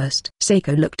safe first.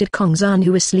 Saeko looked at Kongzan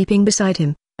who was sleeping beside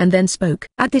him, and then spoke.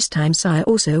 At this time Saya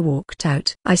also walked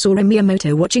out. I saw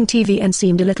Miyamoto watching TV and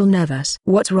seemed a little nervous.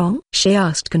 What's wrong? She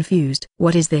asked confused.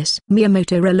 What is this?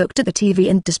 Miyamoto looked at the TV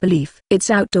in disbelief. It's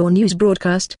outdoor news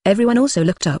broadcast. Everyone also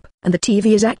looked up, and the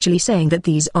TV is actually saying that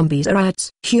these zombies are riots.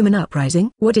 Human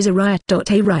uprising? What is a riot?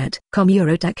 A riot.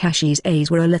 Komuro Takashi's eyes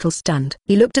were a little stunned.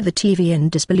 He looked at the TV in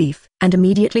disbelief, and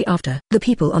immediately after, the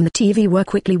people on the TV were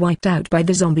quickly wiped out by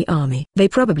the zombie army. They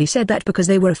probably said that because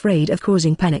they were afraid of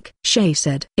causing panic. Shay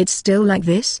said. It's still like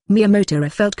this?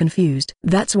 Miyamoto felt confused.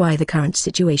 That's why the current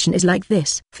situation is like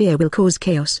this. Fear will cause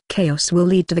chaos. Chaos will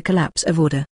lead to the collapse of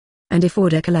order. And if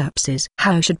order collapses,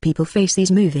 how should people face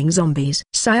these moving zombies?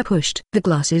 Saya pushed. The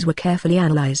glasses were carefully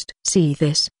analyzed. See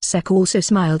this? Saeko also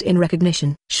smiled in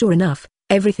recognition. Sure enough,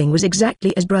 everything was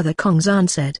exactly as Brother Kongzan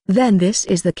said. Then this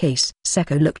is the case.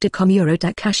 Saeko looked at Komuro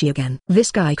Takashi again. This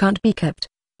guy can't be kept,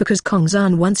 because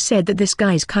Kongzan once said that this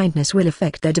guy's kindness will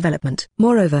affect their development.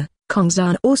 Moreover,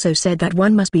 Kongzan also said that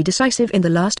one must be decisive in the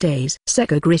last days.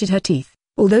 Saeko gritted her teeth,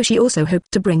 although she also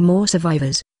hoped to bring more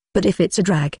survivors. But if it's a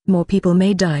drag, more people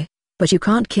may die. But you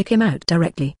can't kick him out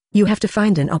directly. You have to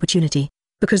find an opportunity,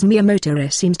 because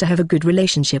Miyamoto seems to have a good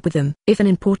relationship with them. If an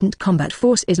important combat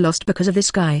force is lost because of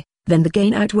this guy, then the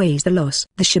gain outweighs the loss.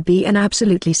 This should be an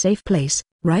absolutely safe place,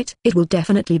 right? It will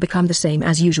definitely become the same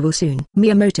as usual soon,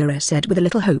 Miyamoto said with a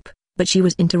little hope, but she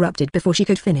was interrupted before she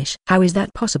could finish. How is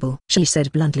that possible? She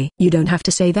said bluntly. You don't have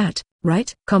to say that,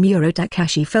 right? Komuro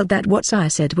Takashi felt that what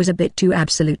Saya said was a bit too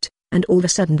absolute, and all of a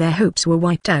sudden their hopes were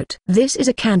wiped out. This is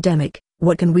a pandemic.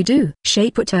 What can we do?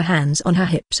 Shay put her hands on her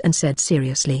hips and said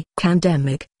seriously.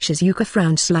 Pandemic. Shizuka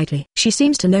frowned slightly. She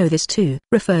seems to know this too.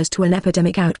 Refers to an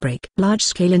epidemic outbreak.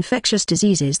 Large-scale infectious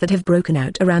diseases that have broken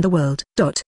out around the world.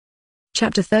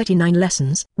 Chapter 39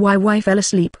 Lessons. Why fell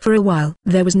asleep for a while.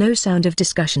 There was no sound of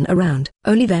discussion around.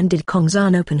 Only then did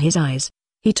Kongzan open his eyes.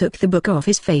 He took the book off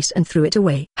his face and threw it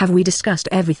away. Have we discussed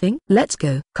everything? Let's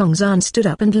go. Kongzan stood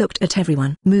up and looked at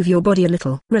everyone. Move your body a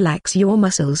little. Relax your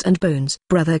muscles and bones.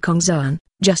 Brother Kongzan,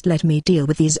 just let me deal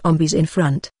with these zombies in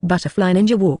front. Butterfly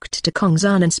Ninja walked to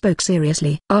Kongzan and spoke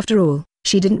seriously. After all,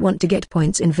 she didn't want to get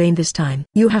points in vain this time.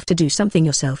 You have to do something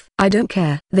yourself. I don't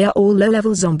care. They are all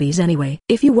low-level zombies anyway.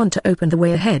 If you want to open the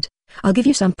way ahead, I'll give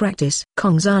you some practice.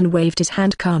 Kongzan waved his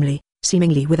hand calmly,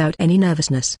 seemingly without any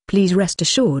nervousness. Please rest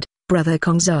assured, Brother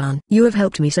Kongzan. You have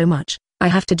helped me so much. I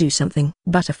have to do something.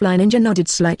 Butterfly Ninja nodded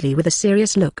slightly with a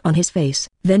serious look on his face.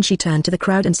 Then she turned to the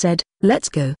crowd and said, let's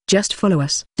go. Just follow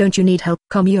us. Don't you need help?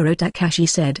 Komuro Takashi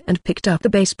said and picked up the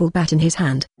baseball bat in his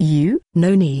hand. You?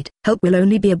 No need. Help will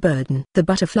only be a burden. The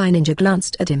Butterfly Ninja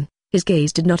glanced at him. His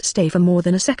gaze did not stay for more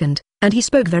than a second, and he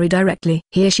spoke very directly.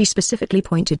 Here she specifically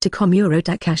pointed to Komuro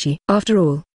Takashi. After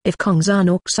all, if Kongzan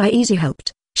or Ksaiizi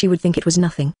helped, she would think it was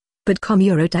nothing. But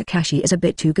Komuro Takashi is a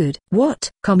bit too good. What?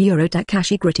 Komuro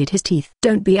Takashi gritted his teeth.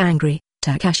 Don't be angry,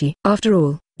 Takashi. After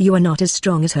all, you are not as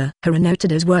strong as her.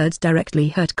 Hironotoda's words directly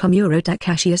hurt Komuro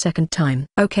Takashi a second time.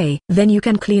 Okay, then you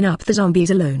can clean up the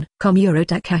zombies alone. Komuro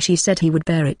Takashi said he would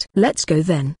bear it. Let's go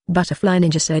then, Butterfly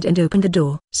Ninja said and opened the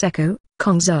door. Saeko,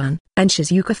 Kongzan, and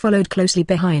Shizuka followed closely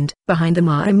behind. Behind them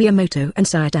are Miyamoto and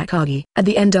Saitake. At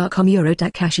the end are Komuro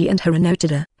Takashi and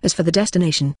Hironotoda. As for the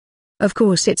destination, of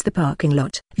course it's the parking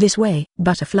lot. This way.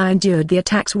 Butterfly endured the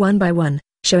attacks one by one,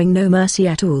 showing no mercy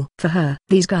at all. For her,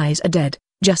 these guys are dead,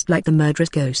 just like the murderous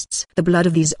ghosts. The blood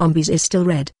of these zombies is still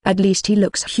red. At least he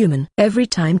looks human. Every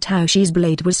time Taoshi's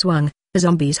blade was swung, the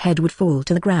zombie's head would fall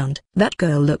to the ground. That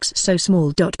girl looks so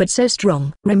small but so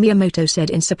strong, Yamato said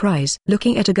in surprise.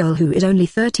 Looking at a girl who is only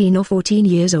 13 or 14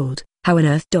 years old, how on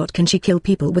earth can she kill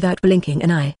people without blinking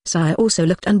an eye? Saya also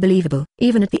looked unbelievable.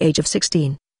 Even at the age of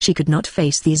 16, she could not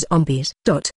face these zombies.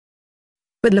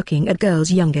 But looking at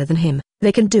girls younger than him,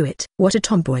 they can do it. What a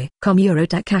tomboy. Komuro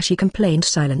Takashi complained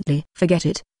silently. Forget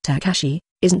it, Takashi,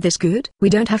 isn't this good? We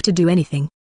don't have to do anything.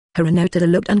 Hinata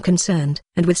looked unconcerned,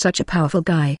 and with such a powerful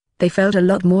guy, they felt a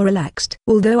lot more relaxed.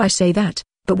 Although I say that,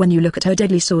 but when you look at her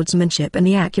deadly swordsmanship and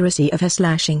the accuracy of her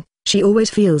slashing, she always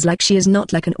feels like she is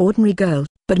not like an ordinary girl,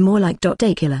 but more like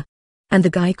a killer. And the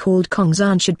guy called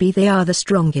Kongzan should be. They are the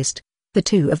strongest. The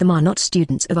two of them are not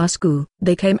students of our school.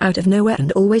 They came out of nowhere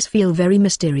and always feel very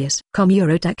mysterious.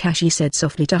 Komuro Takashi said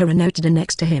softly to Hinata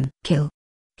next to him.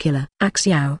 Killer.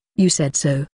 Axiao, you said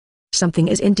so. Something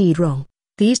is indeed wrong.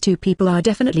 These two people are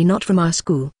definitely not from our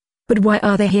school. But why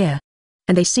are they here?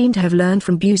 And they seem to have learned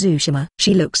from Buzushima.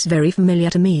 She looks very familiar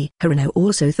to me. Hinata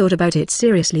also thought about it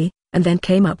seriously, and then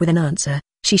came up with an answer.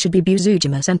 She should be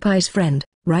Buzujima-senpai's friend,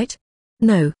 right?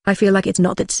 No, I feel like it's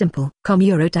not that simple.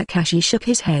 Komuro Takashi shook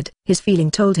his head. His feeling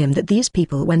told him that these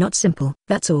people were not simple.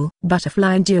 That's all.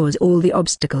 Butterfly endures all the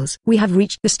obstacles. We have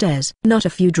reached the stairs. Not a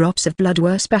few drops of blood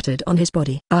were spattered on his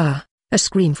body. Ah! A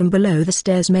scream from below the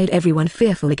stairs made everyone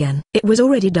fearful again. It was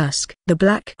already dusk. The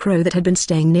black crow that had been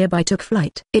staying nearby took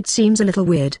flight. It seems a little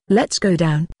weird. Let's go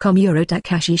down. Komuro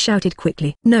Takashi shouted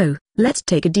quickly. No, let's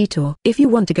take a detour. If you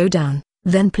want to go down,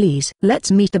 then please.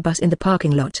 Let's meet the bus in the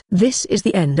parking lot. This is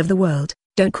the end of the world.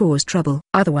 Don't cause trouble.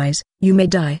 Otherwise, you may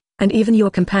die, and even your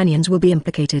companions will be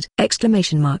implicated.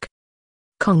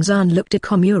 Kongzan looked at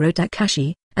Komuro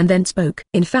Takashi, and then spoke.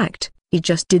 In fact, he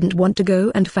just didn't want to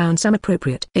go and found some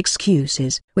appropriate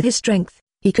excuses. With his strength,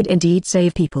 he could indeed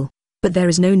save people. But there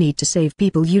is no need to save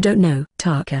people you don't know.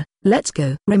 Taka, let's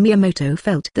go. Yamato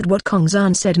felt that what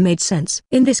Kongzan said made sense.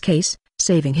 In this case,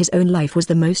 saving his own life was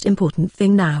the most important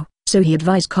thing now, so he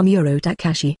advised Komuro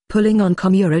Takashi, pulling on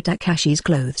Komuro Takashi's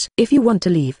clothes. If you want to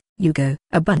leave, you go.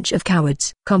 A bunch of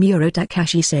cowards, Komuro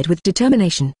Takashi said with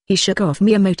determination. He shook off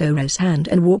Miyamoto's hand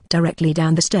and walked directly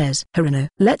down the stairs. Hirano,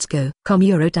 let's go.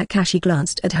 Komuro Takashi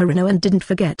glanced at Hirano and didn't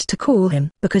forget to call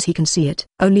him, because he can see it.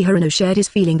 Only Hirano shared his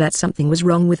feeling that something was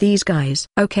wrong with these guys.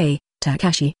 Okay,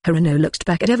 Takashi. Hirano looked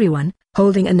back at everyone,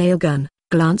 holding a nail gun,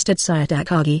 glanced at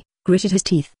Saitake, gritted his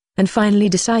teeth, and finally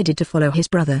decided to follow his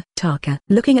brother. Taka.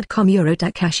 Looking at Komuro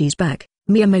Takashi's back,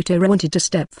 Miyamoto wanted to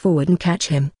step forward and catch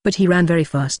him, but he ran very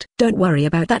fast. Don't worry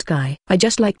about that guy. I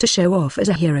just like to show off as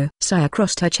a hero. Saya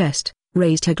crossed her chest,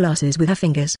 raised her glasses with her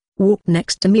fingers, walked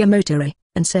next to Miyamoto,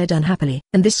 and said unhappily.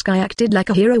 And this guy acted like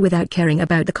a hero without caring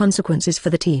about the consequences for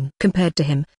the team. Compared to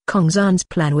him, Kongzan's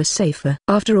plan was safer.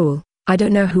 After all, I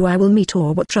don't know who I will meet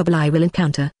or what trouble I will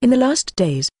encounter. In the last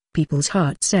days, people's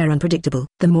hearts are unpredictable.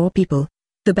 The more people,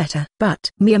 the better. But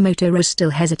Miyamoto was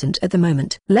still hesitant at the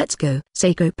moment. Let's go.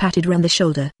 Saeko patted her on the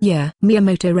shoulder. Yeah.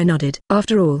 Miyamoto nodded.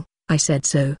 After all, I said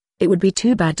so. It would be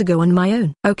too bad to go on my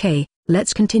own. Okay,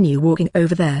 let's continue walking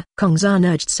over there.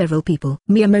 Kongzan urged several people.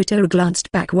 Miyamoto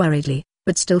glanced back worriedly,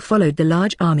 but still followed the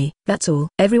large army. That's all.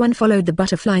 Everyone followed the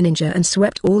butterfly ninja and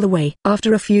swept all the way.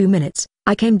 After a few minutes,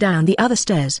 I came down the other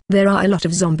stairs. There are a lot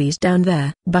of zombies down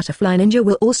there. Butterfly ninja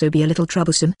will also be a little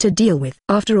troublesome to deal with.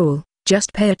 After all,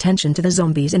 just pay attention to the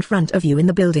zombies in front of you in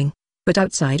the building, but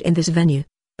outside in this venue.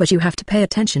 But you have to pay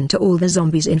attention to all the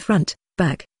zombies in front,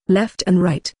 back, left and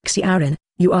right. Xiaoran,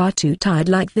 you are too tired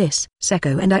like this.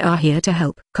 Saeko and I are here to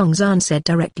help, Kongzan said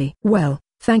directly. Well,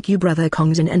 thank you brother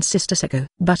Kongzan and sister Saeko.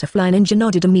 Butterfly ninja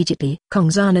nodded immediately.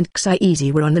 Kongzan and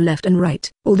Xiaozi were on the left and right.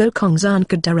 Although Kongzan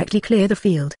could directly clear the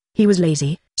field, he was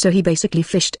lazy, so he basically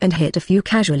fished and hit a few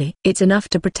casually. It's enough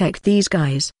to protect these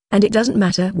guys, and it doesn't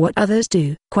matter what others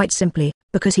do. Quite simply,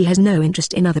 because he has no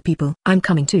interest in other people. I'm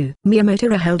coming too.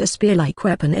 Miyamoto held a spear-like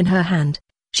weapon in her hand.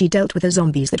 She dealt with the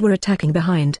zombies that were attacking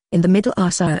behind. In the middle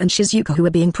are Saya and Shizuka who were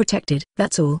being protected.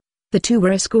 That's all. The two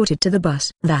were escorted to the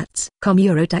bus. That's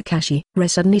Komuro Takashi. Re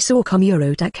suddenly saw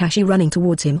Komuro Takashi running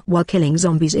towards him while killing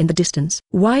zombies in the distance.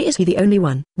 Why is he the only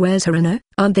one? Where's Hirano?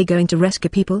 Aren't they going to rescue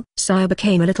people? Saya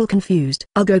became a little confused.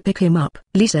 I'll go pick him up,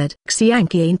 Lee said.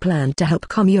 Xianqian planned to help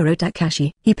Komuro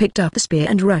Takashi. He picked up the spear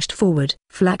and rushed forward,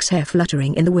 flax hair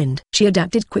fluttering in the wind. She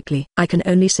adapted quickly. I can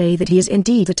only say that he is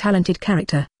indeed a talented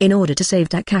character. In order to save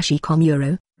Takashi,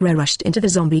 Komuro rushed into the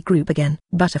zombie group again.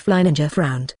 Butterfly ninja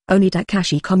frowned. Only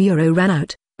Takashi Komuro ran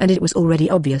out, and it was already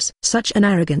obvious. Such an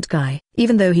arrogant guy,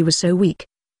 even though he was so weak.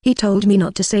 He told me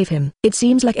not to save him. It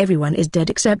seems like everyone is dead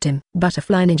except him,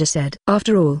 Butterfly ninja said.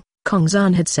 After all,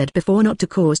 Kongzan had said before not to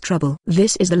cause trouble.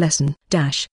 This is the lesson.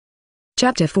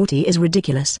 Chapter 40 is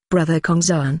ridiculous. Brother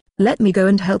Kongzan, let me go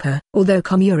and help her. Although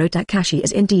Komuro Takashi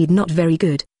is indeed not very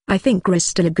good, I think Ri's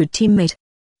still a good teammate.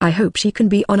 I hope she can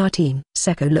be on our team.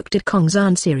 Saeko looked at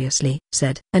Kongzan seriously,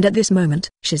 said. And at this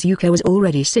moment, Shizuka was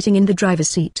already sitting in the driver's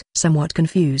seat, somewhat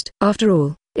confused. After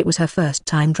all, it was her first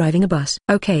time driving a bus.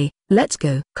 Okay, let's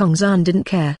go. Kongzan didn't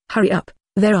care. Hurry up.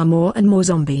 There are more and more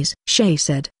zombies, Shay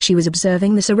said. She was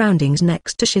observing the surroundings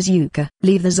next to Shizuka.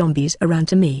 Leave the zombies around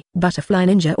to me. Butterfly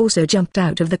Ninja also jumped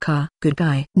out of the car. Good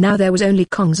guy. Now there was only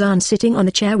Kongzan sitting on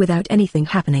the chair without anything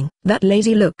happening. That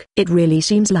lazy look. It really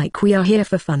seems like we are here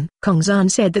for fun.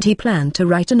 Kongzan said that he planned to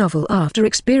write a novel after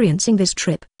experiencing this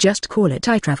trip. Just call it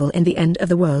I Travel in the End of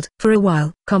the World. For a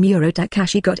while, Komuro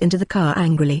Takashi got into the car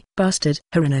angrily. Bastard.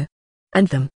 Harino. And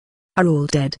them are all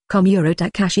dead. Komuro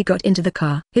Takashi got into the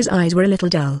car. His eyes were a little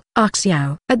dull.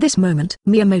 Xiao. At this moment,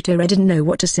 Miyamoto didn't know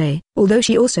what to say, although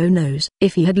she also knows.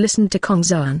 If he had listened to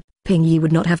Kongzan, Ping Yi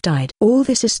would not have died. All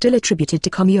this is still attributed to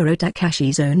Komuro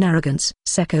Takashi's own arrogance.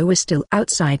 Saeko was still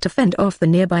outside to fend off the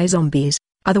nearby zombies,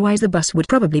 otherwise the bus would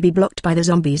probably be blocked by the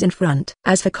zombies in front.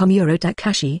 As for Komuro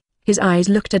Takashi, his eyes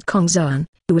looked at Kongzan,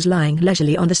 who was lying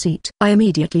leisurely on the seat. I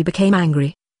immediately became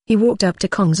angry. He walked up to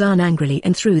Kongzan angrily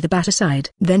and threw the bat aside.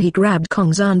 Then he grabbed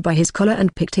Kongzan by his collar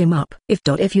and picked him up.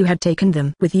 If you had taken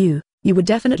them with you, you would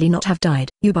definitely not have died.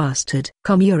 You bastard.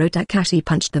 Komuro Takashi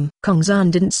punched them.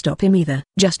 Kongzan didn't stop him either.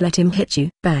 Just let him hit you.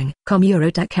 Bang. Komuro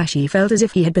Takashi felt as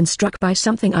if he had been struck by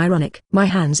something ironic. My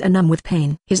hands are numb with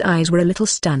pain. His eyes were a little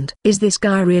stunned. Is this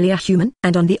guy really a human?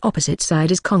 And on the opposite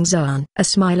side is Kongzan. A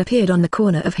smile appeared on the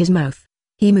corner of his mouth.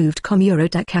 He moved Komuro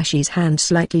Takashi's hand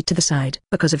slightly to the side.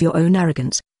 Because of your own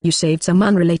arrogance, you saved some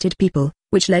unrelated people,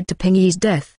 which led to Ping Yi's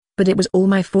death, but it was all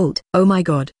my fault. Oh my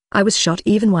god, I was shot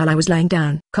even while I was lying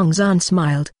down. Kongzan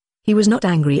smiled. He was not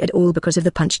angry at all because of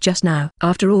the punch just now.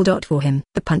 After all, for him,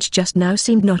 the punch just now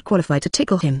seemed not qualified to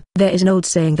tickle him. There is an old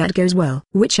saying that goes well.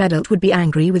 Which adult would be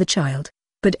angry with a child?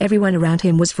 But everyone around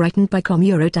him was frightened by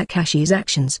Komuro Takashi's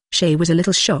actions. Shay was a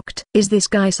little shocked. Is this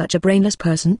guy such a brainless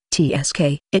person?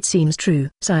 TSK. It seems true.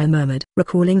 Saya murmured,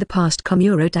 recalling the past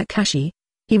Komuro Takashi.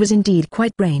 He was indeed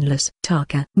quite brainless.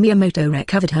 Taka. Miyamoto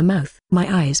covered her mouth.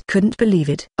 My eyes couldn't believe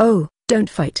it. Oh, don't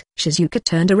fight. Shizuka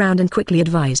turned around and quickly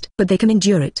advised. But they can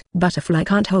endure it. Butterfly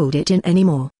can't hold it in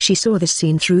anymore. She saw this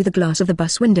scene through the glass of the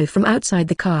bus window from outside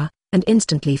the car, and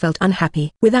instantly felt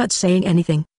unhappy. Without saying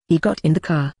anything, he got in the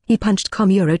car. He punched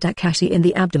Komuro Takashi in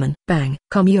the abdomen. Bang.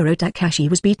 Komuro Takashi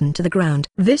was beaten to the ground.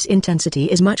 This intensity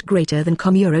is much greater than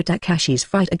Komuro Takashi's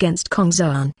fight against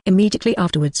Kongzan. Immediately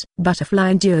afterwards, Butterfly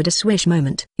endured a swish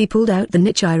moment. He pulled out the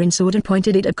Nichiren sword and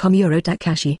pointed it at Komuro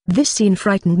Takashi. This scene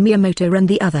frightened Miyamoto and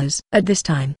the others. At this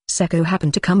time, Saeko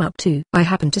happened to come up too. I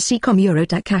happened to see Komuro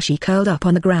Takashi curled up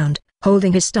on the ground,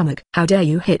 holding his stomach. How dare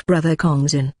you hit Brother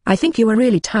Kongzan? I think you are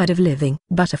really tired of living,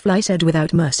 Butterfly said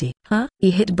without mercy. Huh?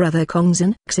 He hit Brother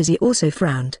Kongzan? Xizzy also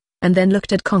frowned, and then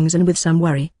looked at Kongzan with some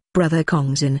worry. Brother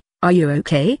Kongzan, are you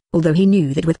okay? Although he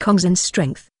knew that with Kongzan's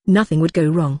strength, nothing would go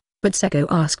wrong, but Saeko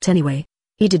asked anyway.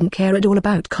 He didn't care at all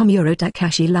about Komuro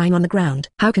Takashi lying on the ground.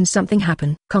 How can something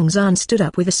happen? Kongzan stood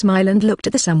up with a smile and looked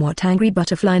at the somewhat angry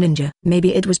Butterfly Ninja.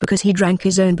 Maybe it was because he drank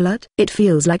his own blood? It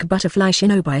feels like Butterfly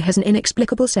Shinobi has an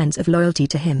inexplicable sense of loyalty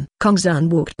to him.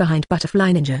 Kongzan walked behind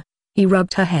Butterfly Ninja. He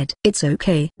rubbed her head. It's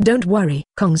okay. Don't worry,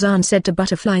 Kongzan said to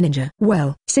Butterfly Ninja.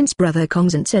 Well, since Brother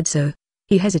Kongzan said so.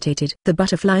 He hesitated. The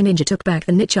Butterfly Ninja took back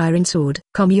the Nichiren sword.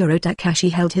 Komuro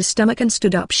Takashi held his stomach and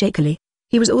stood up shakily.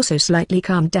 He was also slightly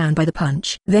calmed down by the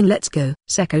punch. Then let's go,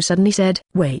 Saeko suddenly said.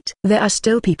 Wait, there are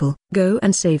still people. Go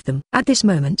and save them. At this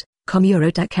moment,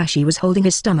 Komuro Takashi was holding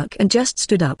his stomach and just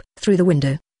stood up. Through the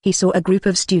window, he saw a group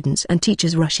of students and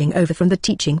teachers rushing over from the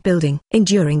teaching building.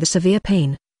 Enduring the severe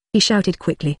pain, he shouted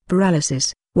quickly.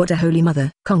 Paralysis, what a holy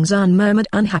mother. Kongzan murmured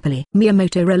unhappily.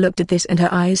 Miyamoto looked at this and her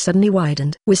eyes suddenly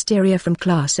widened. Wisteria from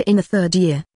class A in the third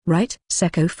year, right?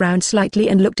 Saeko frowned slightly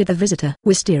and looked at the visitor.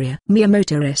 Wisteria.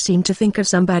 Miyamoto seemed to think of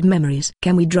some bad memories.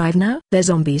 Can we drive now? Their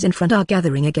zombies in front are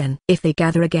gathering again. If they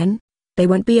gather again, they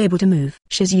won't be able to move.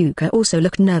 Shizuka also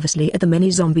looked nervously at the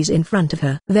many zombies in front of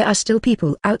her. There are still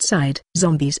people outside.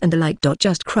 Zombies and the like.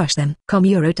 Just crush them.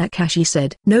 Komuro Takashi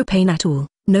said. No pain at all.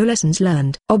 No lessons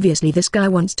learned. Obviously this guy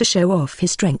wants to show off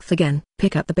his strength again.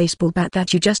 Pick up the baseball bat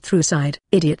that you just threw aside.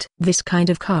 Idiot. This kind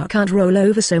of car can't roll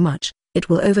over so much. it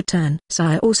will overturn.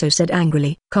 Saya also said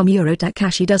angrily. Komuro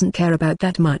Takashi doesn't care about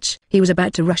that much. He was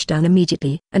about to rush down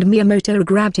immediately, and Miyamoto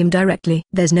grabbed him directly.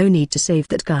 There's no need to save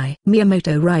that guy,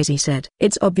 Miyamoto Risey said.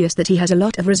 It's obvious that he has a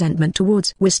lot of resentment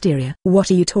towards Wisteria. What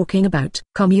are you talking about?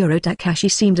 Komuro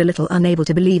Takashi seemed a little unable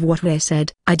to believe what Ray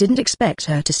said. I didn't expect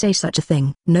her to say such a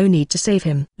thing. No need to save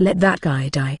him. Let that guy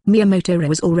die. Miyamoto Ray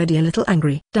was already a little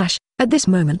angry. At this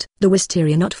moment, the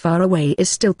Wisteria not far away is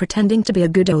still pretending to be a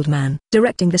good old man,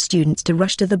 directing the students to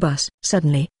rush to the bus.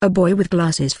 Suddenly, a boy with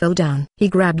glasses fell down. He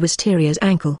grabbed Wisteria's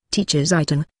ankle. Teacher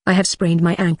Zaitan, I have sprained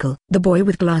my ankle. The boy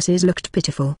with glasses looked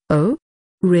pitiful. Oh?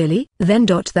 Really? Then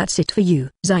that's it for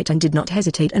you. Zaitan did not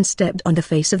hesitate and stepped on the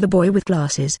face of the boy with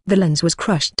glasses. The lens was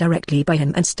crushed directly by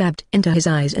him and stabbed into his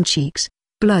eyes and cheeks.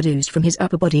 Blood oozed from his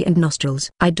upper body and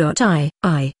nostrils.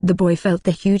 I. The boy felt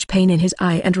the huge pain in his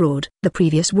eye and roared. The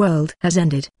previous world has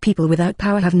ended. People without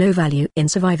power have no value in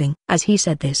surviving. As he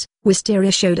said this,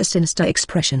 Wisteria showed a sinister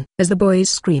expression. As the boys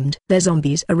screamed, their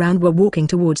zombies around were walking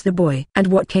towards the boy, and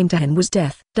what came to him was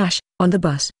death. On the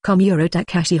bus, Komuro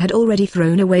Takashi had already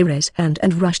thrown away Rei's hand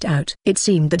and rushed out. It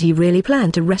seemed that he really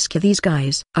planned to rescue these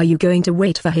guys. Are you going to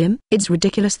wait for him? It's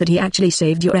ridiculous that he actually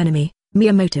saved your enemy.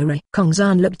 Miyamoto Ray.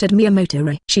 Kongzan looked at Miyamoto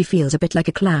Ray. She feels a bit like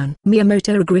a clown.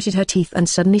 Miyamoto gritted her teeth and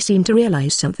suddenly seemed to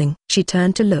realize something. She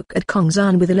turned to look at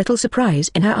Kongzan with a little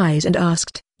surprise in her eyes and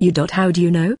asked, How do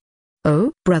you know?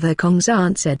 Oh, brother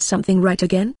Kongzan said something right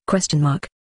again?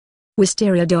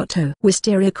 Wisteria.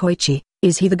 Wisteria Koichi,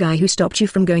 is he the guy who stopped you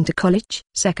from going to college?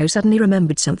 Saeko suddenly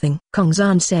remembered something.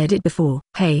 Kongzan said it before.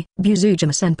 Hey,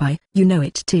 Buzujima-senpai, you know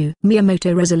it too.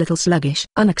 Miyamoto was a little sluggish.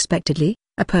 Unexpectedly,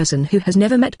 a person who has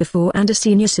never met before and a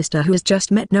senior sister who has just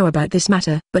met know about this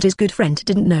matter, but his good friend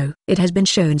didn't know. It has been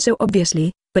shown so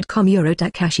obviously, but Komuro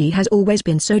Takashi has always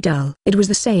been so dull. It was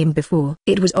the same before.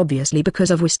 It was obviously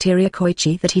because of Wisteria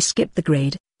Koichi that he skipped the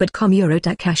grade, but Komuro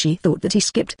Takashi thought that he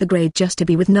skipped the grade just to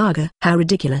be with Naga. How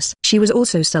ridiculous. She was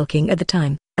also sulking at the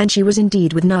time, and she was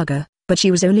indeed with Naga, but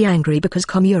she was only angry because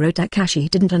Komuro Takashi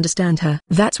didn't understand her.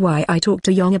 That's why I talked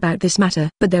to Young about this matter,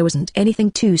 but there wasn't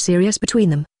anything too serious between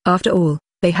them. After all,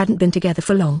 they hadn't been together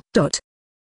for long.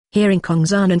 Hearing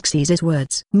Kongzan and Xi's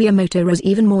words, Miyamoto was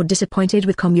even more disappointed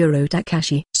with Komuro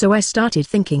Takashi. So I started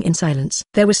thinking in silence.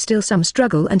 There was still some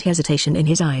struggle and hesitation in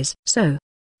his eyes. So,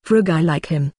 for a guy like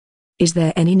him, is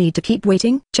there any need to keep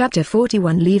waiting? Chapter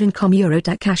 41 Leaving Komuro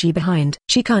Takashi behind.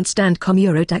 She can't stand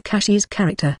Komuro Takashi's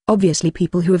character. Obviously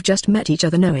people who have just met each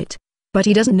other know it. But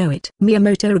he doesn't know it.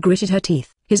 Miyamoto gritted her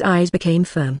teeth. His eyes became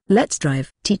firm. Let's drive.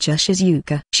 Teacher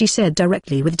Shizuka, she said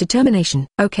directly with determination.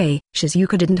 Okay,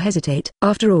 Shizuka didn't hesitate.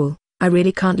 After all, I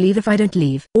really can't leave if I don't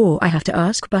leave. Or I have to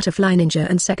ask Butterfly Ninja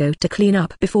and Saeko to clean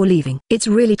up before leaving. It's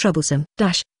really troublesome.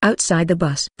 Outside the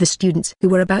bus. The students who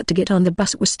were about to get on the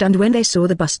bus were stunned when they saw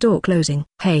the bus door closing.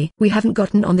 Hey, we haven't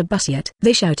gotten on the bus yet,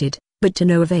 they shouted. But to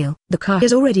no avail. The car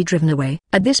has already driven away.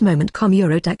 At this moment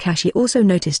Komuro Takashi also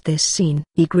noticed this scene.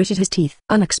 He gritted his teeth.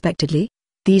 Unexpectedly,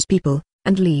 these people,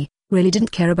 and Lee, really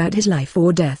didn't care about his life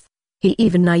or death. He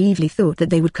even naively thought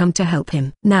that they would come to help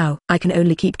him. Now, I can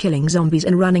only keep killing zombies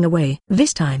and running away.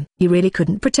 This time, he really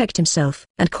couldn't protect himself.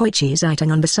 And Koichi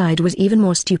Zaitan on the side was even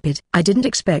more stupid. I didn't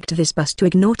expect this bus to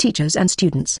ignore teachers and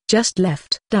students. Just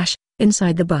left.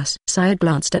 Inside the bus. Saya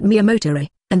glanced at Miyamoto,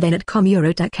 and then at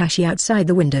Komuro Takashi outside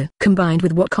the window. Combined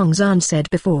with what Kongzan said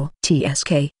before,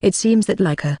 it seems that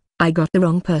like her, I got the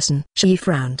wrong person. She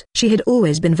frowned. She had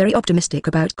always been very optimistic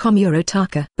about Komuro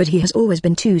Taka, but he has always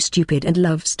been too stupid and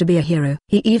loves to be a hero.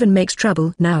 He even makes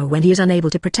trouble now when he is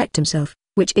unable to protect himself,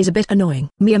 which is a bit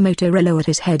annoying. Miyamoto lowered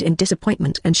his head in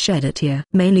disappointment and shed a tear.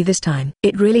 Mainly this time,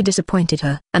 it really disappointed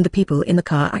her, and the people in the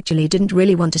car actually didn't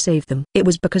really want to save them. It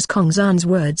was because Kongzan's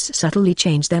words subtly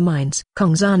changed their minds.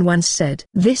 Kongzan once said,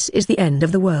 "This is the end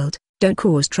of the world, don't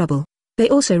cause trouble." They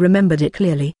also remembered it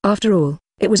clearly. After all,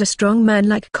 it was a strong man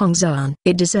like Kongzan.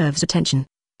 It deserves attention.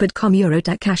 But Komuro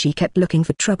Takashi kept looking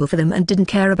for trouble for them and didn't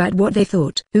care about what they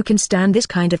thought. Who can stand this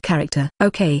kind of character?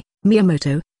 Okay,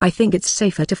 Miyamoto, I think it's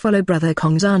safer to follow brother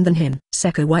Kongzan than him.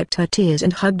 Saeko wiped her tears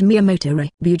and hugged Miyamoto.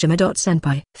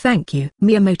 Bujima-senpai. Thank you.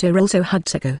 Miyamoto also hugged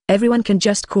Saeko. Everyone can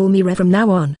just call me Re from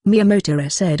now on.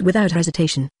 Miyamoto said without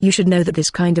hesitation. You should know that this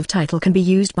kind of title can be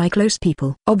used by close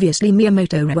people. Obviously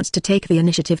Miyamoto wants to take the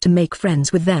initiative to make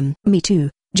friends with them. Me too.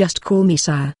 Just call me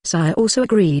Saya. Saya also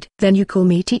agreed. Then you call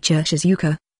me Teacher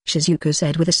Shizuka, Shizuka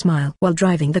said with a smile. While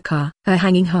driving the car, her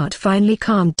hanging heart finally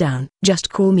calmed down.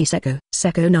 Just call me Saeko.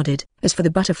 Saeko nodded. As for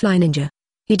the Butterfly Ninja,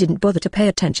 he didn't bother to pay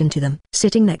attention to them.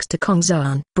 Sitting next to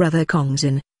Kongzan, brother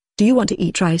Kongzin, do you want to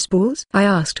eat rice balls? I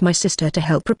asked my sister to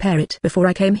help prepare it before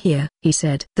I came here, he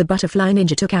said. The Butterfly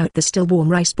Ninja took out the still warm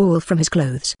rice ball from his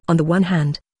clothes. On the one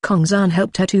hand, Kongzan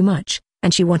helped her too much.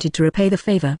 and she wanted to repay the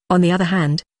favor. On the other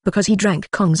hand, because he drank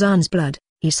Kongzan's blood,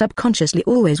 he subconsciously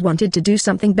always wanted to do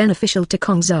something beneficial to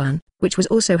Kongzan, which was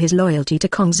also his loyalty to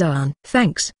Kongzan.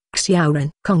 Thanks,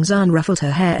 Xiaoren. Kongzan ruffled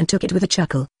her hair and took it with a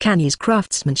chuckle. Kanye's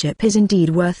craftsmanship is indeed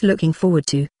worth looking forward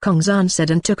to, Kongzan said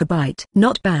and took a bite.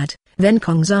 Not bad. Then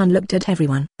Kongzan looked at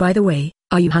everyone. By the way,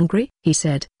 are you hungry? He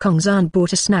said. Kongzan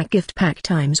bought a snack gift pack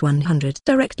times 100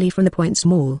 directly from the Points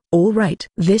Mall. All right.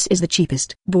 This is the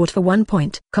cheapest. Bought for 1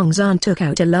 point. Kongzan took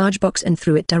out a large box and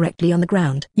threw it directly on the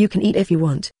ground. You can eat if you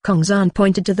want. Kongzan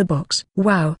pointed to the box.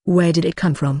 Wow, where did it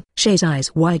come from? Shay's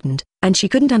eyes widened, and she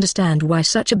couldn't understand why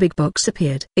such a big box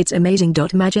appeared. It's amazing.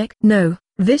 Magic? No,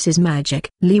 this is magic.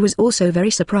 Lee was also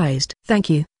very surprised. Thank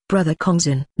you, Brother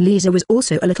Kongzan. Lisa was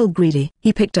also a little greedy.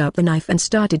 He picked up the knife and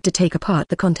started to take apart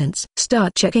the contents.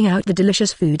 Start checking out the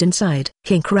delicious food inside.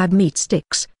 King crab meat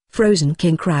sticks, frozen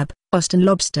king crab, Austin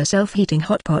lobster self-heating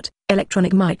hot pot,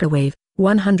 electronic microwave,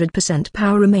 100%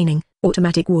 power remaining,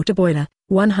 automatic water boiler,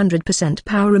 100%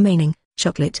 power remaining,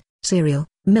 chocolate, cereal,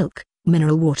 milk,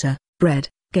 mineral water, bread,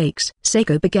 cakes.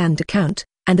 Saeko began to count,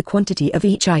 and the quantity of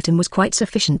each item was quite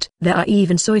sufficient. There are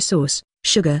even soy sauce,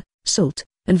 sugar, salt,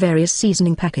 and various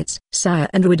seasoning packets. Saya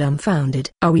and were dumbfounded.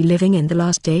 Are we living in the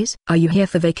last days? Are you here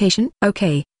for vacation?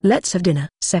 Okay, let's have dinner.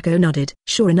 Saeko nodded.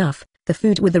 Sure enough, the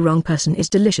food with the wrong person is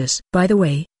delicious. By the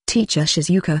way, teacher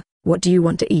Shizuka, what do you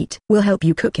want to eat? We'll help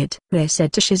you cook it, Rei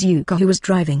said to Shizuka who was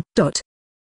driving.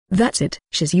 That's it.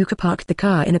 Shizuka parked the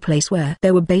car in a place where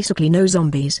there were basically no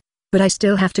zombies. But I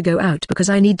still have to go out because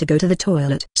I need to go to the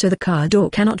toilet. So the car door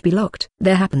cannot be locked.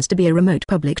 There happens to be a remote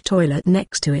public toilet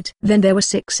next to it. Then there were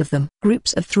 6 of them.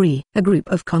 Groups of 3. A group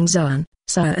of Kongzan,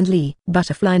 Saya and Lee,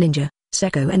 Butterfly Ninja,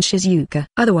 Saeko and Shizuka.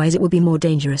 Otherwise it will be more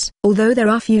dangerous. Although there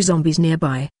are few zombies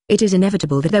nearby, it is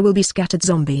inevitable that there will be scattered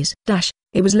zombies.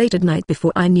 It was late at night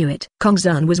before I knew it.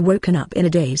 Kongzan was woken up in a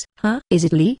daze. Huh? Is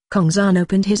it Lee? Kongzan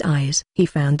opened his eyes. He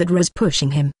found that Rose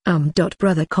pushing him.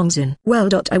 Brother Kongzan. Well.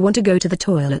 I want to go to the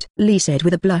toilet, Lee said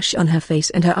with a blush on her face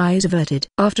and her eyes averted.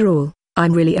 After all,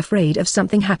 I'm really afraid of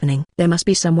something happening. There must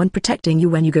be someone protecting you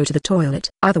when you go to the toilet.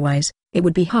 Otherwise, it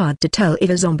would be hard to tell if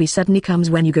a zombie suddenly comes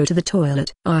when you go to the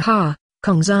toilet. Aha!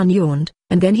 Kongzan yawned,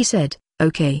 and then he said,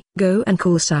 okay, go and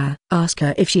call Saya. Ask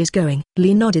her if she is going.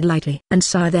 Lee nodded lightly, and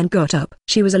Saya then got up.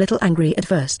 She was a little angry at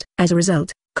first. As a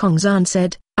result, Kongzan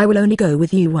said, I will only go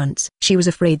with you once. She was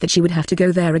afraid that she would have to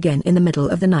go there again in the middle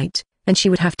of the night, and she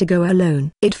would have to go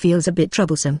alone. It feels a bit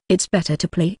troublesome. It's better to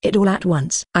play it all at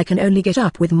once. I can only get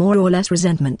up with more or less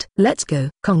resentment. Let's go.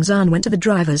 Kongzan went to the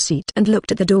driver's seat and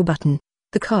looked at the door button.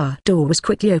 The car door was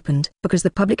quickly opened because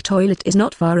the public toilet is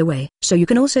not far away, so you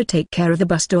can also take care of the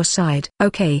bus door side.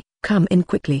 Okay, come in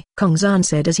quickly, Kongzan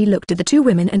said as he looked at the 2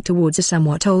 women and towards a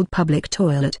somewhat old public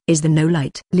toilet. Is there no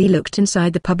light? Lee looked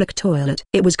inside the public toilet.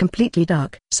 It was completely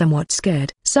dark. Somewhat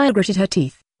scared, Saya gritted her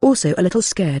teeth. Also a little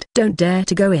scared. Don't dare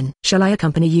to go in. Shall I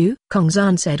accompany you?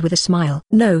 Kongzan said with a smile.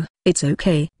 No, it's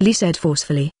okay, Lee said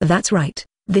forcefully. That's right.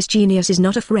 This genius is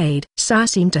not afraid. Saya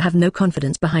seemed to have no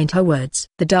confidence behind her words.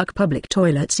 The dark public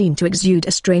toilet seemed to exude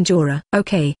a strange aura.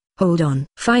 Okay, hold on.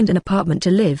 Find an apartment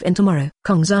to live in tomorrow.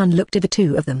 Kongzan looked at the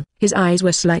 2 of them. His eyes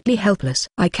were slightly helpless.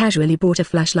 I casually bought a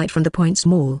flashlight from the Points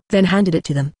Mall, then handed it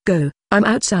to them. Go, I'm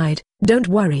outside, don't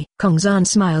worry. Kongzan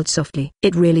smiled softly.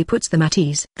 It really puts them at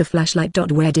ease. The flashlight.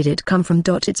 Where did it come from?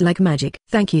 It's like magic.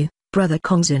 Thank you, Brother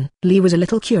Kongzan. Lee was a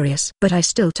little curious. But I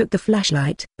still took the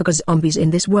flashlight because zombies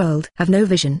in this world have no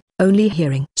vision, only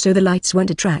hearing. So the lights won't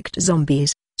attract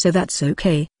zombies, so that's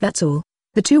okay. That's all.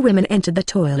 The 2 women entered the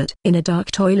toilet. In a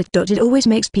dark toilet. It always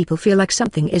makes people feel like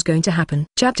something is going to happen.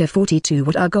 Chapter 42.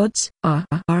 What are gods?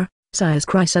 Saya's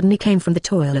cry suddenly came from the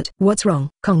toilet. What's wrong?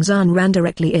 Kongzan ran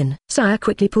directly in. Saya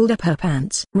quickly pulled up her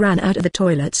pants, ran out of the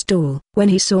toilet stall. When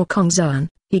he saw Kongzan,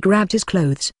 he grabbed his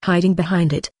clothes. Hiding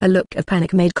behind it, a look of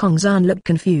panic made Kongzan look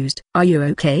confused. Are you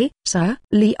okay, Saya?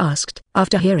 Lee asked.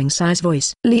 After hearing Saya's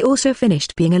voice, Lee also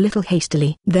finished peeing a little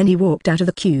hastily. Then he walked out of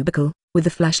the cubicle, with the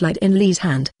flashlight in Lee's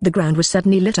hand. The ground was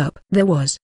suddenly lit up. There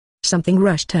was something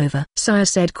rushed over, Saya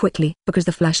said quickly, because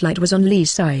the flashlight was on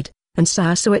Lee's side, and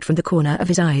Saya saw it from the corner of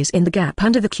his eyes in the gap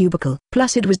under the cubicle.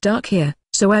 Plus it was dark here,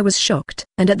 so I was shocked.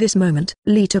 And at this moment,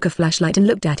 Lee took a flashlight and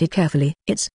looked at it carefully.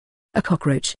 It's a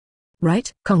cockroach.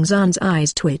 Right? Kongzan's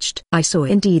eyes twitched. I saw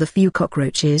indeed a few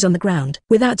cockroaches on the ground.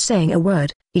 Without saying a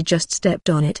word, he just stepped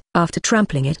on it, after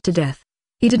trampling it to death.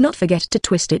 He did not forget to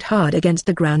twist it hard against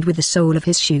the ground with the sole of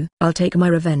his shoe. I'll take my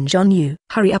revenge on you.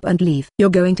 Hurry up and leave.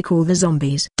 You're going to call the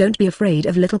zombies. Don't be afraid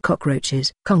of little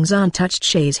cockroaches. Kongzan touched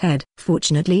Shay's head.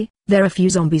 Fortunately, There are few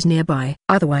zombies nearby.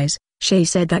 Otherwise, Shay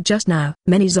said that just now.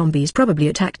 Many zombies probably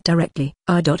attacked directly.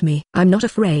 Me. I'm not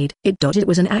afraid. It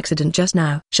was an accident just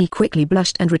now. She quickly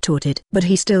blushed and retorted. But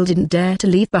he still didn't dare to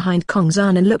leave behind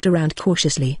Kongzan and looked around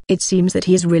cautiously. It seems that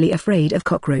he is really afraid of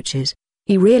cockroaches.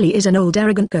 He really is an old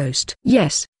arrogant ghost.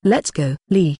 Yes, let's go.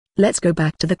 Lee, let's go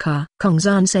back to the car,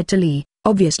 Kongzan said to Lee,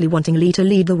 obviously wanting Lee to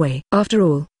lead the way. After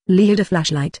all, Lee had a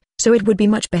flashlight, so it would be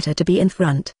much better to be in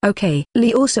front. Okay.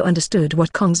 Lee also understood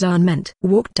what Kongzan meant.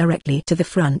 Walked directly to the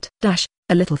front.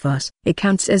 A little fuss. It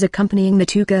counts as accompanying the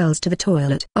two girls to the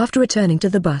toilet. After returning to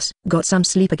the bus, got some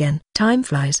sleep again. Time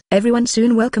flies. Everyone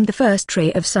soon welcomed the first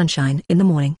ray of sunshine in the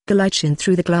morning. The light shone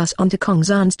through the glass onto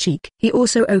Kongzan's cheek. He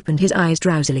also opened his eyes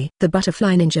drowsily. The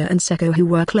butterfly ninja and Saeko who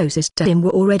were closest to him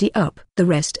were already up. The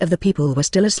rest of the people were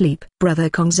still asleep. Brother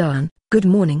Kongzan, good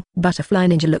morning. Butterfly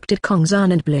ninja looked at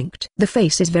Kongzan and blinked. The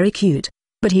face is very cute,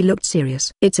 but he looked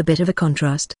serious. It's a bit of a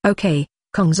contrast. Okay.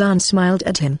 Kongzan smiled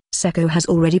at him. Saeko has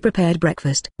already prepared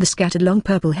breakfast. The scattered long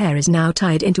purple hair is now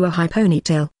tied into a high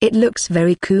ponytail. It looks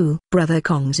very cool. Brother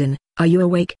Kongzan, are you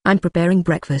awake? I'm preparing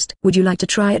breakfast. Would you like to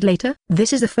try it later?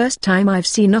 This is the first time I've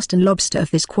seen Austin lobster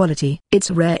of this quality. It's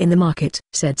rare in the market,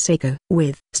 said Saeko,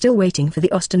 still waiting for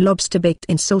the Austin lobster baked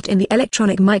in salt in the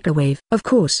electronic microwave. Of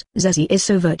course, Zazie is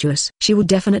so virtuous. She will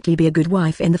definitely be a good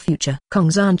wife in the future.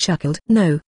 Kongzan chuckled.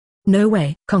 No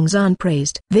way, Kongzan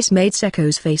praised. This made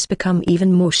Seko's face become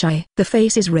even more shy. The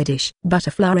face is reddish.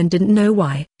 Butterfly didn't know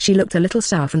why. She looked a little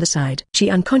sour from the side. She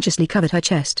unconsciously covered her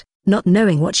chest, not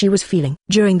knowing what she was feeling.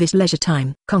 During this leisure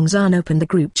time, Kongzan opened the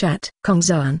group chat.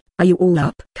 Kongzan, are you all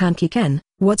up? Kanki-ken,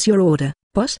 what's your order,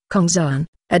 boss? Kongzan,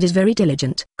 Ed is very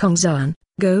diligent. Kongzan,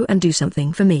 go and do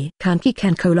something for me.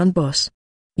 Kanki-ken : boss.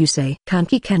 You say.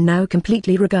 Kanki-ken now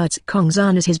completely regards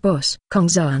Kongzan as his boss.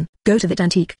 Kongzan, go to that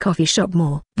antique coffee shop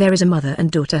more. There is a mother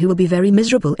and daughter who will be very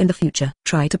miserable in the future.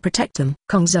 Try to protect them.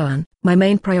 Kongzan, my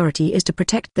main priority is to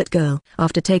protect that girl.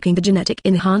 After taking the genetic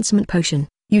enhancement potion,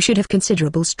 you should have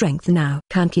considerable strength now.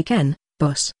 Kanki-ken,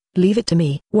 boss, leave it to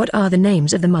me. What are the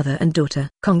names of the mother and daughter?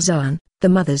 Kongzan, the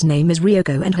mother's name is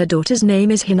Ryoko and her daughter's name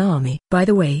is Hinami. By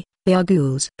the way, they are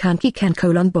ghouls. Kanki-ken :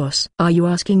 boss. Are you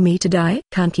asking me to die?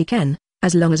 Kanki-ken,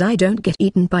 as long as I don't get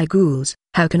eaten by ghouls,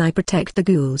 how can I protect the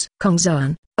ghouls?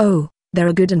 Kongzan, oh, there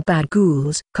are good and bad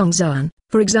ghouls. Kongzan,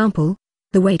 for example,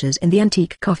 the waiters in the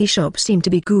antique coffee shop seem to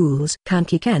be ghouls.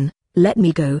 Kanki-ken, let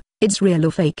me go, it's real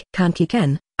or fake?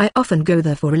 Kanki-ken, I often go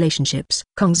there for relationships.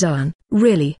 Kongzan,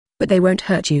 really, but they won't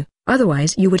hurt you,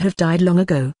 otherwise you would have died long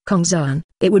ago. Kongzan,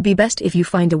 it would be best if you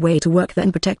find a way to work there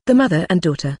and protect the mother and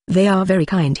daughter. They are very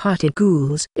kind-hearted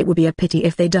ghouls. It would be a pity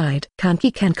if they died.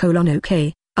 Kanki-ken :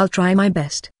 okay. I'll try my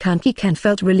best. Kanki-ken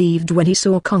felt relieved when he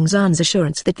saw Kongzan's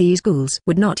assurance that these ghouls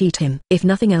would not eat him. If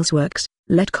nothing else works,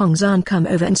 let Kongzan come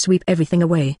over and sweep everything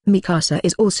away. Mikasa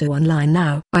is also online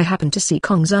now. I happened to see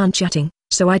Kongzan chatting,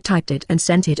 so I typed it and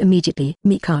sent it immediately.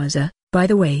 Mikasa, by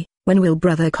the way, when will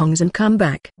brother Kongzan come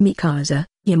back? Mikasa,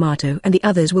 Yamato and the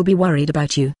others will be worried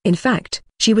about you. In fact,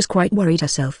 she was quite worried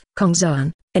herself.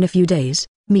 Kongzan, in a few days,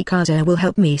 Mikasa will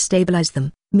help me stabilize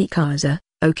them. Mikasa,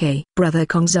 okay. Brother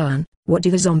Kongzan, what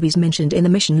do the zombies mentioned in the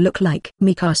mission look like?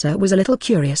 Mikasa was a little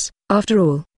curious. After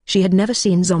all, she had never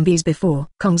seen zombies before.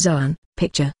 Kongzan,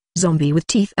 picture, zombie with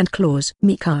teeth and claws.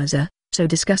 Mikasa, so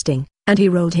disgusting, and he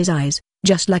rolled his eyes,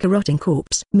 just like a rotting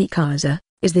corpse. Mikasa,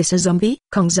 is this a zombie?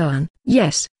 Kongzan,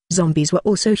 yes, zombies were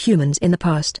also humans in the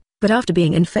past, but after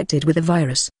being infected with a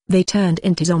virus, they turned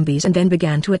into zombies and then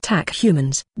began to attack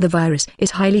humans. The virus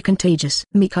is highly contagious.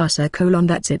 Mikasa :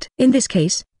 that's it. In this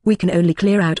case, we can only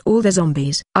clear out all the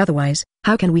zombies. Otherwise,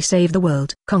 how can we save the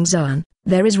world? Kongzan,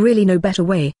 there is really no better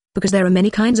way, because there are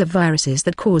many kinds of viruses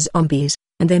that cause zombies,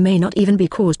 and they may not even be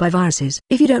caused by viruses.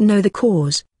 If you don't know the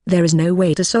cause, there is no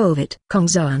way to solve it.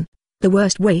 Kongzan, the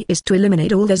worst way is to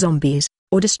eliminate all the zombies,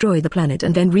 or destroy the planet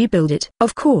and then rebuild it.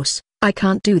 Of course, I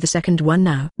can't do the second one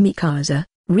now. Mikasa,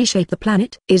 reshape the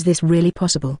planet? Is this really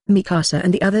possible? Mikasa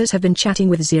and the others have been chatting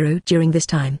with Zero during this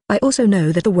time. I also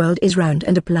know that the world is round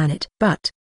and a planet, but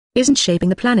isn't shaping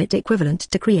the planet equivalent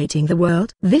to creating the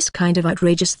world? This kind of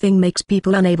outrageous thing makes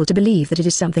people unable to believe that it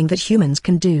is something that humans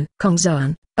can do.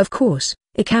 Kongzan, of course,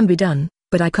 it can be done,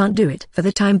 but I can't do it for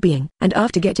the time being. And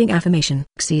after getting affirmation,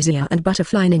 Xizia and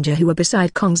Butterfly Ninja who were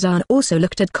beside Kongzan also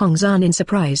looked at Kongzan in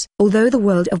surprise. Although the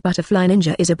world of Butterfly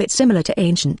Ninja is a bit similar to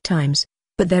ancient times,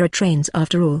 but there are trains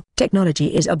after all.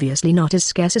 Technology is obviously not as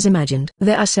scarce as imagined.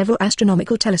 There are several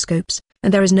astronomical telescopes,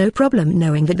 and there is no problem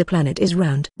knowing that the planet is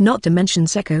round. Not to mention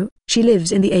Saeko, she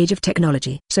lives in the age of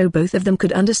technology. So both of them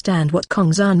could understand what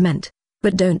Kongzan meant.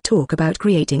 But don't talk about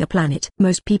creating a planet.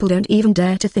 Most people don't even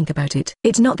dare to think about it.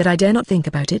 It's not that I dare not think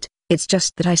about it, it's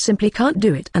just that I simply can't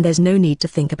do it and there's no need to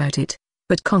think about it.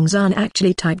 but Kongzan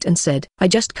actually typed and said, I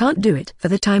just can't do it for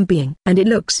the time being. And it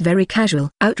looks very casual.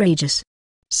 Outrageous.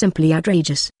 Simply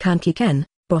outrageous. Kanki Ken,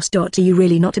 boss. Are you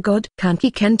really not a god?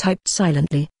 Kanki Ken typed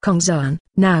silently. Kongzan,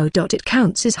 now. It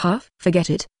counts as half. Forget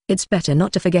it. It's better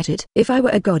not to forget it. If I were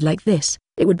a god like this,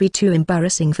 it would be too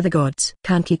embarrassing for the gods.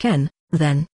 Kanki Ken,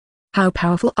 then. How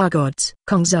powerful are gods?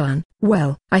 Kongzan,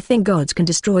 well, I think gods can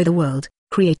destroy the world,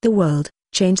 create the world,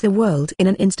 change the world in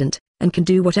an instant, and can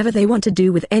do whatever they want to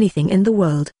do with anything in the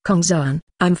world. Kongzan,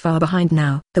 I'm far behind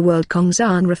now. The world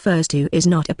Kongzan refers to is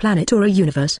not a planet or a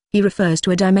universe. He refers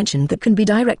to a dimension that can be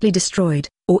directly destroyed,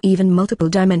 or even multiple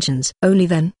dimensions. Only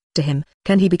then, to him,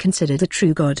 can he be considered a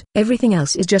true god. Everything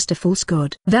else is just a false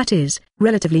god. That is,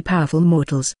 relatively powerful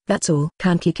mortals. That's all.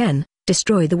 Kanki Ken,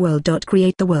 destroy the world.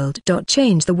 Create the world.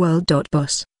 Change the world.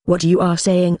 Boss, what you are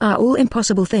saying are all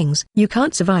impossible things. You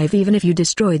can't survive even if you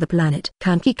destroy the planet.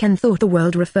 Kanki Ken thought the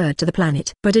world referred to the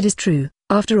planet. But it is true,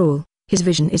 after all, his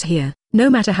vision is here. No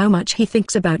matter how much he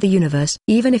thinks about the universe,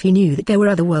 even if he knew that there were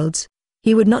other worlds,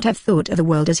 he would not have thought of the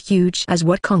world as huge as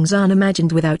what Kongzan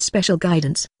imagined without special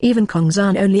guidance. Even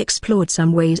Kongzan only explored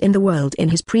some ways in the world in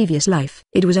his previous life.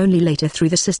 It was only later through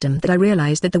the system that I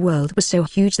realized that the world was so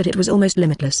huge that it was almost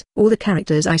limitless. All the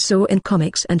characters I saw in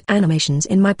comics and animations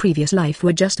in my previous life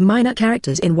were just minor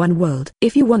characters in one world.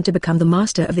 If you want to become the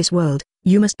master of this world,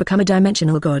 you must become a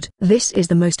dimensional god. This is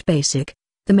the most basic.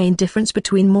 The main difference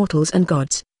between mortals and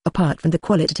gods, apart from the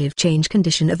qualitative change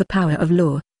condition of the power of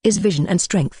law, is vision and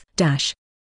strength.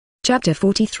 Chapter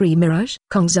 43 Mirage.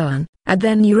 Kongzan, and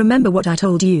then you remember what I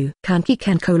told you. Kanki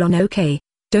Ken : okay,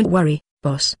 don't worry,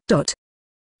 boss.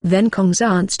 Then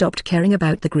Kongzan stopped caring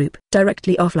about the group.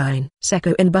 Directly offline,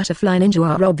 Saeko and Butterfly Ninja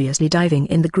are obviously diving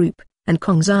in the group, and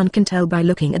Kongzan can tell by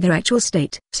looking at their actual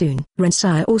state. Soon,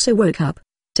 Rensai also woke up.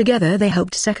 Together they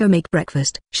helped Saeko make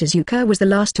breakfast. Shizuka was the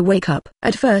last to wake up.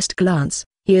 At first glance,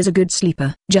 he is a good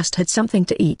sleeper. Just had something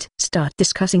to eat. Start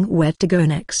discussing where to go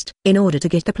next. In order to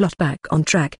get the plot back on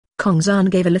track, Kongzan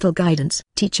gave a little guidance.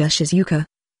 Teacher Shizuka,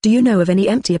 do you know of any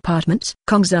empty apartments?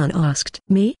 Kongzan asked.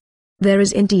 Me? There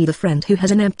is indeed a friend who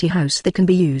has an empty house that can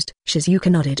be used.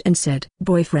 Shizuka nodded and said.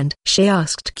 Boyfriend? She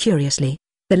asked curiously.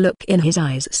 The look in his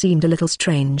eyes seemed a little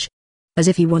strange. As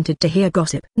if he wanted to hear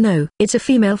gossip. No, it's a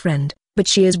female friend, but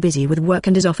she is busy with work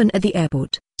and is often at the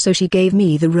airport, so she gave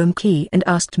me the room key and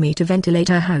asked me to ventilate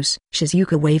her house.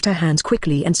 Shizuka waved her hands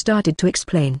quickly and started to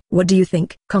explain. What do you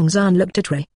think? Kongzan looked at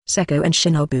Rei, Saeko and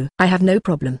Shinobu. I have no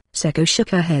problem. Saeko shook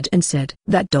her head and said.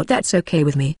 That's okay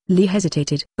with me. Lee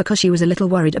hesitated, because she was a little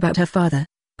worried about her father,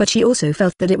 but she also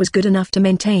felt that it was good enough to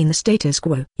maintain the status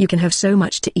quo. You can have so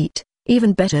much to eat,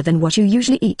 even better than what you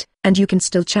usually eat, and you can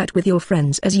still chat with your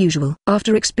friends as usual.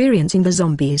 After experiencing the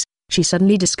zombies, she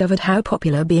suddenly discovered how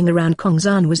popular being around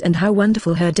Kongzan was and how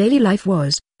wonderful her daily life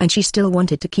was, and she still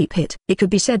wanted to keep it. It could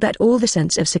be said that all the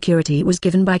sense of security was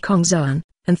given by Kongzan,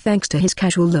 and thanks to his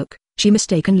casual look, she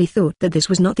mistakenly thought that this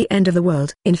was not the end of the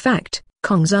world. In fact,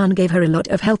 Kongzan gave her a lot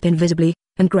of help invisibly,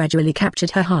 and gradually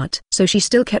captured her heart. So she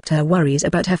still kept her worries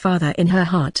about her father in her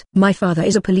heart. My father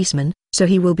is a policeman, so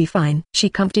he will be fine. She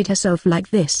comforted herself like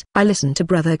this. I listened to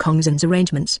Brother Kongzan's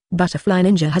arrangements. Butterfly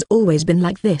Ninja has always been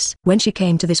like this. When she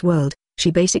came to this world,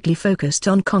 she basically focused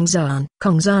on Kongzan.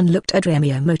 Kongzan looked at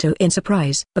Yamato in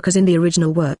surprise, because in the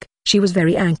original work, she was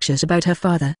very anxious about her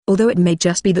father. Although it may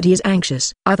just be that he is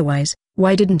anxious. Otherwise,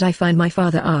 why didn't I find my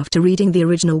father after reading the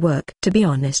original work? To be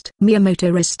honest,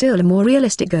 Miyamoto is still a more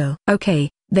realistic girl. Okay,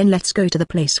 then let's go to the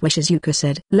place where Shizuka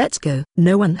said. Let's go.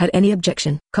 No one had any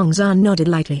objection. Kongzan nodded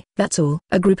lightly. That's all.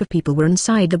 A group of people were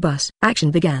inside the bus. Action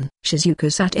began.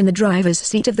 Shizuka sat in the driver's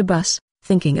seat of the bus,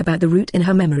 thinking about the route in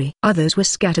her memory. Others were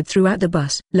scattered throughout the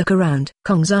bus. Look around.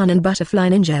 Kongzan and Butterfly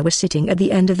Ninja were sitting at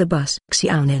the end of the bus.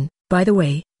 Xiaonin, by the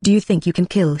way, do you think you can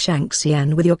kill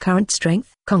Shanxian with your current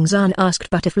strength? Kongzan asked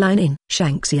Butterfly Nin.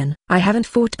 Shanxian, I haven't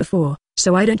fought before,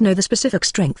 so I don't know the specific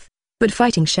strength. But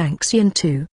fighting Shanxian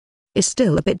too is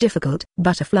still a bit difficult.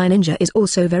 Butterfly Ninja is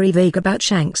also very vague about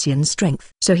Shanxian's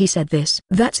strength. So he said this.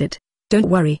 That's it. Don't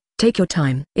worry, take your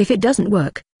time. If it doesn't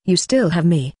work, you still have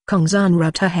me. Kongzan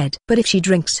rubbed her head. But if she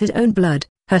drinks his own blood,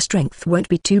 her strength won't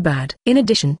be too bad. In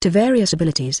addition to various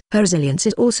abilities, her resilience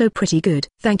is also pretty good.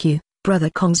 Thank you, Brother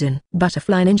Kongzan.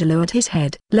 Butterfly Ninja lowered his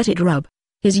head. Let it rub.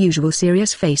 His usual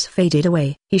serious face faded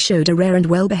away. He showed a rare and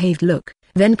well-behaved look.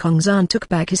 Then Kongzan took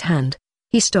back his hand.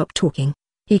 He stopped talking.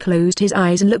 He closed his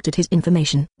eyes and looked at his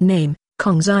information. Name,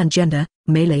 Kongzan. Gender,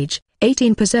 male. Age,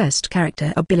 18. Possessed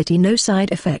character ability. No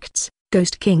side effects.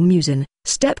 Ghost King Musin,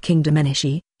 Step Kingdom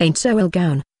Enishi, Ain't Soul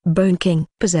Gown, Bone King.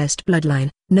 Possessed bloodline,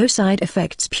 no side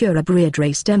effects. Pure breed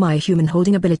race. Demi-human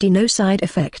holding ability. No side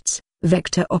effects.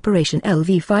 Vector operation.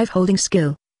 LV5 holding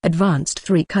skill, Advanced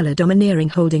 3-color domineering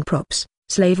holding props.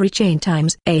 Slavery chain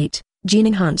times 8. Gene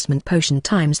enhancement potion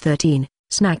times 13.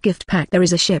 Snack gift pack. There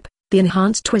is a ship. The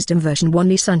enhanced wisdom version.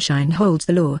 Only sunshine holds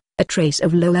the law. A trace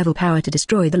of low-level power to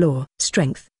destroy the law.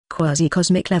 Strength.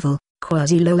 Quasi-cosmic level.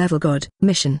 Quasi-low-level god.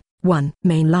 Mission. 1.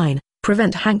 Main line.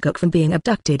 Prevent Hancock from being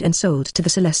abducted and sold to the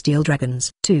Celestial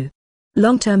Dragons. 2.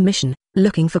 Long-term mission.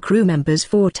 Looking for crew members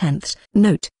 4/10.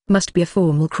 Note, must be a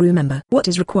formal crew member. What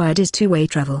is required is two-way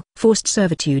travel. Forced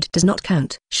servitude does not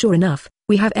count. Sure enough,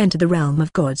 we have entered the realm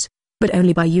of gods. But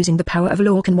only by using the power of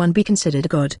law can one be considered a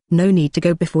god. No need to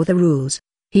go before the rules.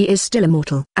 He is still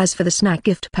immortal. As for the snack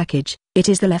gift package, it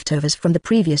is the leftovers from the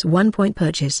previous 1-point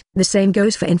purchase. The same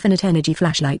goes for infinite energy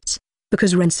flashlights.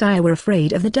 Because Ren and Saya were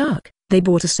afraid of the dark, they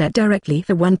bought a set directly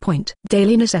for 1 point.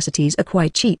 Daily necessities are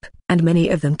quite cheap, and many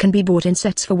of them can be bought in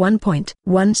sets for 1 point.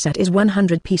 One set is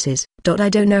 100 pieces. I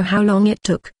don't know how long it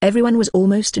took. Everyone was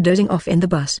almost dozing off in the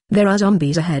bus. There are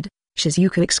zombies ahead,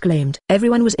 Shizuka exclaimed.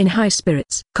 Everyone was in high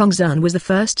spirits. Kongzan was the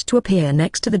first to appear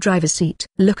next to the driver's seat.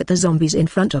 Look at the zombies in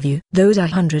front of you. Those are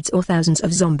hundreds or thousands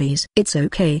of zombies. It's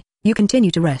okay. You continue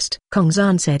to rest,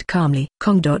 Kongzan said calmly.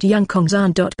 Young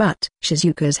Kongzan. But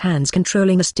Shizuka's hands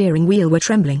controlling the steering wheel were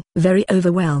trembling, very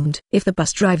overwhelmed. If the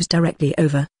bus drives directly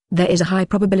over, there is a high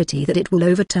probability that it will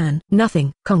overturn.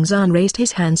 Nothing. Kongzan raised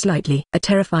his hand slightly. A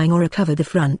terrifying aura covered the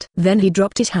front. Then he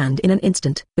dropped his hand in an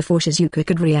instant. Before Shizuka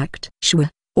could react,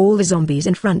 shwa, all the zombies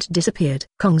in front disappeared.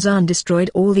 Kongzan destroyed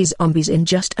all these zombies in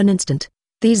just an instant.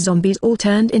 These zombies all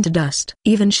turned into dust.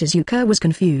 Even Shizuka was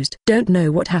confused. Don't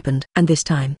know what happened. And this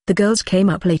time, the girls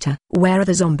came up later. Where are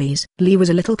the zombies? Lee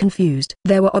was a little confused.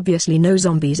 There were obviously no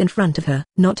zombies in front of her.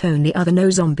 Not only are there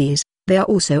no zombies, they are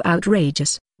also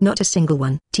outrageous. Not a single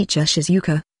one. Teacher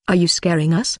Shizuka, are you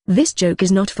scaring us? This joke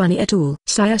is not funny at all,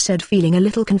 Saya said, feeling a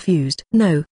little confused.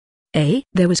 No.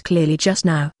 There was clearly just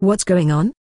now. What's going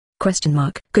on? ?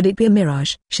 Could it be a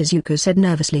mirage? Shizuka said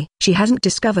nervously. She hasn't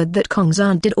discovered that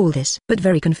Kongzan did all this. But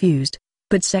very confused.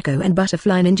 But Saeko and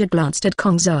Butterfly Ninja glanced at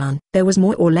Kongzan. There was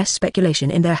more or less speculation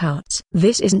in their hearts.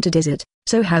 This isn't a desert,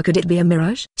 so how could it be a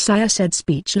mirage? Saya said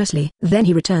speechlessly. Then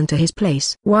he returned to his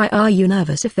place. Why are you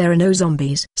nervous if there are no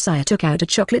zombies? Saya took out a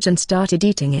chocolate and started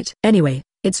eating it. Anyway,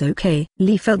 it's okay.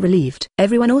 Lee felt relieved.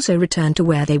 Everyone also returned to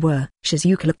where they were.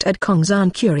 Shizuka looked at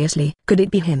Kongzan curiously. Could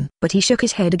it be him? But he shook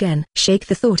his head again. Shake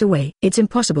the thought away. It's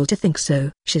impossible to think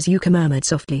so, Shizuka murmured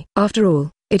softly. After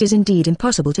all, it is indeed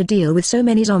impossible to deal with so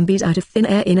many zombies out of thin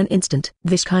air in an instant.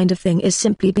 This kind of thing is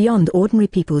simply beyond ordinary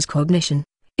people's cognition.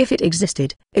 If it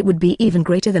existed, it would be even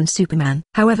greater than Superman.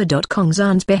 However,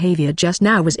 Kongzan's behavior just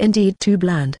now was indeed too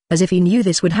bland, as if he knew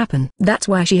this would happen. That's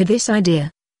why she had this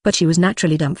idea. But she was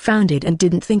naturally dumbfounded and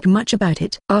didn't think much about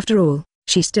it. After all,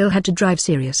 she still had to drive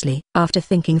seriously. After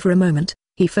thinking for a moment,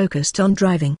 he focused on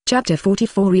driving. Chapter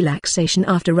 44 Relaxation.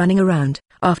 After running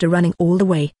all the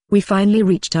way, we finally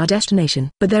reached our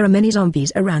destination. But there are many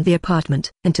zombies around the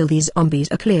apartment. Until these zombies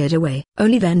are cleared away,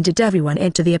 only then did everyone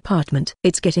enter the apartment.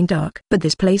 It's getting dark. But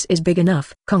this place is big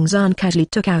enough. Kongzan casually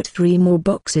took out 3 more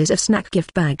boxes of snack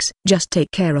gift bags. Just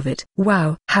take care of it.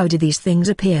 Wow, how did these things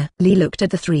appear? Lee looked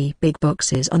at the 3 big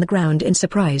boxes on the ground in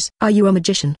surprise. Are you a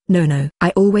magician? No.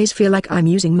 I always feel like I'm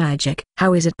using magic.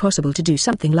 How is it possible to do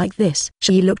something like this?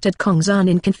 She looked at Kongzan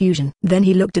in confusion. Then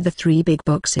he looked at the 3 big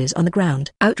boxes on the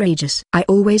ground. Outrageous. I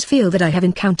always feel that I have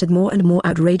encountered more and more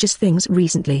outrageous things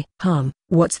recently.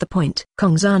 What's the point?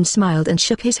 Kongzan smiled and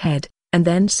shook his head, and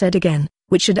then said again,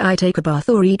 which should I take a bath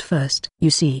or eat first? You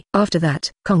see. After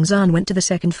that, Kongzan went to the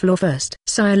 2nd floor first.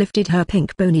 Saya lifted her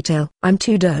pink ponytail. I'm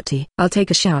too dirty. I'll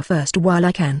take a shower first while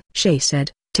I can, Shay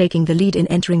said, taking the lead in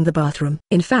entering the bathroom.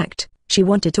 In fact, she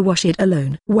wanted to wash it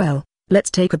alone. Well,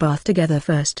 let's take a bath together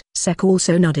first. Saeko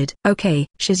also nodded. Okay.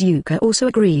 Shizuka also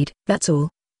agreed. That's all.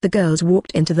 The girls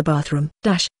walked into the bathroom.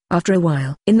 After a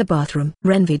while, in the bathroom,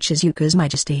 Ren viewed Shizuka's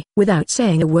majesty. Without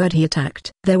saying a word he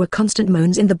attacked. There were constant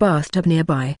moans in the bathtub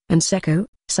nearby. And Saeko,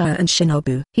 Saya and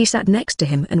Shinobu. He sat next to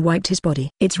him and wiped his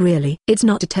body. It's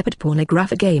not a tepid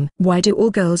pornographic game. Why do all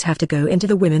girls have to go into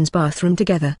the women's bathroom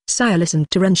together? Saya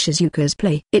listened to Ren Shizuka's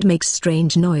play. It makes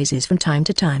strange noises from time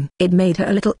to time. It made her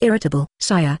a little irritable.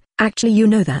 Saya, actually you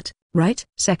know that, right?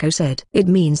 Saeko said. It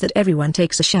means that everyone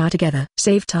takes a shower together.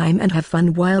 Save time and have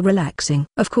fun while relaxing.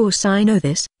 Of course I know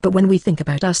this, but when we think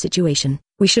about our situation,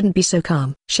 we shouldn't be so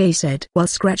calm, Shay said while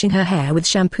scratching her hair with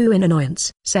shampoo in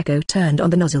annoyance. Saeko turned on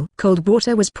the nozzle. Cold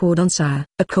water was poured on Saya.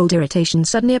 A cold irritation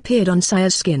suddenly appeared on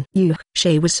Saya's skin.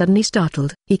 Shay was suddenly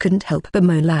startled. He couldn't help but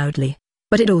moan loudly.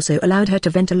 But it also allowed her to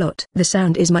vent a lot. The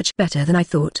sound is much better than I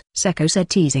thought, Saeko said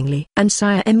teasingly. And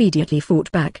Saya immediately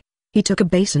fought back. He took a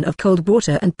basin of cold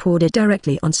water and poured it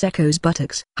directly on Saeko's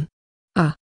buttocks.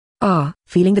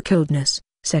 Feeling the coldness,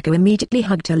 Saeko immediately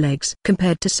hugged her legs.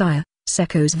 Compared to Saya,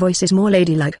 Seko's voice is more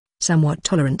ladylike, somewhat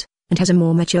tolerant, and has a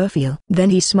more mature feel. Then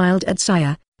he smiled at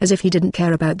Saya, as if he didn't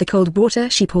care about the cold water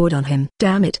she poured on him.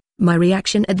 Damn it, my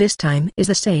reaction at this time is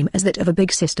the same as that of a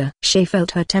big sister. She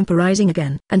felt her temper rising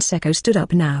again. And Saeko stood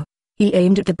up now. He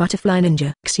aimed at the butterfly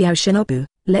ninja. Xiao Shinobu,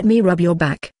 let me rub your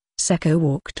back. Saeko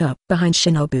walked up behind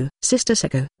Shinobu. Sister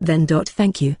Saeko. Then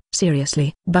thank you.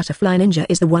 Seriously, Butterfly Ninja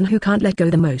is the one who can't let go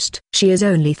the most. She is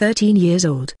only 13 years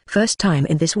old. First time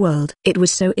in this world. It was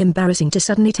so embarrassing to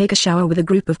suddenly take a shower with a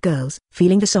group of girls.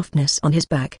 Feeling the softness on his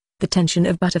back, the tension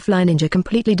of Butterfly Ninja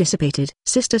completely dissipated.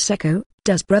 Sister Saeko,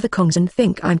 does Brother Kongzan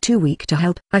think I'm too weak to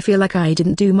help? I feel like I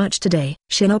didn't do much today.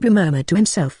 Shinobu murmured to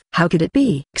himself. How could it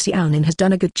be? Xiaonin has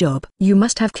done a good job. You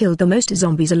must have killed the most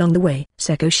zombies along the way.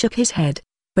 Saeko shook his head.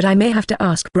 But I may have to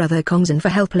ask Brother Kongzan for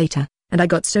help later, and I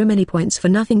got so many points for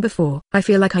nothing before. I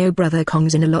feel like I owe Brother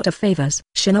Kongzan a lot of favors.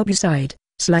 Shinobu sighed,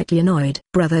 slightly annoyed.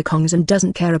 Brother Kongzan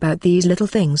doesn't care about these little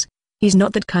things. He's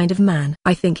not that kind of man.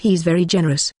 I think he's very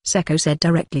generous, Saeko said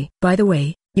directly. By the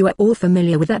way, you are all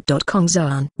familiar with that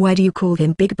Kongzan. Why do you call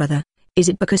him Big Brother? Is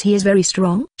it because he is very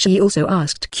strong? She also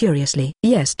asked curiously.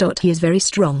 Yes. He is very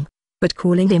strong, but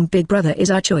calling him Big Brother is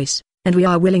our choice. And we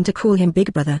are willing to call him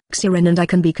Big Brother. Xiren and I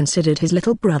can be considered his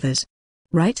little brothers.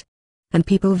 Right? And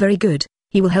people very good.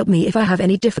 He will help me if I have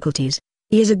any difficulties.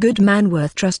 He is a good man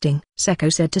worth trusting,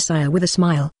 Saeko said to Saya with a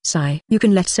smile. Sai, you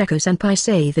can let Saeko-senpai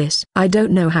say this. I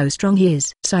don't know how strong he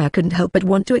is. Saya couldn't help but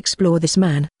want to explore this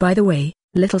man. By the way,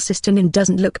 little sister Nin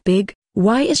doesn't look big.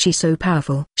 Why is she so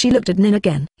powerful? She looked at Nin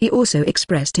again. He also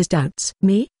expressed his doubts.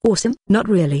 Me? Awesome? Not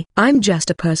really. I'm just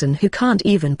a person who can't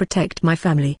even protect my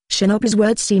family. Shinobu's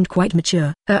words seemed quite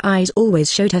mature. Her eyes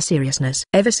always showed her seriousness.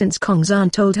 Ever since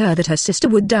Kongzan told her that her sister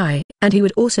would die, and he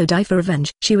would also die for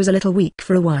revenge, she was a little weak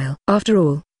for a while. After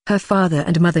all, her father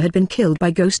and mother had been killed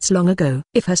by ghosts long ago.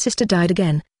 If her sister died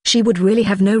again, she would really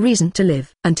have no reason to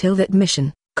live. Until that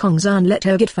mission, Kongzan let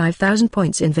her get 5,000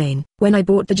 points in vain. When I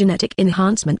bought the genetic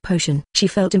enhancement potion, she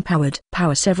felt empowered.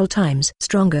 Power several times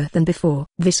stronger than before.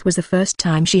 This was the first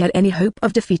time she had any hope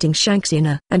of defeating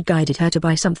Shanxiana, and guided her to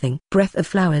buy something. Breath of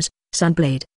flowers,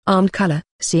 sunblade, armed color,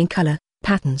 seeing color,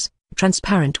 patterns,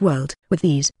 transparent world. With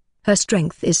these, her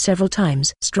strength is several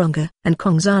times stronger, and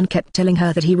Kongzan kept telling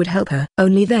her that he would help her.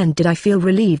 Only then did I feel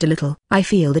relieved a little. I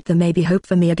feel that there may be hope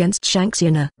for me against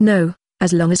Shanxiana. No,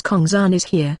 as long as Kongzan is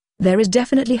here, there is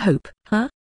definitely hope. Huh?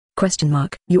 Question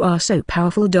mark. You are so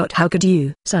powerful. How could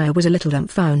you? Saya was a little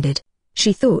dumbfounded.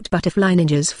 She thought Butterfly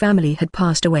Ninja's family had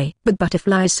passed away. But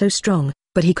Butterfly is so strong,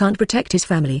 but he can't protect his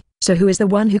family. So who is the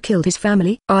one who killed his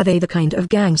family? Are they the kind of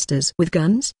gangsters with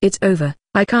guns? It's over.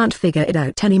 I can't figure it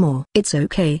out anymore. It's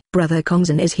okay. Brother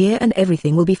Kongzan is here and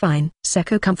everything will be fine.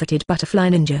 Saeko comforted Butterfly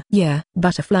Ninja. Yeah.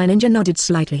 Butterfly Ninja nodded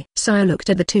slightly. Saya looked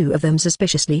at the two of them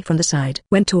suspiciously from the side.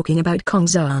 When talking about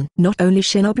Kongzan, not only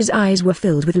Shinobu's eyes were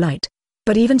filled with light,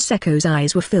 but even Seko's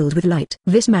eyes were filled with light.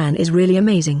 This man is really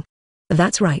amazing.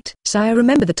 That's right. Saya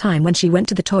remembered the time when she went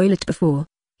to the toilet before.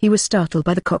 He was startled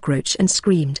by the cockroach and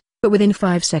screamed. But within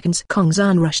 5 seconds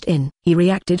Kongzan rushed in. He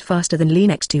reacted faster than Lee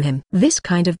next to him. This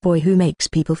kind of boy who makes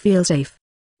people feel safe.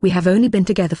 We have only been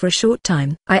together for a short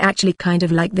time. I actually kind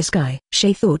of like this guy.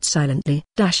 She thought silently.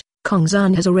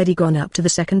 Kongzan has already gone up to the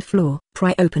second floor.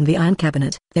 Pry open the iron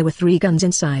cabinet. There were 3 guns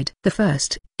inside. The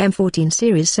first, M14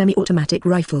 series semi-automatic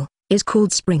rifle, is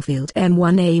called Springfield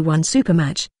M1A1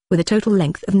 Supermatch, with a total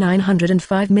length of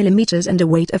 905 mm and a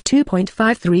weight of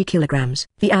 2.53 kg.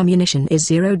 The ammunition is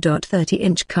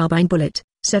 0.30-inch carbine bullet,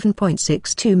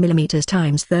 7.62 mm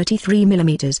times 33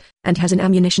 mm, and has an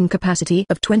ammunition capacity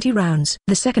of 20 rounds.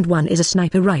 The second one is a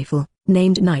sniper rifle,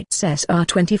 named Knight's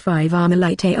SR-25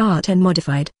 Armalite AR-10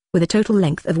 modified, with a total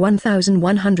length of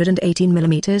 1,118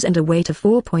 mm and a weight of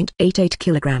 4.88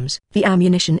 kg. The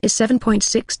ammunition is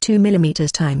 7.62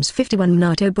 mm times 51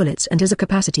 NATO bullets and has a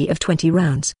capacity of 20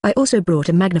 rounds. I also brought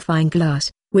a magnifying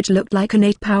glass, which looked like an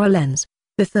 8-power lens.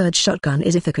 The third shotgun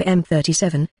is Ithaca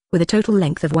M37, with a total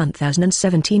length of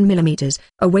 1,017 mm,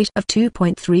 a weight of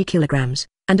 2.3 kg,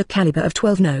 and a caliber of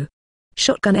 12 No.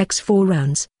 Shotgun X4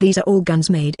 rounds. These are all guns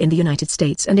made in the United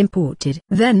States and imported.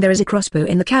 Then there is a crossbow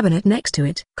in the cabinet next to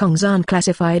it. Kongzan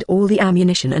classified all the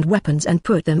ammunition and weapons and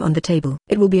put them on the table.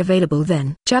 It will be available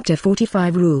then. Chapter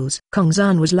 45 Rules.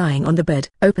 Kongzan was lying on the bed,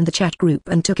 opened the chat group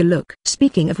and took a look.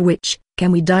 Speaking of which,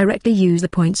 can we directly use the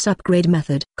points upgrade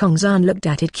method? Kongzan looked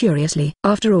at it curiously.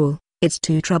 After all, It's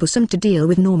too troublesome to deal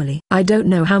with normally. I don't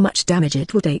know how much damage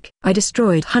it will take. I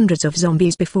destroyed hundreds of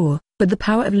zombies before, but the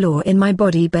power of law in my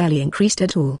body barely increased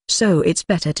at all. So it's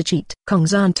better to cheat.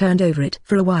 Kongzan turned over it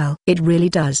for a while. It really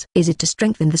does. Is it to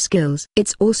strengthen the skills?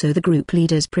 It's also the group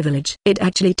leader's privilege. It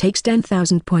actually takes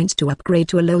 10,000 points to upgrade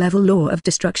to a low-level law of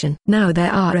destruction. Now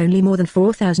there are only more than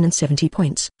 4,070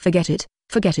 points. Forget it.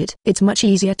 Forget it. It's much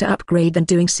easier to upgrade than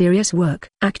doing serious work.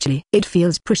 Actually, it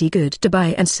feels pretty good to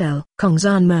buy and sell.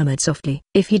 Kongzan murmured softly.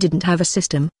 If he didn't have a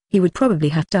system, he would probably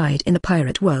have died in the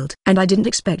pirate world. And I didn't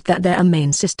expect that there are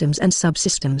main systems and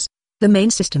subsystems. The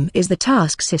main system is the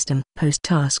task system. Post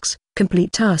tasks,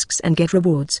 complete tasks and get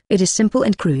rewards. It is simple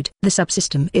and crude. The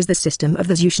subsystem is the system of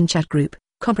the Zushin chat group,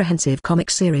 comprehensive comic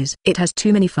series. It has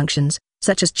too many functions,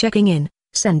 such as checking in,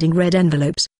 sending red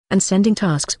envelopes, and sending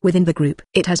tasks within the group.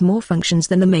 It has more functions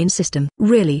than the main system.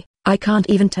 Really, I can't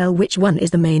even tell which one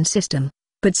is the main system.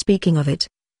 But speaking of it,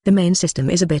 the main system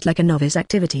is a bit like a novice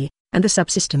activity, and the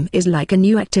subsystem is like a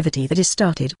new activity that is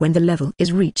started when the level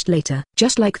is reached later.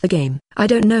 Just like the game. I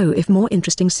don't know if more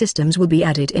interesting systems will be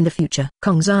added in the future.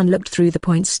 Kongzan looked through the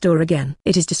points store again.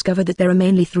 It is discovered that there are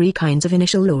mainly 3 kinds of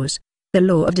initial laws. The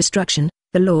law of destruction,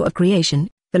 the law of creation,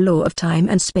 the law of time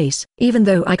and space, even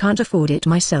though I can't afford it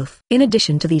myself. In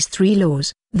addition to these 3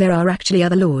 laws, there are actually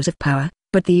other laws of power,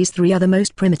 but these 3 are the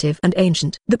most primitive and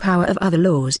ancient. The power of other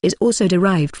laws is also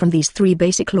derived from these 3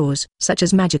 basic laws, such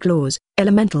as magic laws,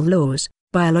 elemental laws,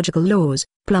 biological laws,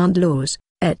 plant laws,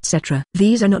 etc.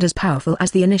 These are not as powerful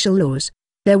as the initial laws.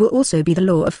 There will also be the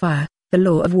law of fire, the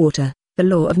law of water, the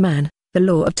law of man, the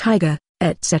law of tiger,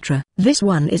 etc. This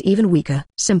one is even weaker.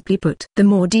 Simply put, the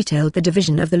more detailed the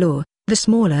division of the law, the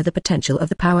smaller the potential of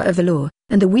the power of the law,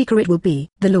 and the weaker it will be.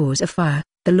 The laws of fire,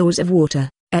 the laws of water,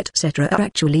 etc. are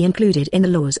actually included in the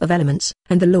laws of elements,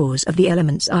 and the laws of the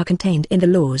elements are contained in the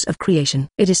laws of creation.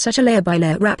 It is such a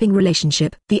layer-by-layer wrapping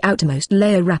relationship. The outermost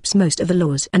layer wraps most of the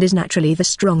laws and is naturally the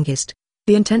strongest.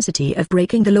 The intensity of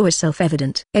breaking the law is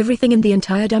self-evident. Everything in the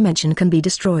entire dimension can be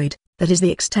destroyed. That is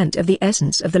the extent of the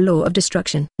essence of the law of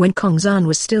destruction. When Kongzan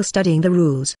was still studying the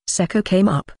rules, Saeko came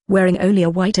up, wearing only a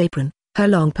white apron. Her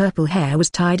long purple hair was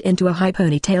tied into a high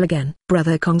ponytail again.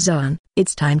 Brother Kongzan,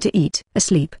 it's time to eat.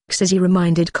 Asleep, Xizi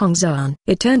reminded Kongzan.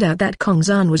 It turned out that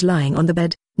Kongzan was lying on the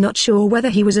bed, not sure whether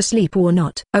he was asleep or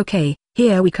not. Okay,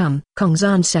 here we come.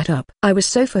 Kongzan sat up. I was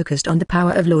so focused on the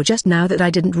power of law just now that I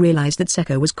didn't realize that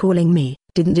Saeko was calling me.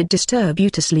 Didn't it disturb you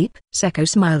to sleep? Saeko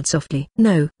smiled softly.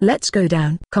 No, let's go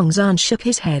down. Kongzan shook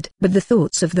his head. But the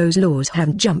thoughts of those laws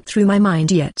haven't jumped through my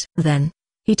mind yet. Then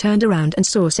he turned around and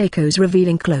saw Saiko's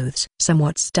revealing clothes.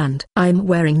 Somewhat stunned. I'm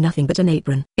wearing nothing but an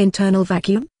apron. Internal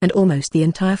vacuum, and almost the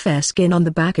entire fair skin on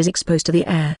the back is exposed to the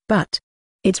air. But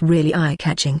it's really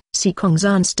eye-catching. See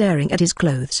Kongzan staring at his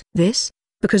clothes. This?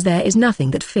 Because there is nothing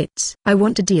that fits. I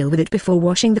want to deal with it before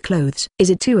washing the clothes.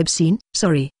 Is it too obscene?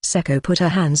 Sorry. Saeko put her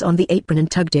hands on the apron and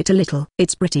tugged it a little.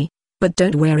 It's pretty. But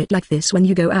don't wear it like this when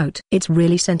you go out. It's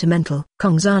really sentimental.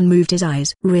 Kongzan moved his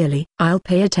eyes. Really? I'll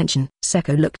pay attention.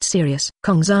 Saeko looked serious.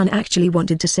 Kongzan actually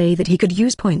wanted to say that he could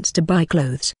use points to buy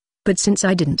clothes. But since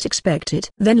I didn't expect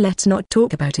it, then let's not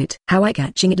talk about it. How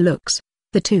eye-catching it looks.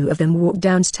 The two of them walked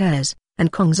downstairs,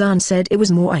 and Kongzan said it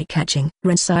was more eye-catching.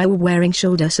 Rensai were wearing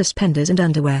shoulder suspenders and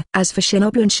underwear. As for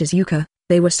Shinobu and Shizuka,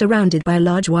 they were surrounded by a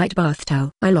large white bath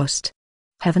towel. I lost.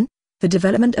 Heaven? The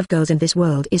development of girls in this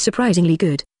world is surprisingly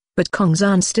good. But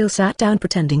Kongzan still sat down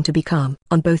pretending to be calm.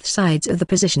 On both sides of the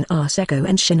position are Saeko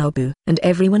and Shinobu, and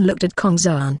everyone looked at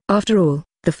Kongzan. After all,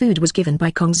 the food was given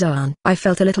by Kongzan. I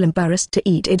felt a little embarrassed to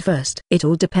eat it first. It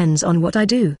all depends on what I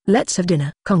do. Let's have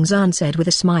dinner, Kongzan said with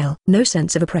a smile. No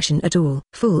sense of oppression at all.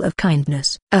 Full of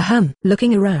kindness.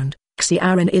 Looking around,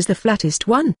 Xiaoren is the flattest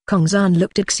one. Kongzan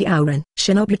looked at Xiaoren.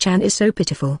 Shinobu-chan is so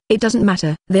pitiful. It doesn't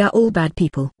matter. They are all bad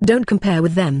people. Don't compare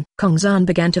with them. Kongzan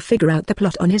began to figure out the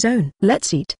plot on his own.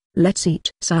 Let's eat. Let's eat.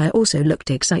 Saya also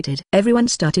looked excited. Everyone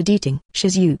started eating.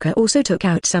 Shizuka also took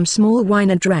out some small wine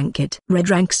and drank it. Red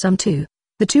drank some too.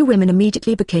 The two women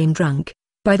immediately became drunk.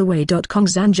 By the way,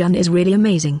 Kongzan-jun is really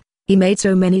amazing. He made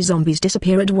so many zombies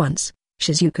disappear at once,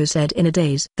 Shizuka said in a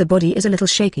daze. The body is a little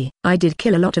shaky. I did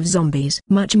kill a lot of zombies.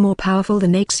 Much more powerful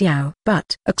than Xiao.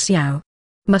 But Xiao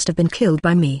must have been killed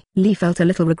by me. Lee felt a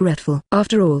little regretful.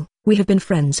 After all, we have been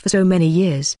friends for so many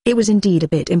years. It was indeed a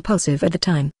bit impulsive at the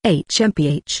time.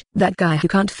 HMPH. That guy who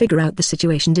can't figure out the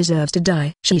situation deserves to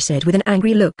die, she said with an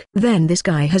angry look. Then this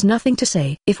guy has nothing to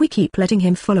say. If we keep letting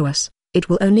him follow us, it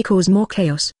will only cause more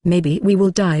chaos. Maybe we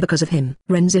will die because of him,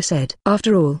 Renzi said.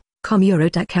 After all, Komuro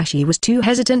Takashi was too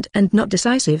hesitant and not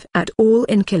decisive at all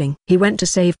in killing. He went to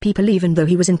save people even though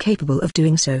he was incapable of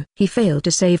doing so. He failed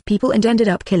to save people and ended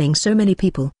up killing so many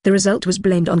people. The result was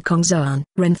blamed on Kongzan.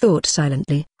 Ren thought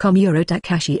silently. Komuro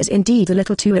Takashi is indeed a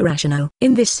little too irrational.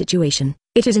 In this situation,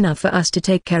 it is enough for us to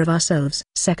take care of ourselves.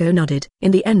 Saeko nodded.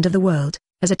 In the end of the world,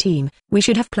 as a team, we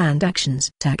should have planned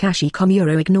actions. Takashi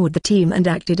Komuro ignored the team and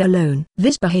acted alone.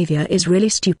 This behavior is really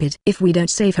stupid. If we don't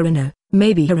save Hirano,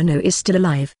 maybe Hirano is still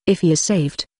alive. If he is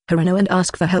saved, Hirano and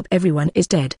ask for help, everyone is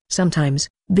dead. Sometimes,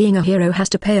 being a hero has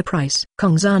to pay a price.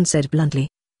 Kongzan said bluntly.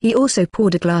 He also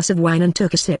poured a glass of wine and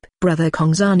took a sip. Brother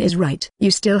Kongzan is right.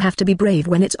 You still have to be brave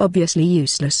when it's obviously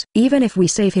useless. Even if we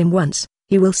save him once,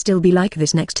 he will still be like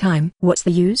this next time. What's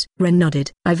the use? Ren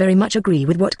nodded. I very much agree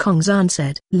with what Kongzan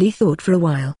said. Lee thought for a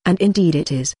while. And indeed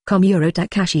it is. Komuro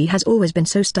Takashi has always been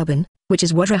so stubborn, which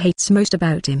is what Ra hates most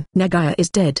about him. Nagaya is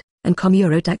dead, and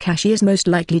Komuro Takashi is most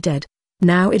likely dead.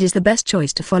 Now it is the best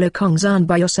choice to follow Kongzan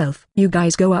by yourself. You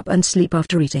guys go up and sleep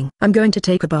after eating. I'm going to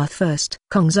take a bath first.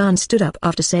 Kongzan stood up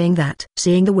after saying that.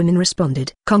 Seeing the women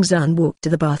responded, Kongzan walked to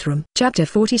the bathroom. Chapter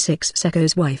 46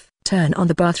 Seko's wife. Turn on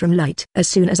the bathroom light. As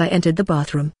soon as I entered the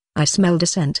bathroom, I smelled a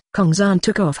scent. Kongzan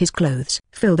took off his clothes,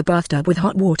 filled the bathtub with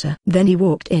hot water. Then he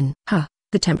walked in.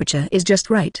 The temperature is just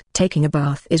right. Taking a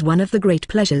bath is one of the great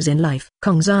pleasures in life.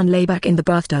 Kongzan lay back in the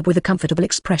bathtub with a comfortable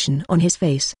expression on his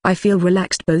face. I feel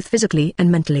relaxed both physically and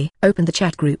mentally. Open the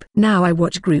chat group. Now I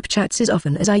watch group chats as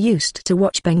often as I used to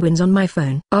watch penguins on my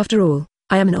phone. After all,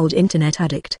 I am an old internet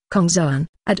addict. Kongzan,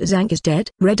 Zank is dead.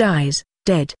 Red Eyes,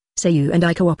 dead. Seiyu and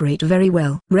I cooperate very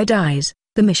well. Red Eyes,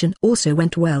 the mission also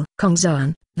went well.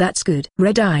 Kongzan, that's good.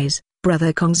 Red Eyes,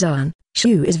 brother Kongzan,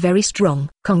 Shu is very strong.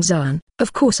 Kongzan,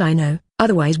 of course I know.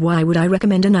 Otherwise why would I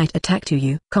recommend a night attack to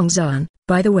you? Kongzan,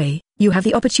 by the way, you have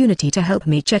the opportunity to help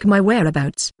me check my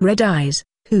whereabouts. Red Eyes,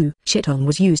 who? Shitong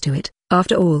was used to it.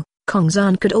 After all,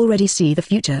 Kongzan could already see the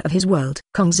future of his world.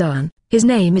 Kongzan, his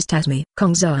name is Tasmi.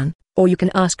 Kongzan, or you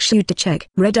can ask Shu to check.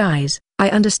 Red Eyes, I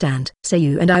understand.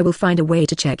 Seiyu and I will find a way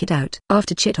to check it out.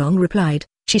 After Chitong replied,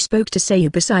 she spoke to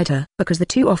Seiyu beside her. Because the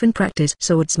two often practice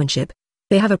swordsmanship,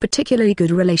 they have a particularly good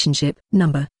relationship.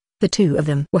 The two of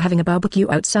them were having a barbecue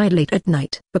outside late at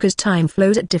night. Because time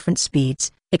flows at different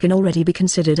speeds, it can already be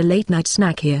considered a late-night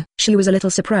snack here. She was a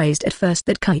little surprised at first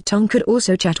that Kaitong could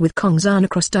also chat with Kongzan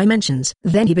across dimensions.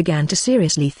 Then he began to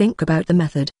seriously think about the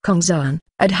method. Kongzan,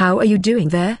 and how are you doing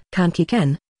there?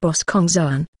 Kanki-ken, boss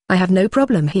Kongzan, I have no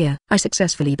problem here. I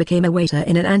successfully became a waiter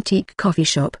in an antique coffee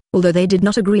shop. Although they did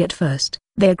not agree at first,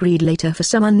 they agreed later for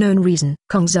some unknown reason.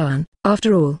 Kongzan,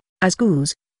 after all, as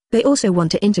ghouls, they also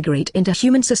want to integrate into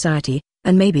human society,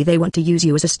 and maybe they want to use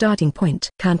you as a starting point.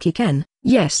 Kanki-ken,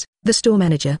 yes, the store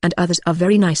manager and others are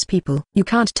very nice people. You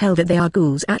can't tell that they are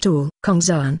ghouls at all.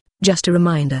 Kongzan, just a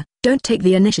reminder, don't take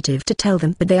the initiative to tell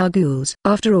them that they are ghouls.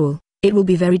 After all, it will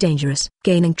be very dangerous.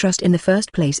 Gaining trust in the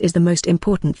first place is the most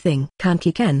important thing.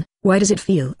 Kanki-ken, why does it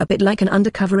feel a bit like an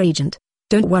undercover agent?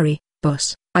 Don't worry,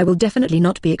 boss, I will definitely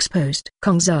not be exposed.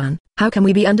 Kongzan, how can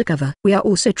we be undercover? We are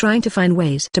also trying to find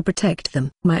ways to protect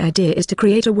them. My idea is to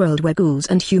create a world where ghouls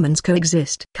and humans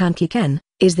coexist. Kanki-ken,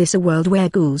 is this a world where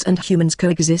ghouls and humans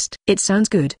coexist? It sounds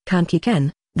good.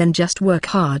 Kanki-ken, then just work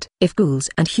hard. If ghouls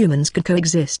and humans could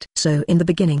coexist. So in the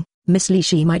beginning, Miss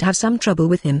Lishi might have some trouble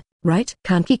with him, right?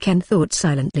 Kanki-ken thought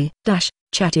silently.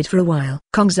 Chatted for a while.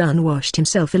 Kongzan washed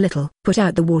himself a little. Put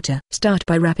out the water. Start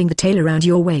by wrapping the tail around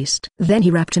your waist. Then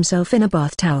he wrapped himself in a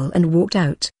bath towel and walked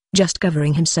out, just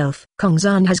covering himself.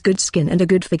 Kongzan has good skin and a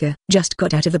good figure. Just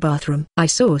got out of the bathroom. I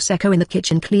saw Saeko in the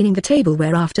kitchen cleaning the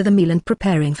tableware after the meal and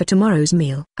preparing for tomorrow's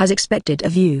meal. As expected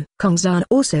of you. Kongzan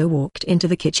also walked into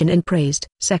the kitchen and praised.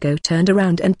 Saeko turned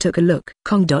around and took a look.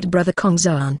 Brother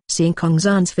Kongzan. Seeing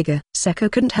Kongzan's figure,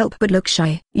 Saeko couldn't help but look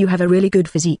shy. You have a really good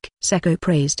physique. Saeko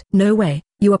praised. No way,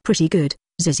 you are pretty good.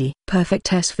 Zizi, perfect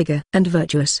figure, and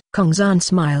virtuous. Kongzan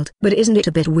smiled. But isn't it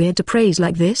a bit weird to praise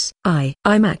like this?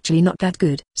 I'm actually not that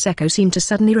good. Saeko seemed to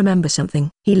suddenly remember something.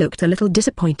 He looked a little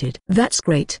disappointed. That's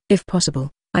great. If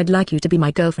possible, I'd like you to be my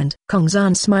girlfriend.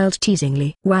 Kongzan smiled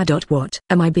teasingly. What?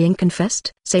 Am I being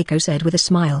confessed? Saeko said with a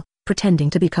smile, pretending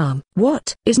to be calm.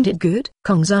 What? Isn't it good?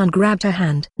 Kongzan grabbed her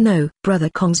hand. No, brother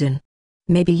Kongzan.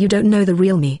 Maybe you don't know the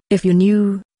real me. If you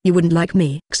knew, you wouldn't like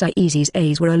me. Xiang's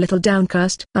eyes were a little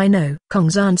downcast. I know,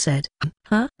 Kongzan said.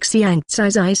 Huh?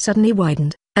 Xiang's eyes suddenly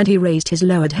widened, and he raised his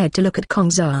lowered head to look at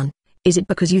Kongzan. Is it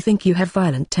because you think you have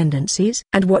violent tendencies?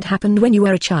 And what happened when you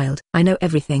were a child? I know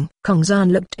everything.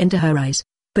 Kongzan looked into her eyes.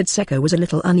 But Saeko was a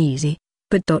little uneasy.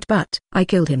 But I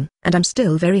killed him, and I'm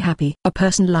still very happy. A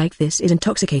person like this is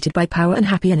intoxicated by power and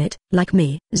happy in it. Like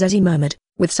me, Zazie murmured.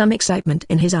 with some excitement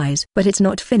in his eyes. But it's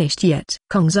not finished yet.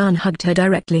 Kongzan hugged her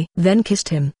directly, then kissed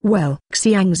him. Well,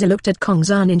 Xiangzi looked at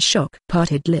Kongzan in shock.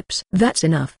 Parted lips. That's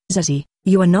enough, Zazie.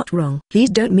 You are not wrong. Please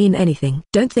don't mean anything.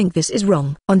 Don't think this is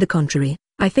wrong. On the contrary,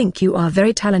 I think you are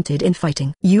very talented in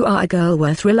fighting. You are a girl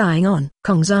worth relying on.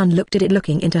 Kongzan looked at it,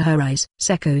 looking into her eyes.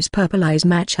 Saeko's purple eyes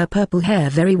match her purple hair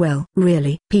very well.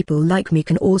 Really? People like me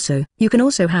can also. You can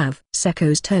also have.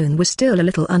 Saeko's tone was still a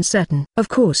little uncertain. Of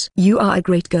course. You are a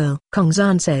great girl,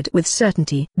 Kongzan said with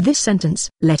certainty. This sentence,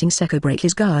 letting Saeko break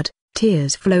his guard,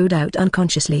 tears flowed out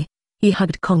unconsciously. He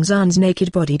hugged Kongzan's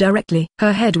naked body directly.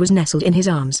 Her head was nestled in his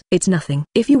arms. It's nothing.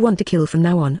 If you want to kill from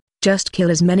now on, just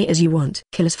kill as many as you want.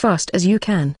 Kill as fast as you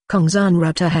can. Kongzan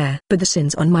rubbed her hair. But the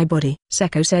sins on my body,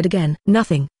 Saeko said again.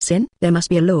 Nothing. Sin? There must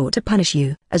be a law to punish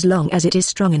you, as long as it is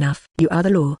strong enough. You are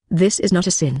the law. This is not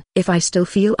a sin. If I still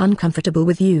feel uncomfortable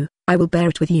with you, I will bear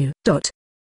it with you.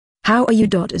 How are you?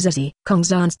 Zazie?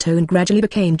 Kongzan's tone gradually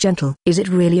became gentle. Is it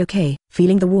really okay?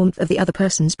 Feeling the warmth of the other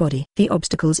person's body. The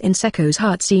obstacles in Saeko's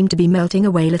heart seemed to be melting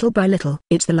away little by little.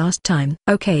 It's the last time.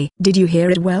 Okay. Did you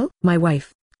hear it well? My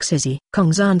wife, Xizi,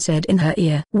 Kongzan said in her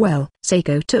ear. Well,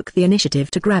 Saeko took the initiative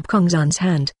to grab Kongzan's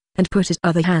hand, and put his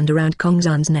other hand around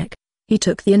Kongzan's neck. He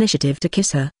took the initiative to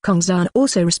kiss her. Kongzan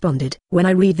also responded. When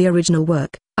I read the original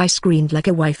work, I screamed like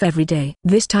a wife every day.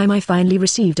 This time I finally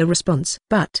received a response.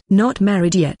 But not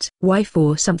married yet. Wife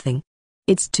or something.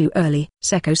 It's too early,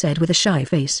 Saeko said with a shy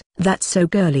face. That's so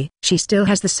girly. She still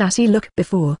has the sassy look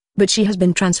before, but she has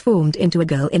been transformed into a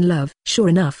girl in love. Sure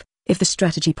enough, if the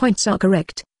strategy points are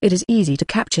correct, it is easy to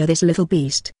capture this little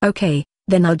beast. Okay,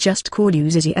 then I'll just call you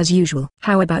Zazie as usual.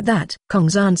 How about that?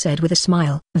 Kongzan said with a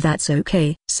smile. That's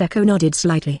okay. Saeko nodded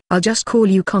slightly. I'll just call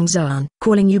you Kongzan.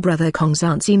 Calling you brother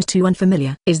Kongzan seems too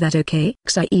unfamiliar. Is that okay?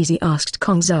 Xizi asked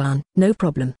Kongzan. No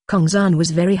problem. Kongzan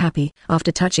was very happy.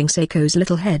 After touching Saeko's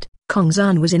little head,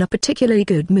 Kongzan was in a particularly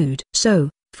good mood. So,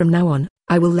 from now on,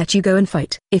 I will let you go and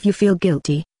fight. If you feel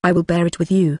guilty, I will bear it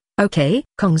with you. Okay?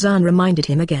 Kongzan reminded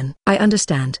him again. I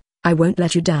understand. I won't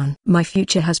let you down. My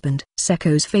future husband.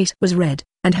 Saeko's face was red,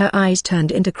 and her eyes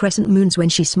turned into crescent moons when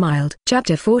she smiled.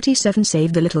 Chapter 47.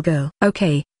 Save the little girl.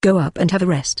 Okay, go up and have a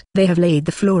rest. They have laid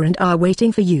the floor and are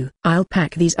waiting for you. I'll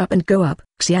pack these up and go up,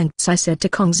 Xiangzi said to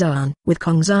Kongzan. With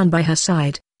Kongzan by her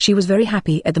side, she was very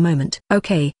happy at the moment.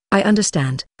 Okay, I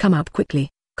understand. Come up quickly.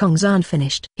 Kongzan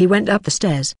finished. He went up the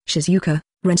stairs. Shizuka,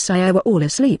 Ren and Saya were all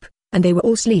asleep, and they were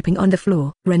all sleeping on the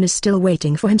floor. Ren is still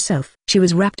waiting for himself. She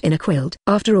was wrapped in a quilt.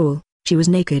 After all, she was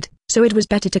naked, so it was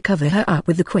better to cover her up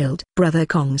with the quilt. Brother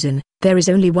Kongzan, there is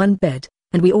only one bed,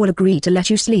 and we all agree to let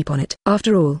you sleep on it.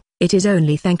 After all, it is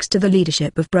only thanks to the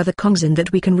leadership of Brother Kongzan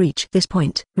that we can reach this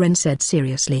point. Ren said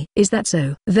seriously. Is that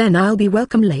so? Then I'll be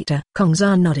welcome later.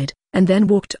 Kongzan nodded, and then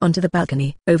walked onto the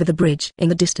balcony. Over the bridge in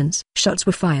the distance, shots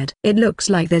were fired. It looks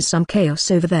like there's some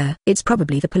chaos over there. It's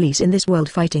probably the police in this world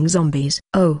fighting zombies.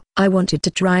 Oh, I wanted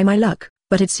to try my luck,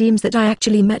 but it seems that I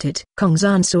actually met it.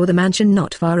 Kongzan saw the mansion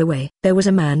not far away. There was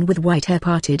a man with white hair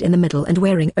parted in the middle and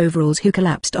wearing overalls who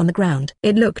collapsed on the ground.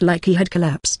 It looked like he had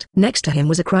collapsed. Next to him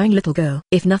was a crying little girl.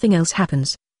 If nothing else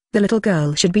happens, the little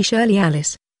girl should be Shirley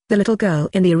Alice, the little girl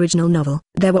in the original novel.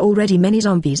 There were already many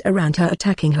zombies around her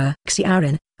attacking her.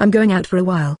 Xiaoran, I'm going out for a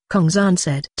while, Kongzan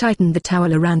said. Tighten the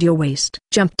towel around your waist.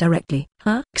 Jump directly.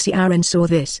 Huh? Xiaoran saw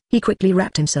this. He quickly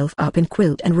wrapped himself up in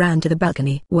quilt and ran to the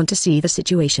balcony. Want to see the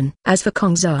situation. As for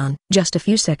Kongzan, just a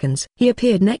few seconds, he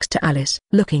appeared next to Alice,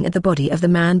 looking at the body of the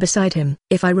man beside him.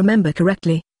 If I remember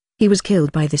correctly, he was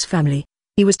killed by this family.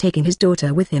 He was taking his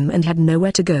daughter with him and had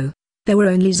nowhere to go. There were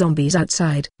only zombies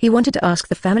outside. He wanted to ask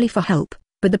the family for help,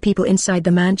 but the people inside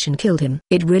the mansion killed him.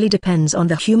 It really depends on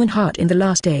the human heart in the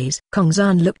last days.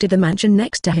 Kongzan looked at the mansion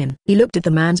next to him. He looked at the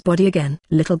man's body again.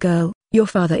 Little girl, your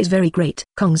father is very great.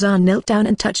 Kongzan knelt down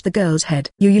and touched the girl's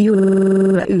head.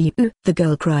 The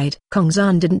girl cried.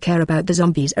 Kongzan didn't care about the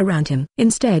zombies around him.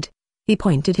 Instead, he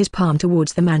pointed his palm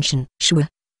towards the mansion. Shua.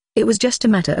 It was just a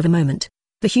matter of a moment.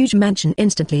 The huge mansion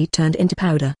instantly turned into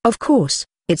powder. Of course,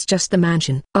 it's just the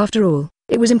mansion. After all,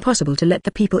 it was impossible to let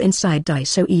the people inside die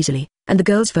so easily, and the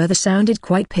girl's further sounded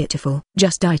quite pitiful.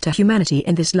 Just die to humanity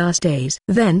in this last days.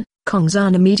 Then,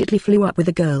 Kongzan immediately flew up with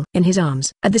the girl in his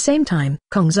arms. At the same time,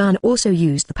 Kongzan also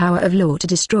used the power of law to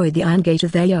destroy the iron gate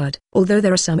of their yard. Although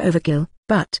there are some overkill,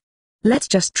 but let's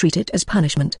just treat it as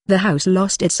punishment. The house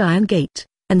lost its iron gate,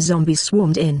 and zombies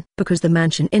swarmed in. Because the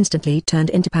mansion instantly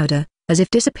turned into powder, as if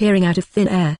disappearing out of thin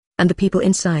air, and the people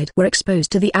inside were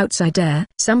exposed to the outside air.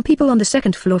 Some people on the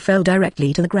second floor fell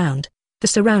directly to the ground. The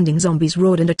surrounding zombies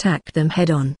roared and attacked them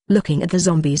head-on. Looking at the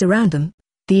zombies around them,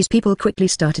 These people quickly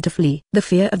started to flee. The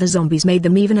fear of the zombies made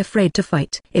them even afraid to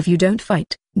fight. If you don't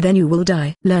fight, then you will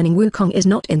die. Learning Wukong is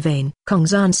not in vain,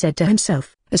 Kongzan said to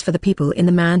himself. As for the people in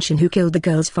the mansion who killed the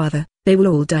girl's father, they will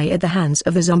all die at the hands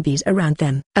of the zombies around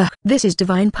them. This is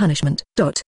divine punishment.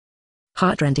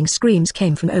 Heartrending screams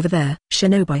came from over there.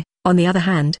 Shinobi, on the other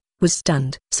hand, was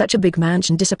stunned. Such a big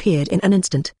mansion disappeared in an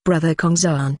instant. Brother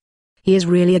Kongzan. He is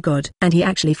really a god. And he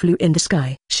actually flew in the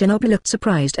sky. Shinobi looked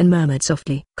surprised and murmured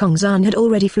softly. Kongzan had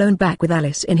already flown back with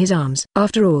Alice in his arms.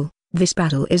 After all, this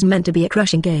battle is meant to be a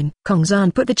crushing game.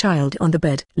 Kongzan put the child on the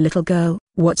bed. Little girl,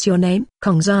 what's your name?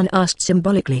 Kongzan asked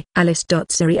symbolically. Alice.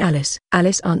 Sorry Alice.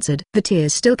 Alice answered. The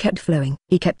tears still kept flowing.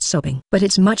 He kept sobbing. But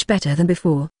it's much better than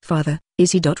before. Father,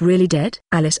 is he really dead?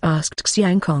 Alice asked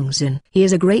Xiang Kongzin. He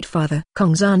is a great father.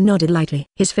 Kongzan nodded lightly.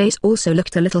 His face also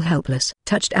looked a little helpless.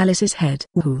 Touched Alice's head.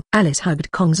 Woohoo. Alice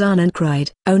hugged Kongzan and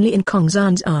cried. Only in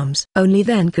Kongzan's arms. Only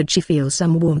then could she feel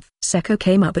some warmth. Saeko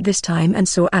came up at this time and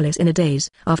saw Alice in a daze.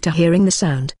 After hearing the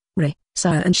sound,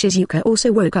 Saya and Shizuka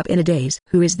also woke up in a daze.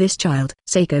 Who is this child?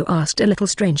 Saeko asked a little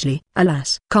strangely.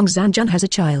 Alas, Kongzan-jun has a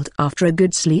child. After a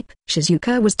good sleep,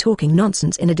 Shizuka was talking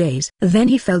nonsense in a daze. Then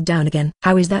he fell down again.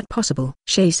 How is that possible?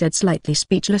 Shay said slightly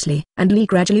speechlessly, and Lee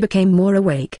gradually became more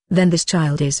awake. Then this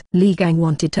child is. Lee Gang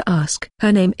wanted to ask.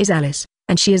 Her name is Alice,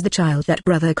 and she is the child that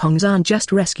brother Kongzan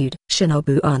just rescued.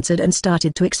 Shinobu answered and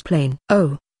started to explain.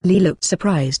 Oh, Lee looked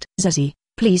surprised. Zazie,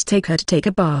 please take her to take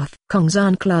a bath.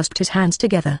 Kongzan clasped his hands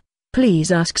together.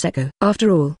 Please ask Saeko.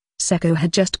 After all, Saeko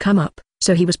had just come up,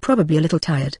 so he was probably a little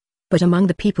tired. But among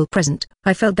the people present,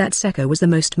 I felt that Saeko was the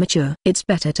most mature. It's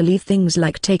better to leave things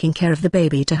like taking care of the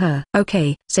baby to her.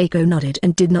 Okay, Saeko nodded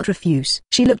and did not refuse.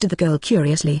 She looked at the girl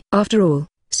curiously. After all,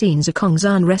 scenes of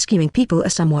Kongzan rescuing people are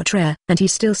somewhat rare, and he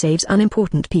still saves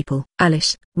unimportant people.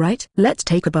 Alice, right? Let's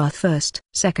take a bath first,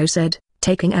 Saeko said,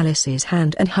 taking Alice's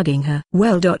hand and hugging her.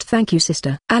 Well. Thank you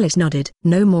sister. Alice nodded.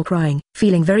 No more crying.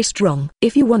 Feeling very strong.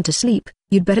 If you want to sleep,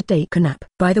 you'd better take a nap.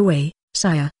 By the way,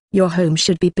 Saya, your home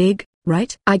should be big,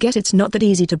 right? I guess it's not that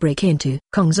easy to break into.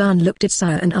 Kongzan looked at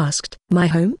Saya and asked. My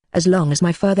home? As long as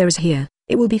my father is here,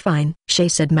 it will be fine, Shay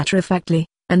said matter-of-factly,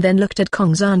 and then looked at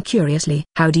Kongzan curiously.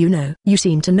 How do you know? You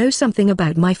seem to know something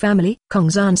about my family.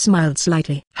 Kongzan smiled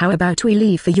slightly. How about we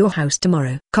leave for your house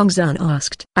tomorrow? Kongzan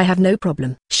asked. I have no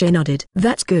problem. Shay nodded.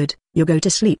 That's good. You go to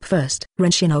sleep first.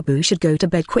 Ren Shinobu should go to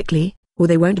bed quickly, or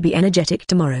they won't be energetic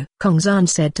tomorrow. Kongzan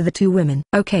said to the two women.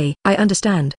 Okay, I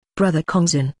understand, brother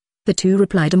Kongzan. The two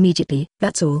replied immediately.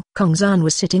 That's all. Kongzan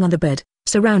was sitting on the bed,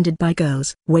 surrounded by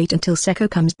girls. Wait until Saeko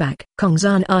comes back.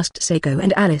 Kongzan asked Saeko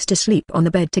and Alice to sleep on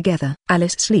the bed together.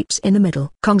 Alice sleeps in the middle.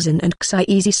 Kongzan and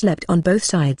Xizi slept on both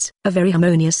sides. A very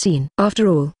harmonious scene. After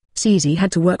all, Xizi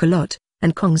had to work a lot,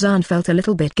 and Kongzan felt a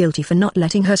little bit guilty for not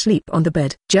letting her sleep on the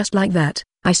bed. Just like that,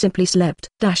 I simply slept.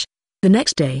 The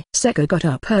next day, Saeko got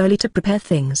up early to prepare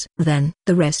things. Then,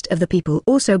 the rest of the people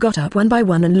also got up one by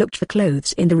one and looked for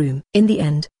clothes in the room. In the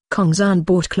end, Kongzan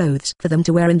bought clothes for them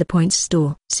to wear in the points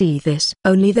store. See this?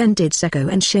 Only then did Saeko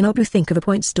and Shinobu think of a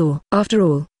point store. After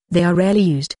all, they are rarely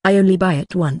used. I only buy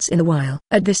it once in a while.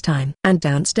 At this time, and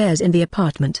downstairs in the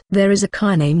apartment, there is a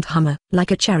car named Hummer,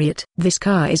 like a chariot. This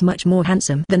car is much more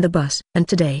handsome than the bus. And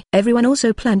today, everyone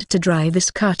also planned to drive this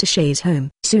car to Shay's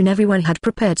home. Soon everyone had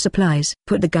prepared supplies.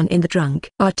 Put the gun in the trunk.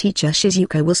 Our teacher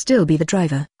Shizuka will still be the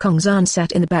driver. Kongzan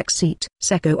sat in the back seat,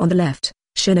 Saeko on the left,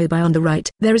 Shinobi on the right.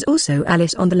 There is also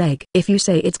Alice on the leg. If you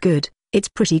say it's good, it's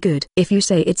pretty good. If you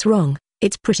say it's wrong,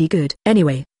 it's pretty good.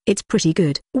 Anyway, it's pretty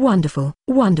good. Wonderful,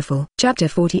 wonderful. Chapter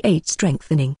 48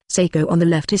 Strengthening. Saeko on the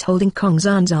left is holding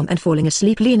Kongzan's arm and falling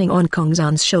asleep leaning on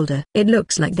Kongzan's shoulder. It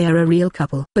looks like they are a real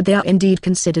couple. But they are indeed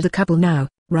considered a couple now,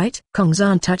 right?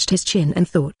 Kongzan touched his chin and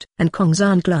thought. And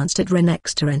Kongzan glanced at Ren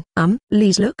next to Ren.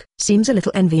 Lee's look seems a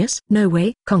little envious. No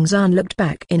way. Kongzan looked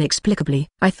back inexplicably.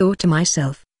 I thought to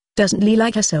myself, doesn't Lee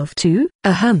like herself too?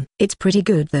 It's pretty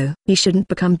good though. He shouldn't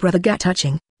become brother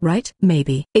gat-touching, right?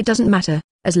 Maybe. It doesn't matter,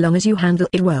 as long as you handle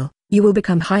it well, you will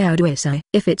become Hayao.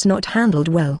 If it's not handled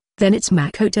well, then it's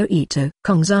Makoto Ito.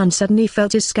 Kongzan suddenly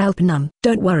felt his scalp numb.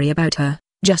 Don't worry about her,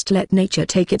 just let nature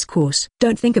take its course.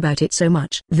 Don't think about it so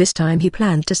much. This time he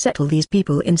planned to settle these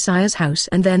people in Saya's house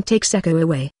and then take Saeko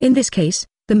away. In this case,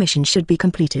 the mission should be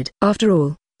completed. After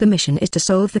all, the mission is to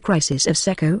solve the crisis of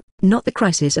Saeko, not the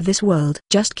crisis of this world.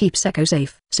 Just keep Saeko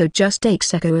safe. So just take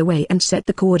Saeko away and set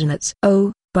the coordinates.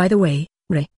 Oh, by the way,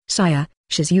 Saya,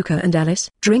 Shizuka and Alice,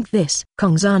 drink this,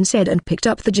 Kongzan said and picked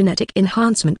up the genetic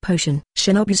enhancement potion.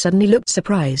 Shinobu suddenly looked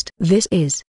surprised. This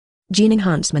is gene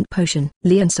enhancement potion.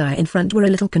 Lee and Saya in front were a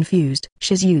little confused.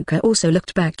 Shizuka also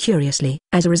looked back curiously.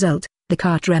 As a result, The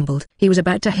car trembled. He was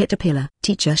about to hit a pillar.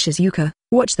 Teacher Shizuka,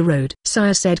 watch the road,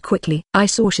 Saya said quickly. I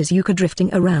saw Shizuka drifting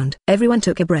around. Everyone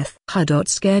took a breath. Hudot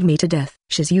scared me to death,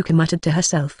 Shizuka muttered to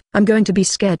herself. I'm going to be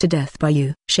scared to death by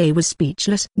you. Shay was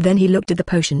speechless. Then he looked at the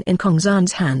potion in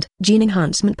Kongzan's hand. Gene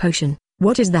enhancement potion.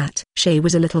 What is that? Shay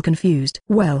was a little confused.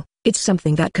 Well, it's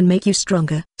something that can make you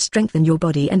stronger, strengthen your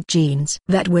body and genes.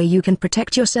 That way you can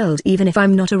protect yourselves even if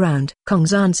I'm not around,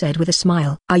 Kongzan said with a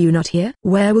smile. Are you not here?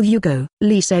 Where will you go?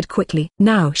 Lee said quickly.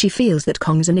 Now she feels that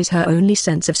Kongzan is her only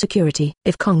sense of security.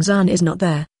 If Kongzan is not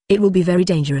there, it will be very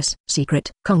dangerous.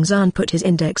 Secret. Kongzan put his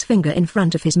index finger in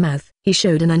front of his mouth. He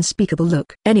showed an unspeakable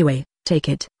look. Anyway, take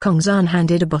it. Kongzan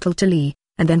handed a bottle to Lee,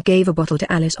 and then gave a bottle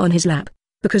to Alice on his lap.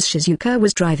 Because Shizuka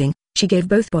was driving, she gave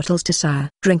both bottles to Saya.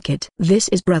 Drink it. This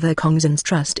is Brother Kongzan's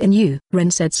trust in you,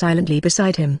 Ren said silently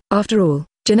beside him. After all,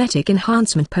 genetic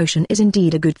enhancement potion is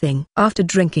indeed a good thing. After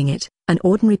drinking it, an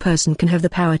ordinary person can have the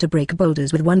power to break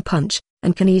boulders with one punch,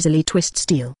 and can easily twist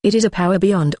steel. It is a power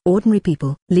beyond ordinary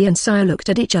people. Lee and Saya looked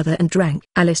at each other and drank.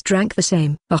 Alice drank the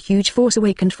same. A huge force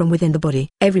awakened from within the body.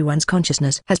 Everyone's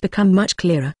consciousness has become much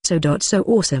clearer. So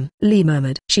awesome, Lee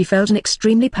murmured. She felt an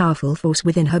extremely powerful force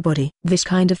within her body. This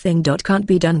kind of thing can't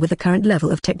be done with the current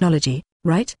level of technology,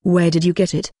 right? Where did you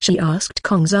get it? She asked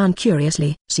Kongzan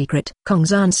curiously. Secret.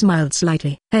 Kongzan smiled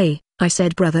slightly. Hey, I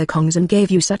said Brother Kongzan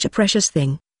gave you such a precious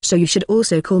thing, so you should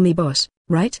also call me boss,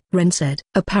 right? Ren said.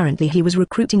 Apparently he was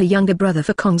recruiting a younger brother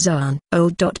for Kongzan.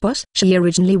 Old boss? She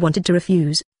originally wanted to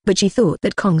refuse, but she thought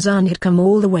that Kongzan had come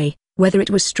all the way, whether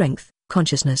it was strength,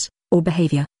 consciousness, or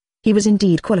behavior. He was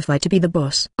indeed qualified to be the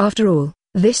boss. After all,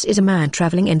 this is a man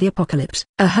traveling in the apocalypse.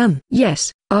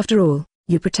 Yes, after all,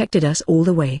 you protected us all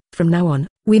the way. From now on,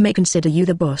 we may consider you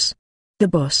the boss. The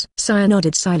boss. Saya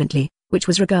nodded silently, which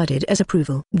was regarded as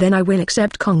approval. Then I will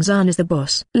accept Kongzan as the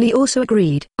boss. Lee also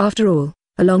agreed. After all,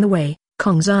 along the way,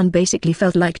 Kongzan basically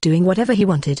felt like doing whatever he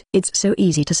wanted. It's so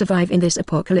easy to survive in this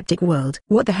apocalyptic world.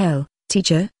 What the hell,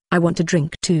 teacher, I want to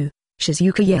drink too,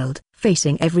 Shizuka yelled,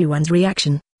 facing everyone's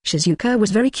reaction. Shizuka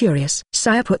was very curious.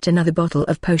 Saya put another bottle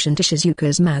of potion to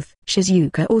Shizuka's mouth.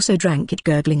 Shizuka also drank it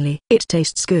gurglingly. It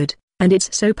tastes good, and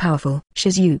it's so powerful.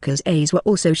 Shizuka's eyes were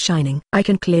also shining. I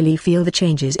can clearly feel the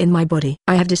changes in my body.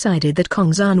 I have decided that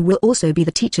Kongzan will also be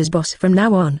the teacher's boss from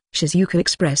now on. Shizuka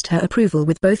expressed her approval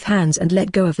with both hands and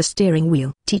let go of the steering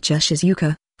wheel. Teacher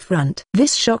Shizuka, front.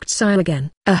 This shocked Saya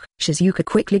again. Shizuka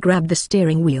quickly grabbed the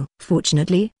steering wheel.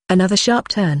 Fortunately, another sharp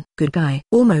turn. Good guy.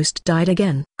 Almost died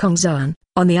again. Kongzan,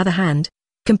 on the other hand,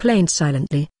 complained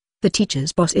silently. The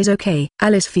teacher's boss is okay.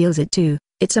 Alice feels it too.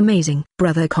 It's amazing.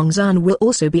 Brother Kongzan will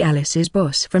also be Alice's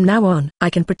boss from now on.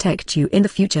 I can protect you in the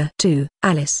future too.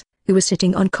 Alice, who was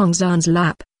sitting on Kongzan's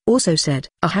lap, also said,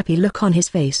 a happy look on his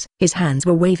face. His hands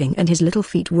were waving and his little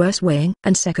feet were swaying.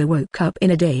 And Saeko woke up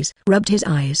in a daze, rubbed his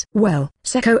eyes. Well,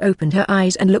 Saeko opened her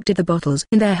eyes and looked at the bottles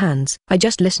in their hands. I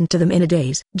just listened to them in a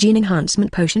daze. Gene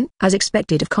enhancement potion, as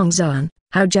expected of Kongzan.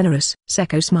 How generous.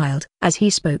 Saeko smiled. As he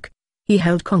spoke, he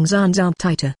held Kongzan's arm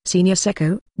tighter. Senior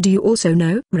Saeko, do you also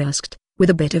know? Ri asked, with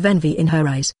a bit of envy in her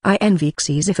eyes. I envy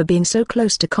Xizi for being so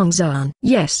close to Kongzan.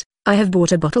 Yes, I have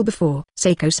bought a bottle before.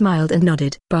 Saeko smiled and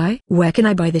nodded. Buy? Where can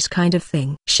I buy this kind of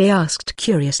thing? She asked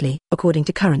curiously. According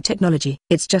to current technology,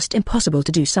 it's just impossible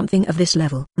to do something of this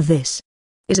level. This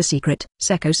is a secret.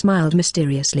 Saeko smiled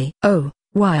mysteriously. Oh,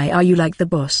 why are you like the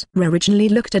boss? Ri originally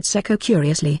looked at Saeko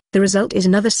curiously. The result is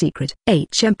another secret.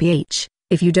 HMPH.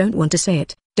 If you don't want to say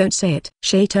it, don't say it.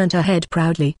 Shay turned her head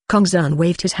proudly. Kongzan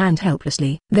waved his hand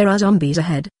helplessly. There are zombies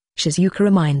ahead, Shizuka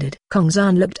reminded.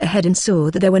 Kongzan looked ahead and saw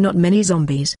that there were not many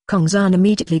zombies. Kongzan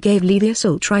immediately gave Lee the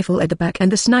assault rifle at the back and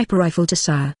the sniper rifle to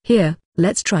Saya. Here,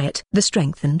 let's try it. The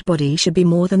strengthened body should be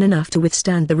more than enough to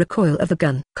withstand the recoil of the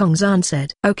gun, Kongzan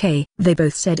said. Okay, they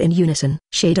both said in unison.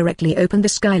 Shay directly opened the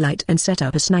skylight and set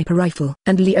up a sniper rifle.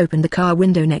 And Lee opened the car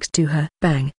window next to her.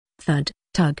 Bang, thud,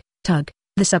 tug, tug.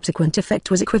 The subsequent effect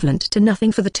was equivalent to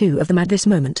nothing for the two of them at this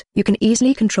moment. You can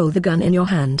easily control the gun in your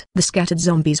hand. The scattered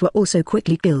zombies were also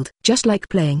quickly killed. Just like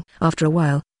playing, after a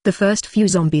while, the first few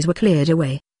zombies were cleared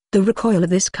away. The recoil of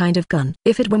this kind of gun.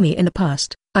 If it were me in the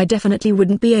past, I definitely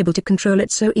wouldn't be able to control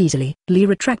it so easily. Lee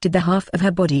retracted the half of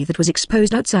her body that was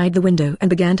exposed outside the window and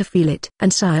began to feel it.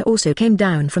 And Saya also came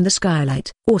down from the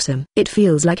skylight. Awesome. It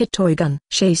feels like a toy gun.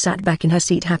 Shay sat back in her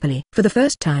seat happily. For the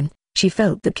first time, she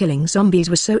felt that killing zombies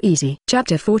was so easy.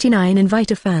 Chapter 49. Invite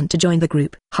a fan to join the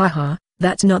group. Haha,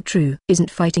 that's not true.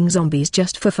 Isn't fighting zombies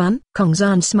just for fun?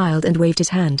 Kongzan smiled and waved his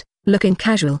hand, looking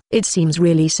casual. It seems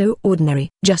really so ordinary.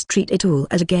 Just treat it all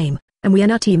as a game, and we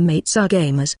and our teammates are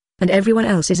gamers, and everyone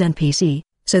else is NPC,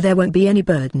 so there won't be any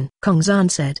burden. Kongzan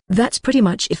said. That's pretty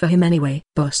much it for him anyway.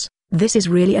 Boss, this is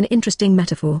really an interesting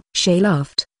metaphor. Shay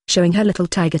laughed. showing her little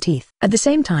tiger teeth. At the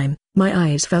same time, my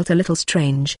eyes felt a little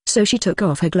strange. So she took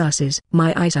off her glasses.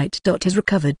 My eyesight has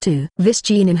recovered too. This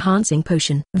gene-enhancing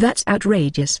potion. That's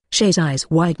outrageous. Shay's eyes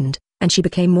widened, and she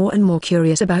became more and more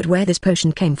curious about where this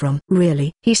potion came from.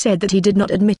 Really? He said that he did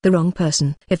not admit the wrong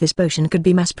person. If this potion could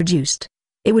be mass-produced,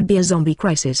 it would be a zombie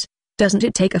crisis. Doesn't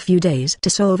it take a few days to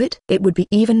solve it? It would be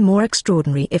even more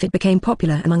extraordinary if it became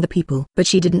popular among the people. But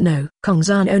she didn't know.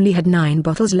 Kongzan only had 9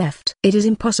 bottles left. It is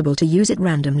impossible to use it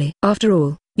randomly. After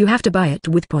all, you have to buy it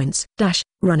with points.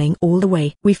 Running all the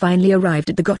way. We finally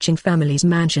arrived at the Gotching family's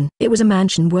mansion. It was a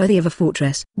mansion worthy of a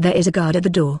fortress. There is a guard at the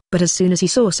door. But as soon as he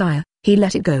saw Saya, he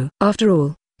let it go. After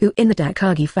all, who in the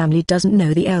Takagi family doesn't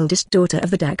know the eldest daughter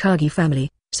of the Takagi family,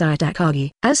 Saya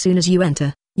Takagi? As soon as you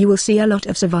enter, you will see a lot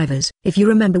of survivors. If you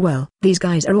remember well, these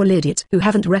guys are all idiots who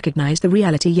haven't recognized the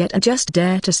reality yet and just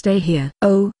dare to stay here.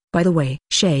 Oh, by the way,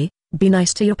 Shay, be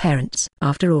nice to your parents.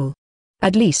 After all,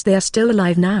 at least they are still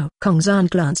alive now. Kongzan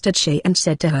glanced at Shay and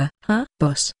said to her, "Huh,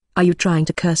 boss, are you trying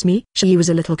to curse me?" She was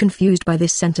a little confused by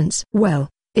this sentence. "Well,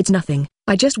 it's nothing,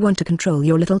 I just want to control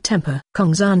your little temper."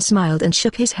 Kongzan smiled and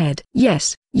shook his head.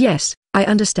 Yes, I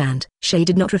understand." Shay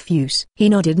did not refuse. He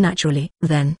nodded naturally.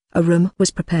 Then, a room was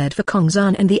prepared for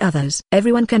Kongzan and the others.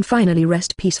 Everyone can finally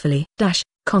rest peacefully.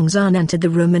 Kongzan entered the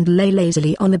room and lay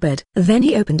lazily on the bed. Then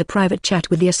he opened a private chat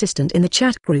with the assistant in the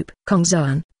chat group.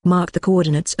 Kongzan, mark the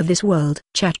coordinates of this world.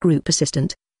 Chat group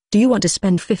assistant. Do you want to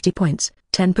spend 50 points,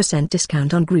 10%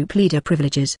 discount on group leader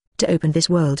privileges, to open this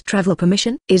world travel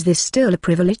permission? Is this still a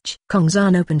privilege?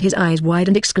 Kongzan opened his eyes wide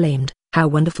and exclaimed, "How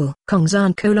wonderful."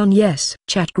 Kongzan: yes.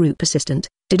 Chat group assistant,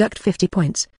 deduct 50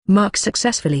 points, mark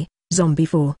successfully, zombie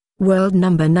 4, world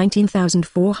number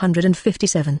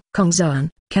 19457. Kongzan,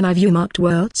 can I view marked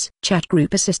worlds? Chat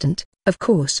group assistant, of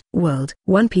course. World,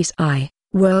 One Piece I,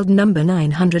 world number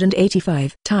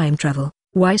 985. Time travel,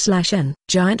 Y/N.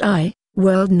 Giant Eye,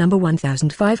 world number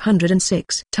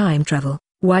 1506. Time travel,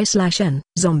 Y/N.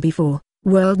 Zombie 4,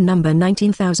 world number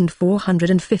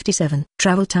 19457.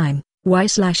 Travel time,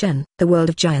 Y/N. The world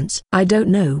of giants. I don't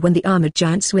know when the armored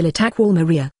giants will attack Wall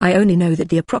Maria. I only know that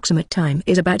the approximate time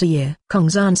is about a year.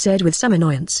 Kongzan said with some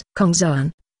annoyance.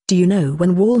 Kongzan, do you know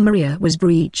when Wall Maria was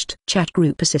breached? Chat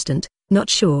group assistant, not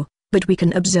sure, but we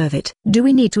can observe it. Do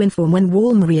we need to inform when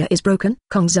Wall Maria is broken?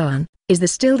 Kongzan, is there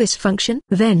still this function?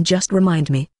 Then just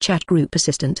remind me. Chat group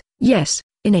assistant, yes.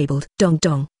 Enabled. Dong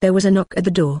dong. There was a knock at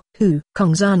the door. Who?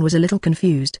 Kongzan was a little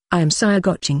confused. I am Saya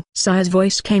Gotching. Saya's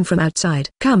voice came from outside.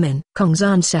 Come in.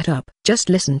 Kongzan sat up. Just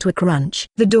listen to a crunch.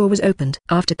 The door was opened.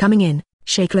 After coming in,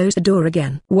 Shay closed the door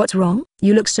again. What's wrong?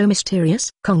 You look so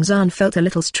mysterious. Kongzan felt a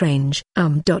little strange.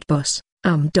 Boss.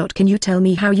 Can you tell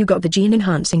me how you got the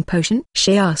gene-enhancing potion?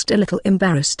 Shay asked, a little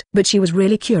embarrassed. But she was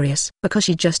really curious, because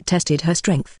she just tested her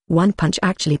strength. One punch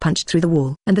actually punched through the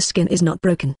wall, and the skin is not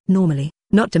broken. Normally,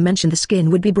 not to mention the skin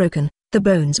would be broken, the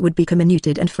bones would be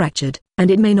comminuted and fractured,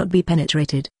 and it may not be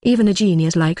penetrated. Even a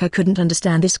genius like her couldn't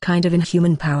understand this kind of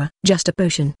inhuman power. Just a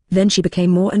potion. Then she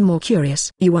became more and more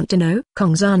curious. You want to know?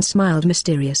 Kongzan smiled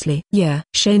mysteriously. Yeah.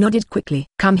 Shay nodded quickly.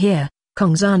 Come here.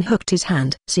 Kongzan hooked his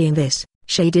hand. Seeing this,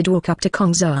 Shay did walk up to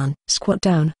Kongzan. Squat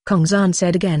down. Kongzan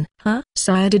said again. Huh?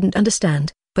 Saya didn't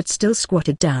understand, but still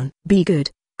squatted down. Be good.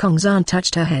 Kongzan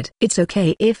touched her head. It's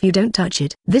okay if you don't touch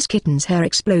it. This kitten's hair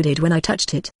exploded when I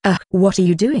touched it. What are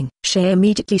you doing? Shay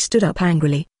immediately stood up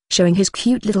angrily, showing his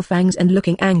cute little fangs and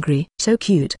looking angry. So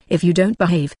cute. If you don't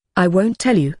behave, I won't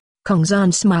tell you.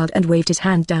 Kongzan smiled and waved his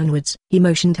hand downwards. He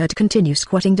motioned her to continue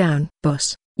squatting down.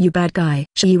 Boss, you bad guy.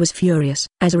 She was furious.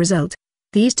 As a result,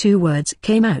 these 2 words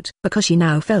came out because she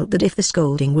now felt that if the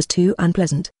scolding was too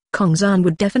unpleasant, Kongzan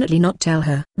would definitely not tell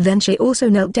her. Then Shay also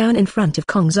knelt down in front of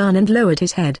Kongzan and lowered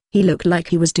his head. He looked like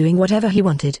he was doing whatever he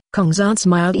wanted. Kongzan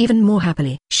smiled even more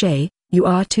happily. Shay, you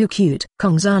are too cute.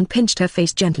 Kongzan pinched her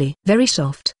face gently. Very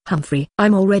soft. Humphrey,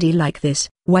 I'm already like this.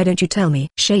 Why don't you tell me?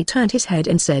 Shay turned his head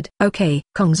and said. Okay.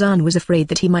 Kongzan was afraid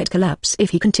that he might collapse if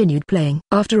he continued playing.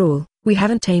 After all, we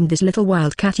haven't tamed this little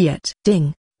wildcat yet.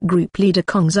 Ding. Group leader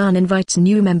Kongzan invites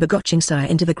new member Gotching Saya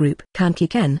into the group. Kanki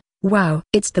Ken. Wow,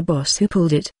 it's the boss who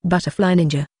pulled it. Butterfly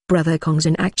Ninja, Brother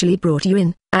Kongzan actually brought you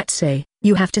in. Say,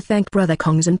 you have to thank Brother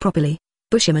Kongzan properly.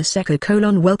 Bushima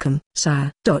Saeko: welcome,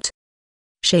 Saya.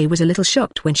 Shay was a little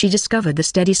shocked when she discovered the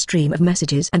steady stream of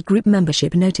messages and group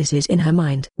membership notices in her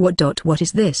mind. What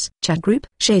is this? Chat group?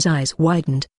 Shay's eyes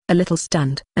widened, a little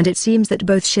stunned. And it seems that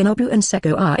both Shinobu and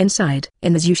Saeko are inside.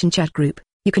 In the Zushin chat group,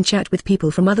 you can chat with people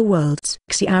from other worlds.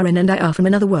 Xiaoran and I are from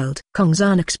another world.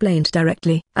 Kongzan explained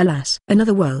directly. Alas,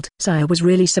 another world. Saya was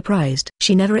really surprised.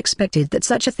 She never expected that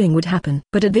such a thing would happen.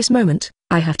 But at this moment,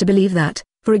 I have to believe that,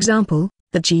 for example,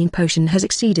 The gene potion has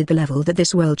exceeded the level that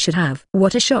this world should have.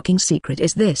 What a shocking secret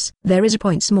is this? There is a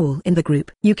point small in the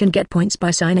group. You can get points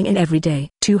by signing in every day.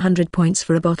 200 points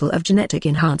for a bottle of genetic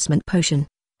enhancement potion.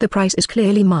 The price is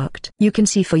clearly marked. You can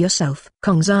see for yourself.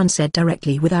 Kongzan said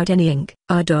directly without any ink.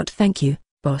 Thank you,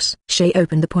 boss. Shay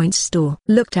opened the points store.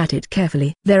 Looked at it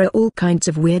carefully. There are all kinds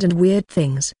of weird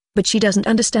things, but she doesn't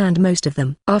understand most of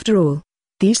them. After all,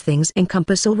 these things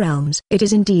encompass all realms. It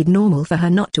is indeed normal for her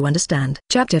not to understand.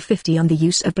 Chapter 50 on the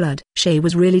use of blood. Shay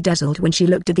was really dazzled when she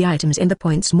looked at the items in the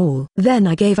points mall. Then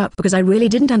I gave up because I really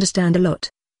didn't understand a lot.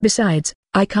 Besides,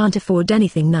 I can't afford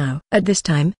anything now. At this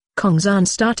time, Kongzan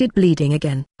started bleeding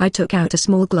again. I took out a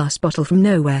small glass bottle from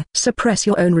nowhere. Suppress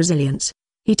your own resilience.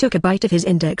 He took a bite of his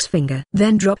index finger,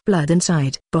 then dropped blood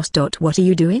inside. Boss. What are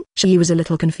you doing? She was a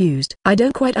little confused. I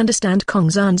don't quite understand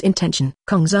Kongzan's intention.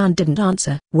 Kongzan didn't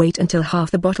answer. Wait until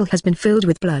half the bottle has been filled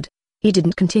with blood. He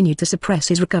didn't continue to suppress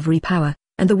his recovery power,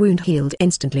 and the wound healed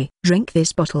instantly. Drink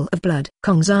this bottle of blood.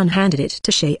 Kongzan handed it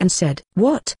to Shay and said,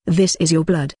 "What? This is your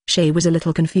blood?" Shay was a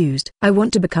little confused. "I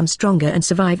want to become stronger and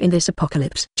survive in this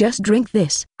apocalypse. Just drink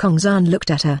this." Kongzan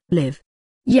looked at her. "Live?"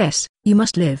 "Yes, you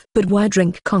must live." "But why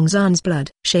drink Kongzan's blood?"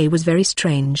 Shay was very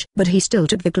strange, but he still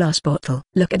took the glass bottle.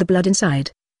 "Look at the blood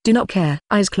inside." "Do not care."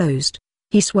 Eyes closed.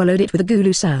 He swallowed it with a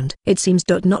gulu sound. "It seems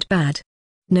not bad."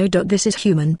 "No. This is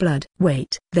human blood."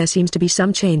 "Wait, there seems to be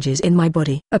some changes in my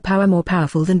body. A power more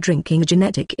powerful than drinking a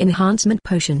genetic enhancement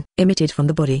potion emitted from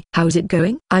the body." "How is it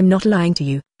going?" "I'm not lying to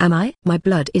you, am I? My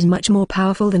blood is much more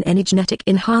powerful than any genetic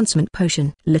enhancement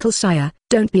potion." "Little sire,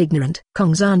 don't be ignorant."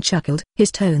 Kongzan chuckled.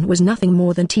 His tone was nothing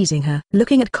more than teasing her.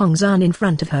 Looking at Kongzan in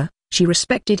front of her, she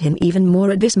respected him even more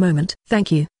at this moment.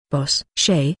 "Thank you, boss."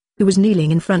 Shay, who was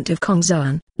kneeling in front of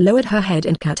Kongzan, lowered her head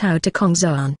and kowtowed to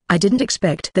Kongzan. "I didn't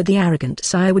expect that the arrogant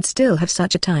sire would still have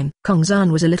such a time."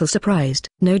 Kongzan was a little surprised.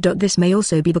 "No. This may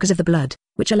also be because of the blood,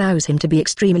 which allows him to be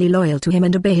extremely loyal to him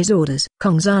and obey his orders."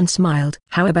 Kongzan smiled.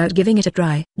 "How about giving it a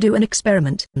try? Do an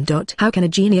experiment." "How can a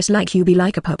genius like you be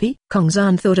like a puppy?"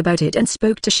 Kongzan thought about it and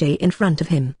spoke to Shay in front of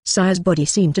him. Sire's body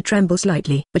seemed to tremble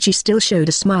slightly, but she still showed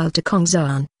a smile to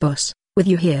Kongzan. "Boss, with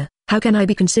you here, how can I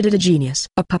be considered a genius?"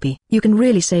 "A puppy? You can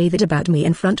really say that about me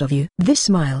in front of you?" This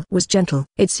smile was gentle.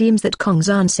 It seems that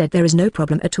Kongzan said there is no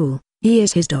problem at all. He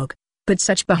is his dog. But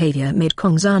such behavior made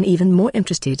Kongzan even more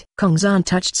interested. Kongzan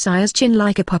touched Sire's chin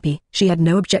like a puppy. She had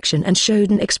no objection and showed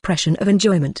an expression of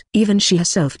enjoyment. Even she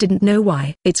herself didn't know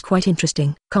why. "It's quite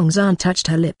interesting." Kongzan touched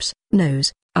her lips,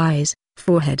 nose, eyes,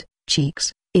 forehead,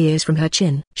 cheeks, ears from her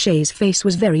chin. Shay's face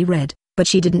was very red, but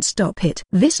she didn't stop it.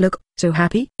 "This look, so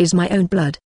happy, is my own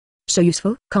blood. So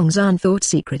useful." Kongzan thought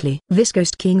secretly. This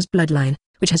Ghost King's bloodline,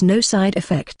 which has no side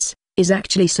effects, is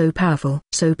actually so powerful.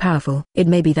 So powerful. It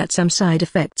may be that some side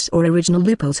effects or original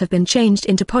loopholes have been changed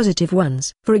into positive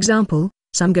ones. For example,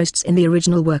 some ghosts in the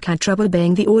original work had trouble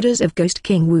obeying the orders of Ghost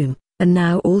King Womb, and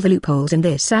now all the loopholes in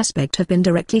this aspect have been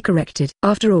directly corrected.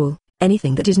 After all,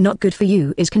 anything that is not good for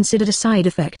you is considered a side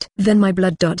effect. Then my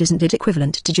blood. Isn't it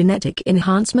equivalent to genetic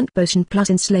enhancement potion plus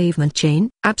enslavement chain?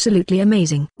 Absolutely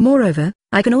amazing. Moreover,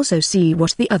 I can also see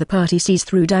what the other party sees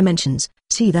through dimensions,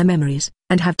 see their memories,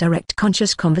 and have direct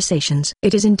conscious conversations.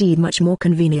 It is indeed much more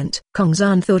convenient.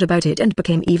 Kongzan thought about it and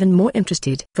became even more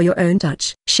interested. "For your own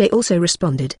touch." Shay also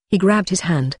responded. He grabbed his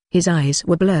hand. His eyes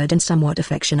were blurred and somewhat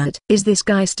affectionate. "Is this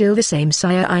guy still the same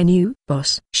sire I knew?"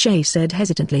 "Boss," Shay said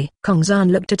hesitantly.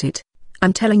 Kongzan looked at it.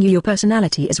 "I'm telling you, your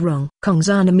personality is wrong."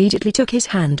 Kongzan immediately took his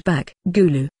hand back.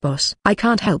 "Gulu." "Boss, I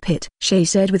can't help it," Shay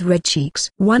said with red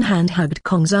cheeks. One hand hugged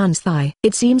Kongzan's thigh.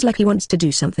 "It seems like he wants to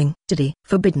do something." "Did he?"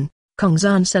 "Forbidden."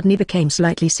 Kongzan suddenly became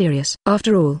slightly serious.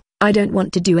 "After all, I don't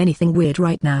want to do anything weird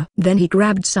right now." Then he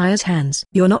grabbed Sire's hands.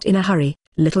 "You're not in a hurry,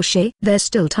 little Shay. There's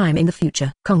still time in the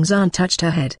future." Kongzan touched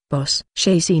her head. "Boss."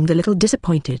 Shay seemed a little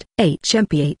disappointed.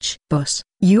 "HMPH." "Boss,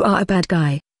 you are a bad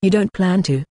guy. You don't plan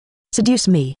to seduce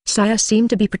me." Sire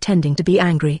seemed to be pretending to be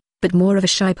angry, but more of a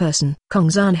shy person.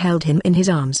 Kongzan held him in his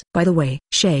arms. "By the way,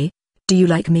 Shay, do you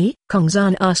like me?"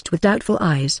 Kongzan asked with doubtful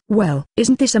eyes. "Well,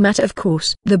 isn't this a matter of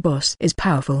course? The boss is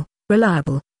powerful,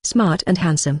 reliable, smart and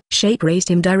handsome." Shay praised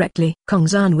him directly.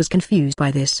 Kongzan was confused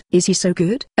by this. "Is he so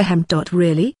good?" Ahem.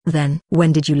 Really? Then,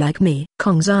 when did you like me?"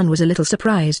 Kongzan was a little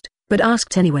surprised, but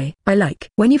asked anyway. "I like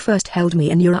when you first held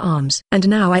me in your arms. And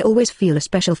now I always feel a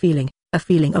special feeling. A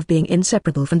feeling of being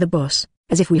inseparable from the boss,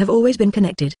 as if we have always been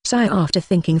connected." Sire, after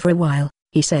thinking for a while,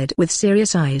 he said with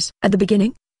serious eyes. "At the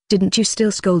beginning? Didn't you still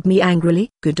scold me angrily?"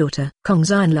 "Good daughter."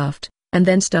 Kongzan laughed, and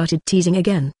then started teasing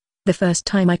again. "The first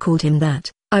time I called him that,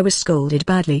 I was scolded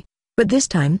badly. But this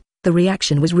time, the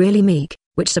reaction was really meek,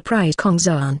 which surprised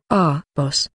Kongzan." "Ah,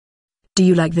 boss. Do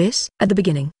you like this?" At the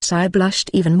beginning, Sire blushed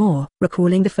even more,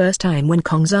 recalling the first time when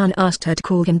Kongzan asked her to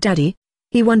call him daddy.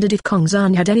 He wondered if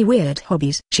Kong-san had any weird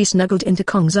hobbies. She snuggled into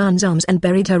Kong-san's arms and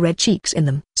buried her red cheeks in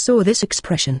them. Saw this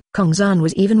expression. Kong-san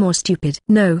was even more stupid.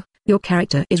 No, your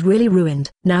character is really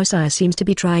ruined. Now Saya seems to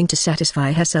be trying to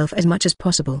satisfy herself as much as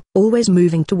possible. Always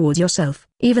moving towards yourself.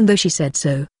 Even though she said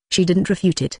so, she didn't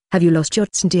refute it. Have you lost your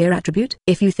Tsundeer attribute?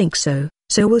 If you think so,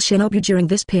 so will Shinobu during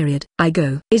this period. I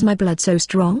go. Is my blood so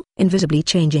strong? Invisibly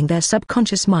changing their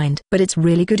subconscious mind. But it's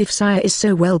really good if Saya is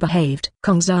so well behaved.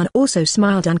 Kong-san also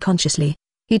smiled unconsciously.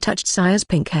 He touched Saya's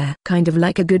pink hair. Kind of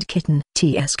like a good kitten.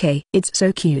 TSK. It's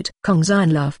so cute. Kong-san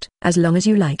laughed. As long as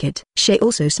you like it. She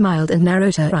also smiled and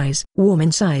narrowed her eyes. Warm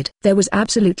inside. There was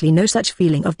absolutely no such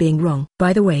feeling of being wrong.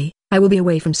 By the way, I will be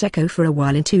away from Saeko for a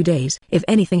while in 2 days. If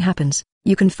anything happens,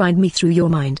 you can find me through your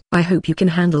mind. I hope you can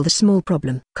handle the small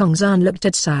problem. Kong-san looked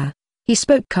at Saya. He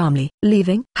spoke calmly.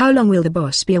 Leaving? How long will the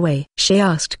boss be away? She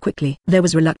asked quickly. There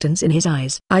was reluctance in his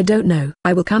eyes. I don't know.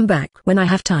 I will come back when I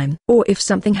have time. Or if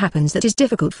something happens that is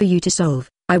difficult for you to solve,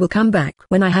 I will come back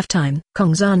when I have time.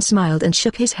 Kong-san smiled and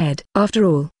shook his head. After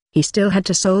all, he still had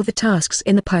to solve the tasks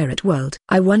in the pirate world.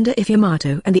 I wonder if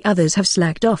Yamato and the others have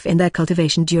slacked off in their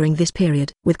cultivation during this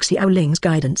period. With Xiaoling's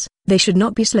guidance, they should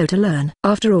not be slow to learn.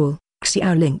 After all,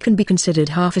 Xiaoling can be considered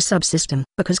half a subsystem,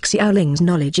 because Xiaoling's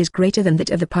knowledge is greater than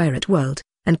that of the pirate world,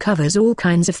 and covers all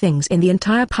kinds of things in the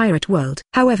entire pirate world.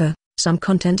 However, some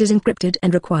content is encrypted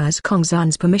and requires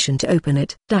Kong-san's permission to open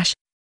it.